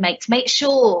organisations can make to make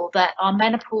sure that our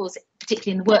menopause,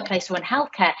 particularly in the workplace or in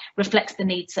healthcare, reflects the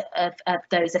needs of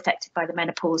those affected by the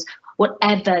menopause,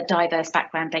 whatever diverse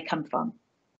background they come from.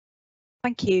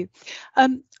 Thank you.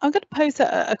 I'm going to pose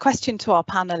a question to our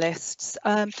panelists.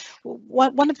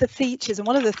 One of the features and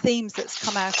one of the themes that's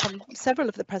come out on several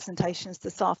of the presentations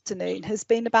this afternoon has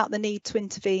been about the need to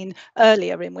intervene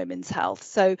earlier in women's health.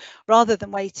 So rather than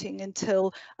waiting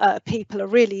until people are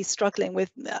really struggling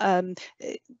with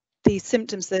these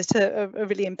symptoms that are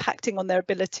really impacting on their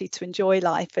ability to enjoy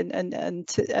life and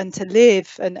to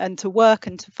live and to work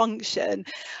and to function,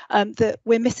 that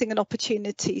we're missing an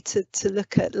opportunity to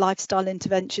look at lifestyle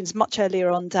interventions much earlier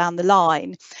on down the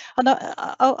line. And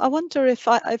I wonder if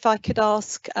I could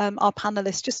ask our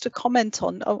panelists just to comment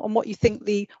on what you think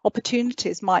the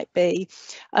opportunities might be.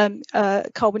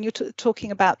 Carl, when you're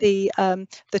talking about the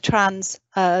trans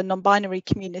non-binary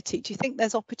community, do you think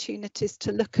there's opportunities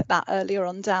to look at that earlier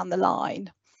on down the line?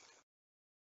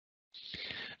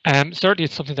 Certainly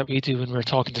it's something that we do when we're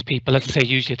talking to people, let's say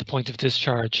usually at the point of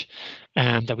discharge,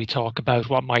 that we talk about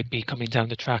what might be coming down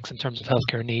the tracks in terms of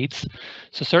healthcare needs.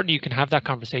 So certainly you can have that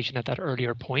conversation at that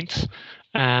earlier point,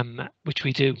 which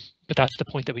we do, but that's the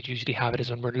point that we usually have it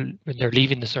is when they're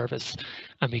leaving the service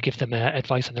and we give them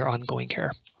advice on their ongoing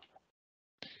care.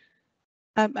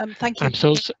 Thank you.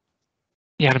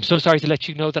 I'm so sorry to let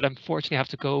you know that unfortunately I have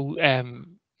to go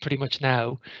pretty much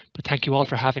now, but thank you all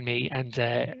for having me and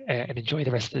enjoy the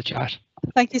rest of the chat.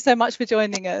 Thank you so much for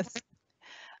joining us.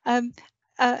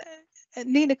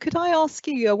 Nina, could I ask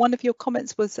you, one of your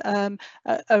comments was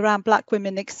around Black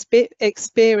women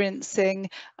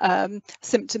experiencing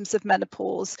symptoms of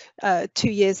menopause 2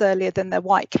 years earlier than their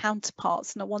white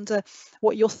counterparts, and I wonder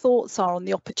what your thoughts are on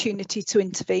the opportunity to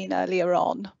intervene earlier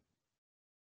on.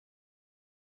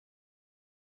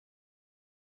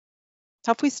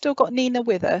 Have we still got Nina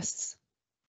with us?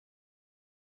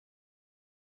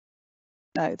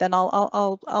 No, then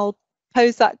I'll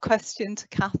pose that question to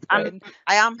Catherine.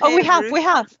 I am here. Oh, we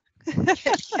have.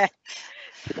 Yeah.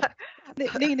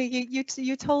 Nina,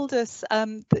 you told us,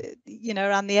 around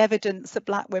the evidence that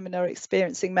Black women are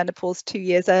experiencing menopause 2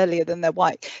 years earlier than their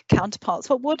white counterparts.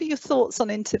 What are your thoughts on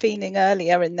intervening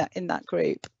earlier in that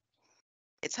group?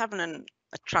 It's having a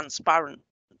transparent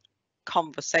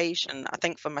conversation. I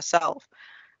think for myself,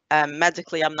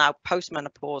 medically, I'm now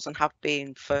post-menopause and have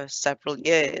been for several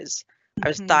years. I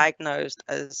was diagnosed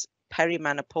as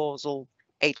perimenopausal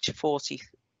age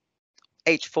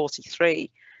 43,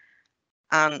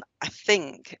 and I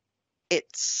think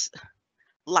it's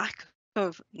lack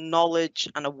of knowledge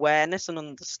and awareness and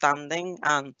understanding,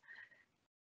 and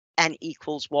N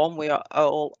equals 1, we are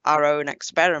all our own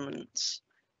experiments.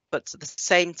 But at the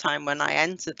same time, when I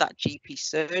entered that GP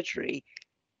surgery,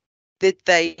 did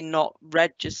they not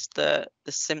register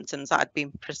the symptoms that I'd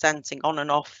been presenting on and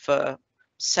off for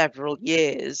several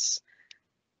years,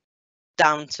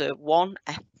 down to 1,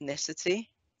 ethnicity,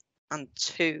 and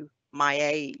 2, my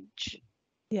age?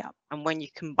 Yeah. And when you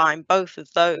combine both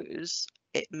of those,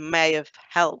 it may have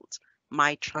helped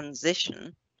my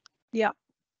transition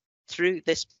through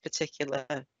this particular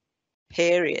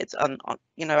period. And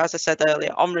as I said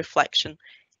earlier, on reflection,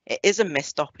 it is a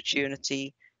missed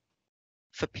opportunity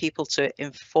for people to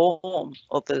inform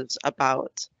others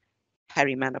about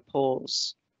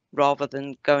perimenopause rather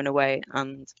than going away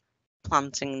and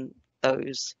planting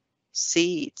those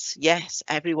seeds. Yes,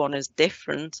 everyone is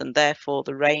different, and therefore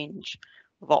the range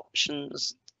of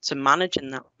options to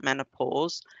managing that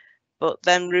menopause. But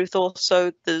then, Ruth,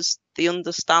 also there's the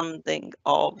understanding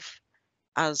of,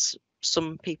 as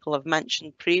some people have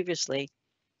mentioned previously,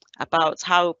 about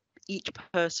how each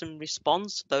person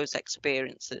responds to those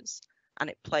experiences, and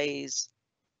it plays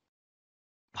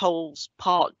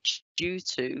part due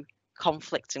to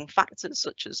conflicting factors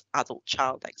such as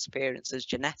adult-child experiences,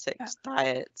 genetics,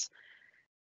 diet,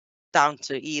 down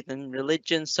to even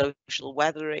religion, social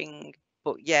weathering.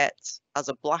 But yet, as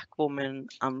a Black woman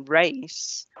and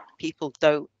race, people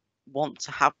don't want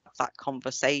to have that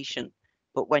conversation.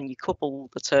 But when you couple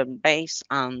the term race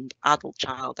and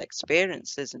adult-child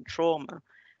experiences and trauma,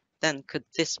 then could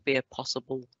this be a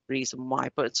possible reason why?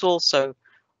 But it's also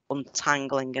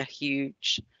untangling a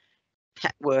huge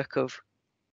network of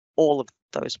all of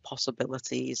those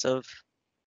possibilities of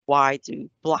why do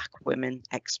Black women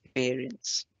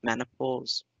experience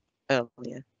menopause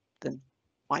earlier than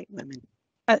white women?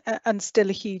 And still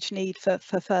a huge need for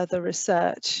further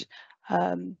research,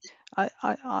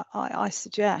 I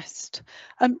suggest.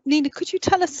 Nina, could you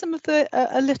tell us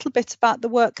a little bit about the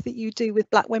work that you do with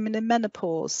Black women in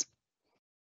menopause?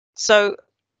 So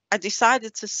I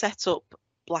decided to set up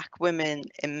Black women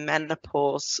in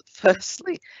menopause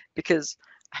firstly because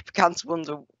I began to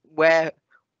wonder where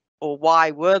or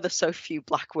why were there so few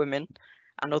Black women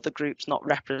and other groups not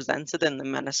represented in the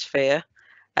menosphere.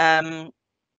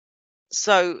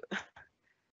 So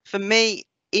for me,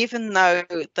 even though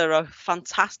there are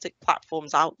fantastic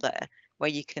platforms out there where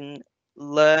you can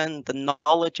learn the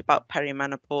knowledge about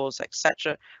perimenopause,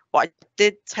 etc., what I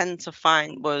did tend to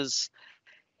find was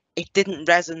it didn't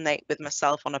resonate with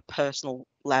myself on a personal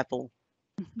level.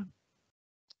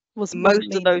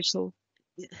 Most of those,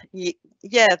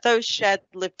 yeah, those shared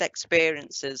lived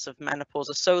experiences of menopause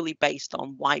are solely based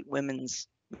on white women's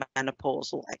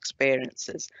menopausal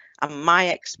experiences, and my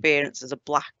experience as a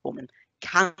Black woman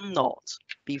cannot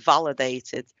be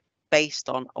validated based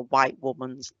on a white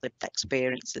woman's lived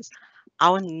experiences.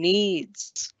 Our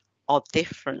needs are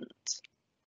different,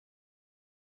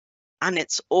 and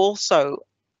it's also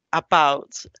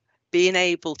about being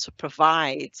able to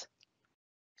provide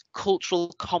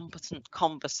cultural competent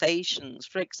conversations.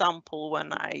 For example,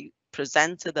 when I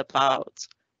presented about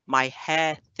my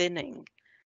hair thinning,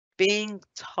 being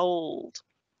told,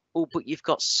 oh, but you've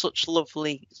got such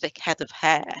lovely thick head of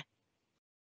hair,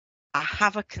 I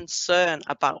have a concern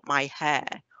about my hair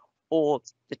or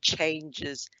the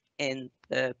changes in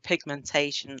the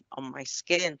pigmentation on my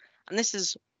skin. And this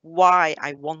is why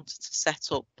I wanted to set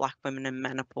up Black Women in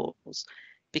Menopause,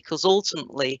 because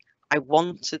ultimately I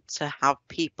wanted to have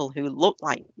people who look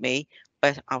like me,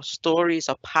 where our stories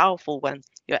are powerful when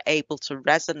you're able to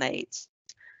resonate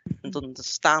and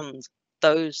understand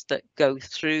those that go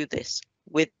through this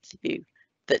with you,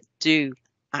 that do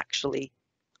actually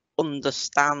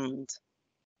understand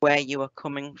where you are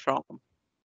coming from.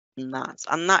 And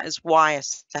that is why I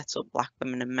set up Black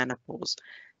Women in Menopause,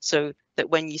 so that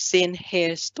when you see and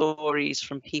hear stories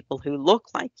from people who look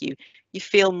like you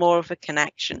feel more of a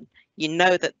connection. You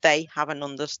know that they have an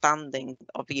understanding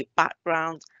of your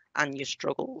background and your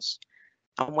struggles.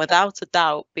 And without a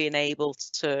doubt, being able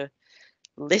to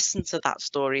listen to that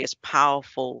story is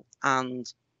powerful,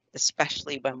 and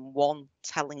especially when one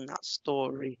telling that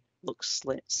story looks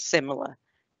similar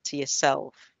to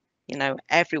yourself. You know,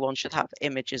 everyone should have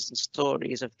images and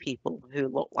stories of people who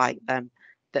look like them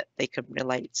that they can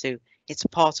relate to. It's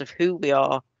part of who we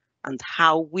are and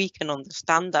how we can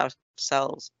understand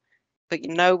ourselves. But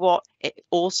you know what? It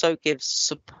also gives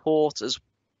support as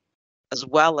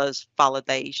well as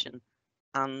validation,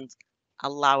 and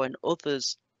allowing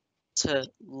others to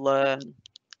learn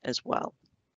as well.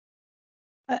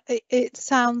 It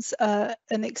sounds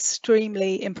an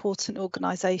extremely important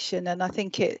organisation, and I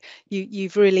think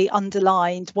you've really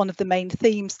underlined one of the main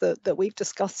themes that we've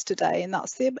discussed today, and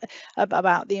that's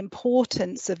about the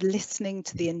importance of listening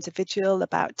to the individual,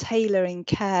 about tailoring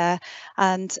care,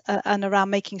 and around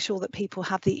making sure that people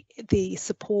have the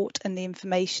support and the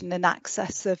information and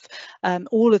access of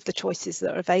all of the choices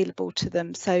that are available to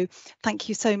them. So thank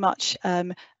you so much,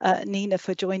 Nina,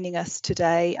 for joining us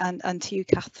today, and to you,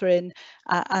 Catherine.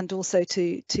 And also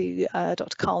to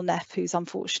Dr. Carl Neff, who's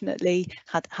unfortunately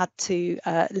had to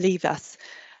leave us.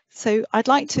 So I'd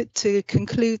like to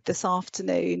conclude this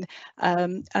afternoon,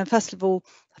 and first of all,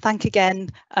 thank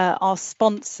again our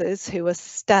sponsors, who are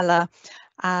Stella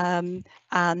and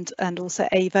also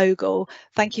A. Vogel.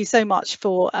 Thank you so much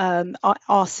for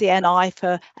RCNI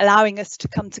for allowing us to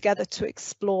come together to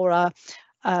explore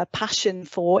our passion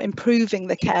for improving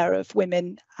the care of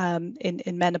women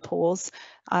in menopause.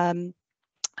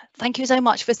 Thank you so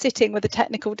much for sitting with the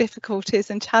technical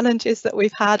difficulties and challenges that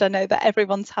we've had. I know that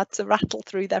everyone's had to rattle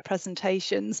through their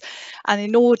presentations, and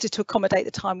in order to accommodate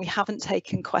the time, we haven't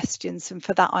taken questions, and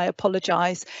for that I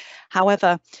apologise.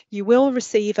 However, you will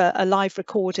receive a live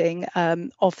recording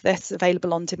of this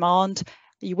available on demand.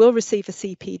 You will receive a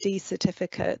CPD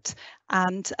certificate,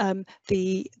 and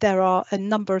there are a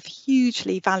number of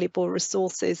hugely valuable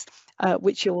resources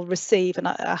which you'll receive, and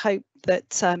I hope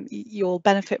that you'll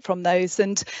benefit from those.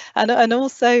 And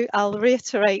also I'll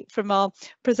reiterate from our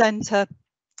presenter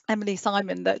Emily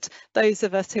Simon that those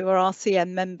of us who are RCN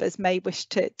members may wish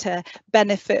to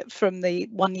benefit from the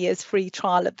 1 year's free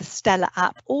trial of the Stella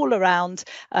app, all around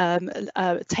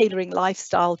tailoring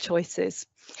lifestyle choices.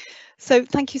 So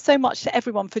thank you so much to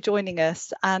everyone for joining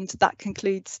us, and that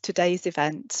concludes today's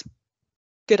event.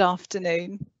 Good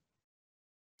afternoon.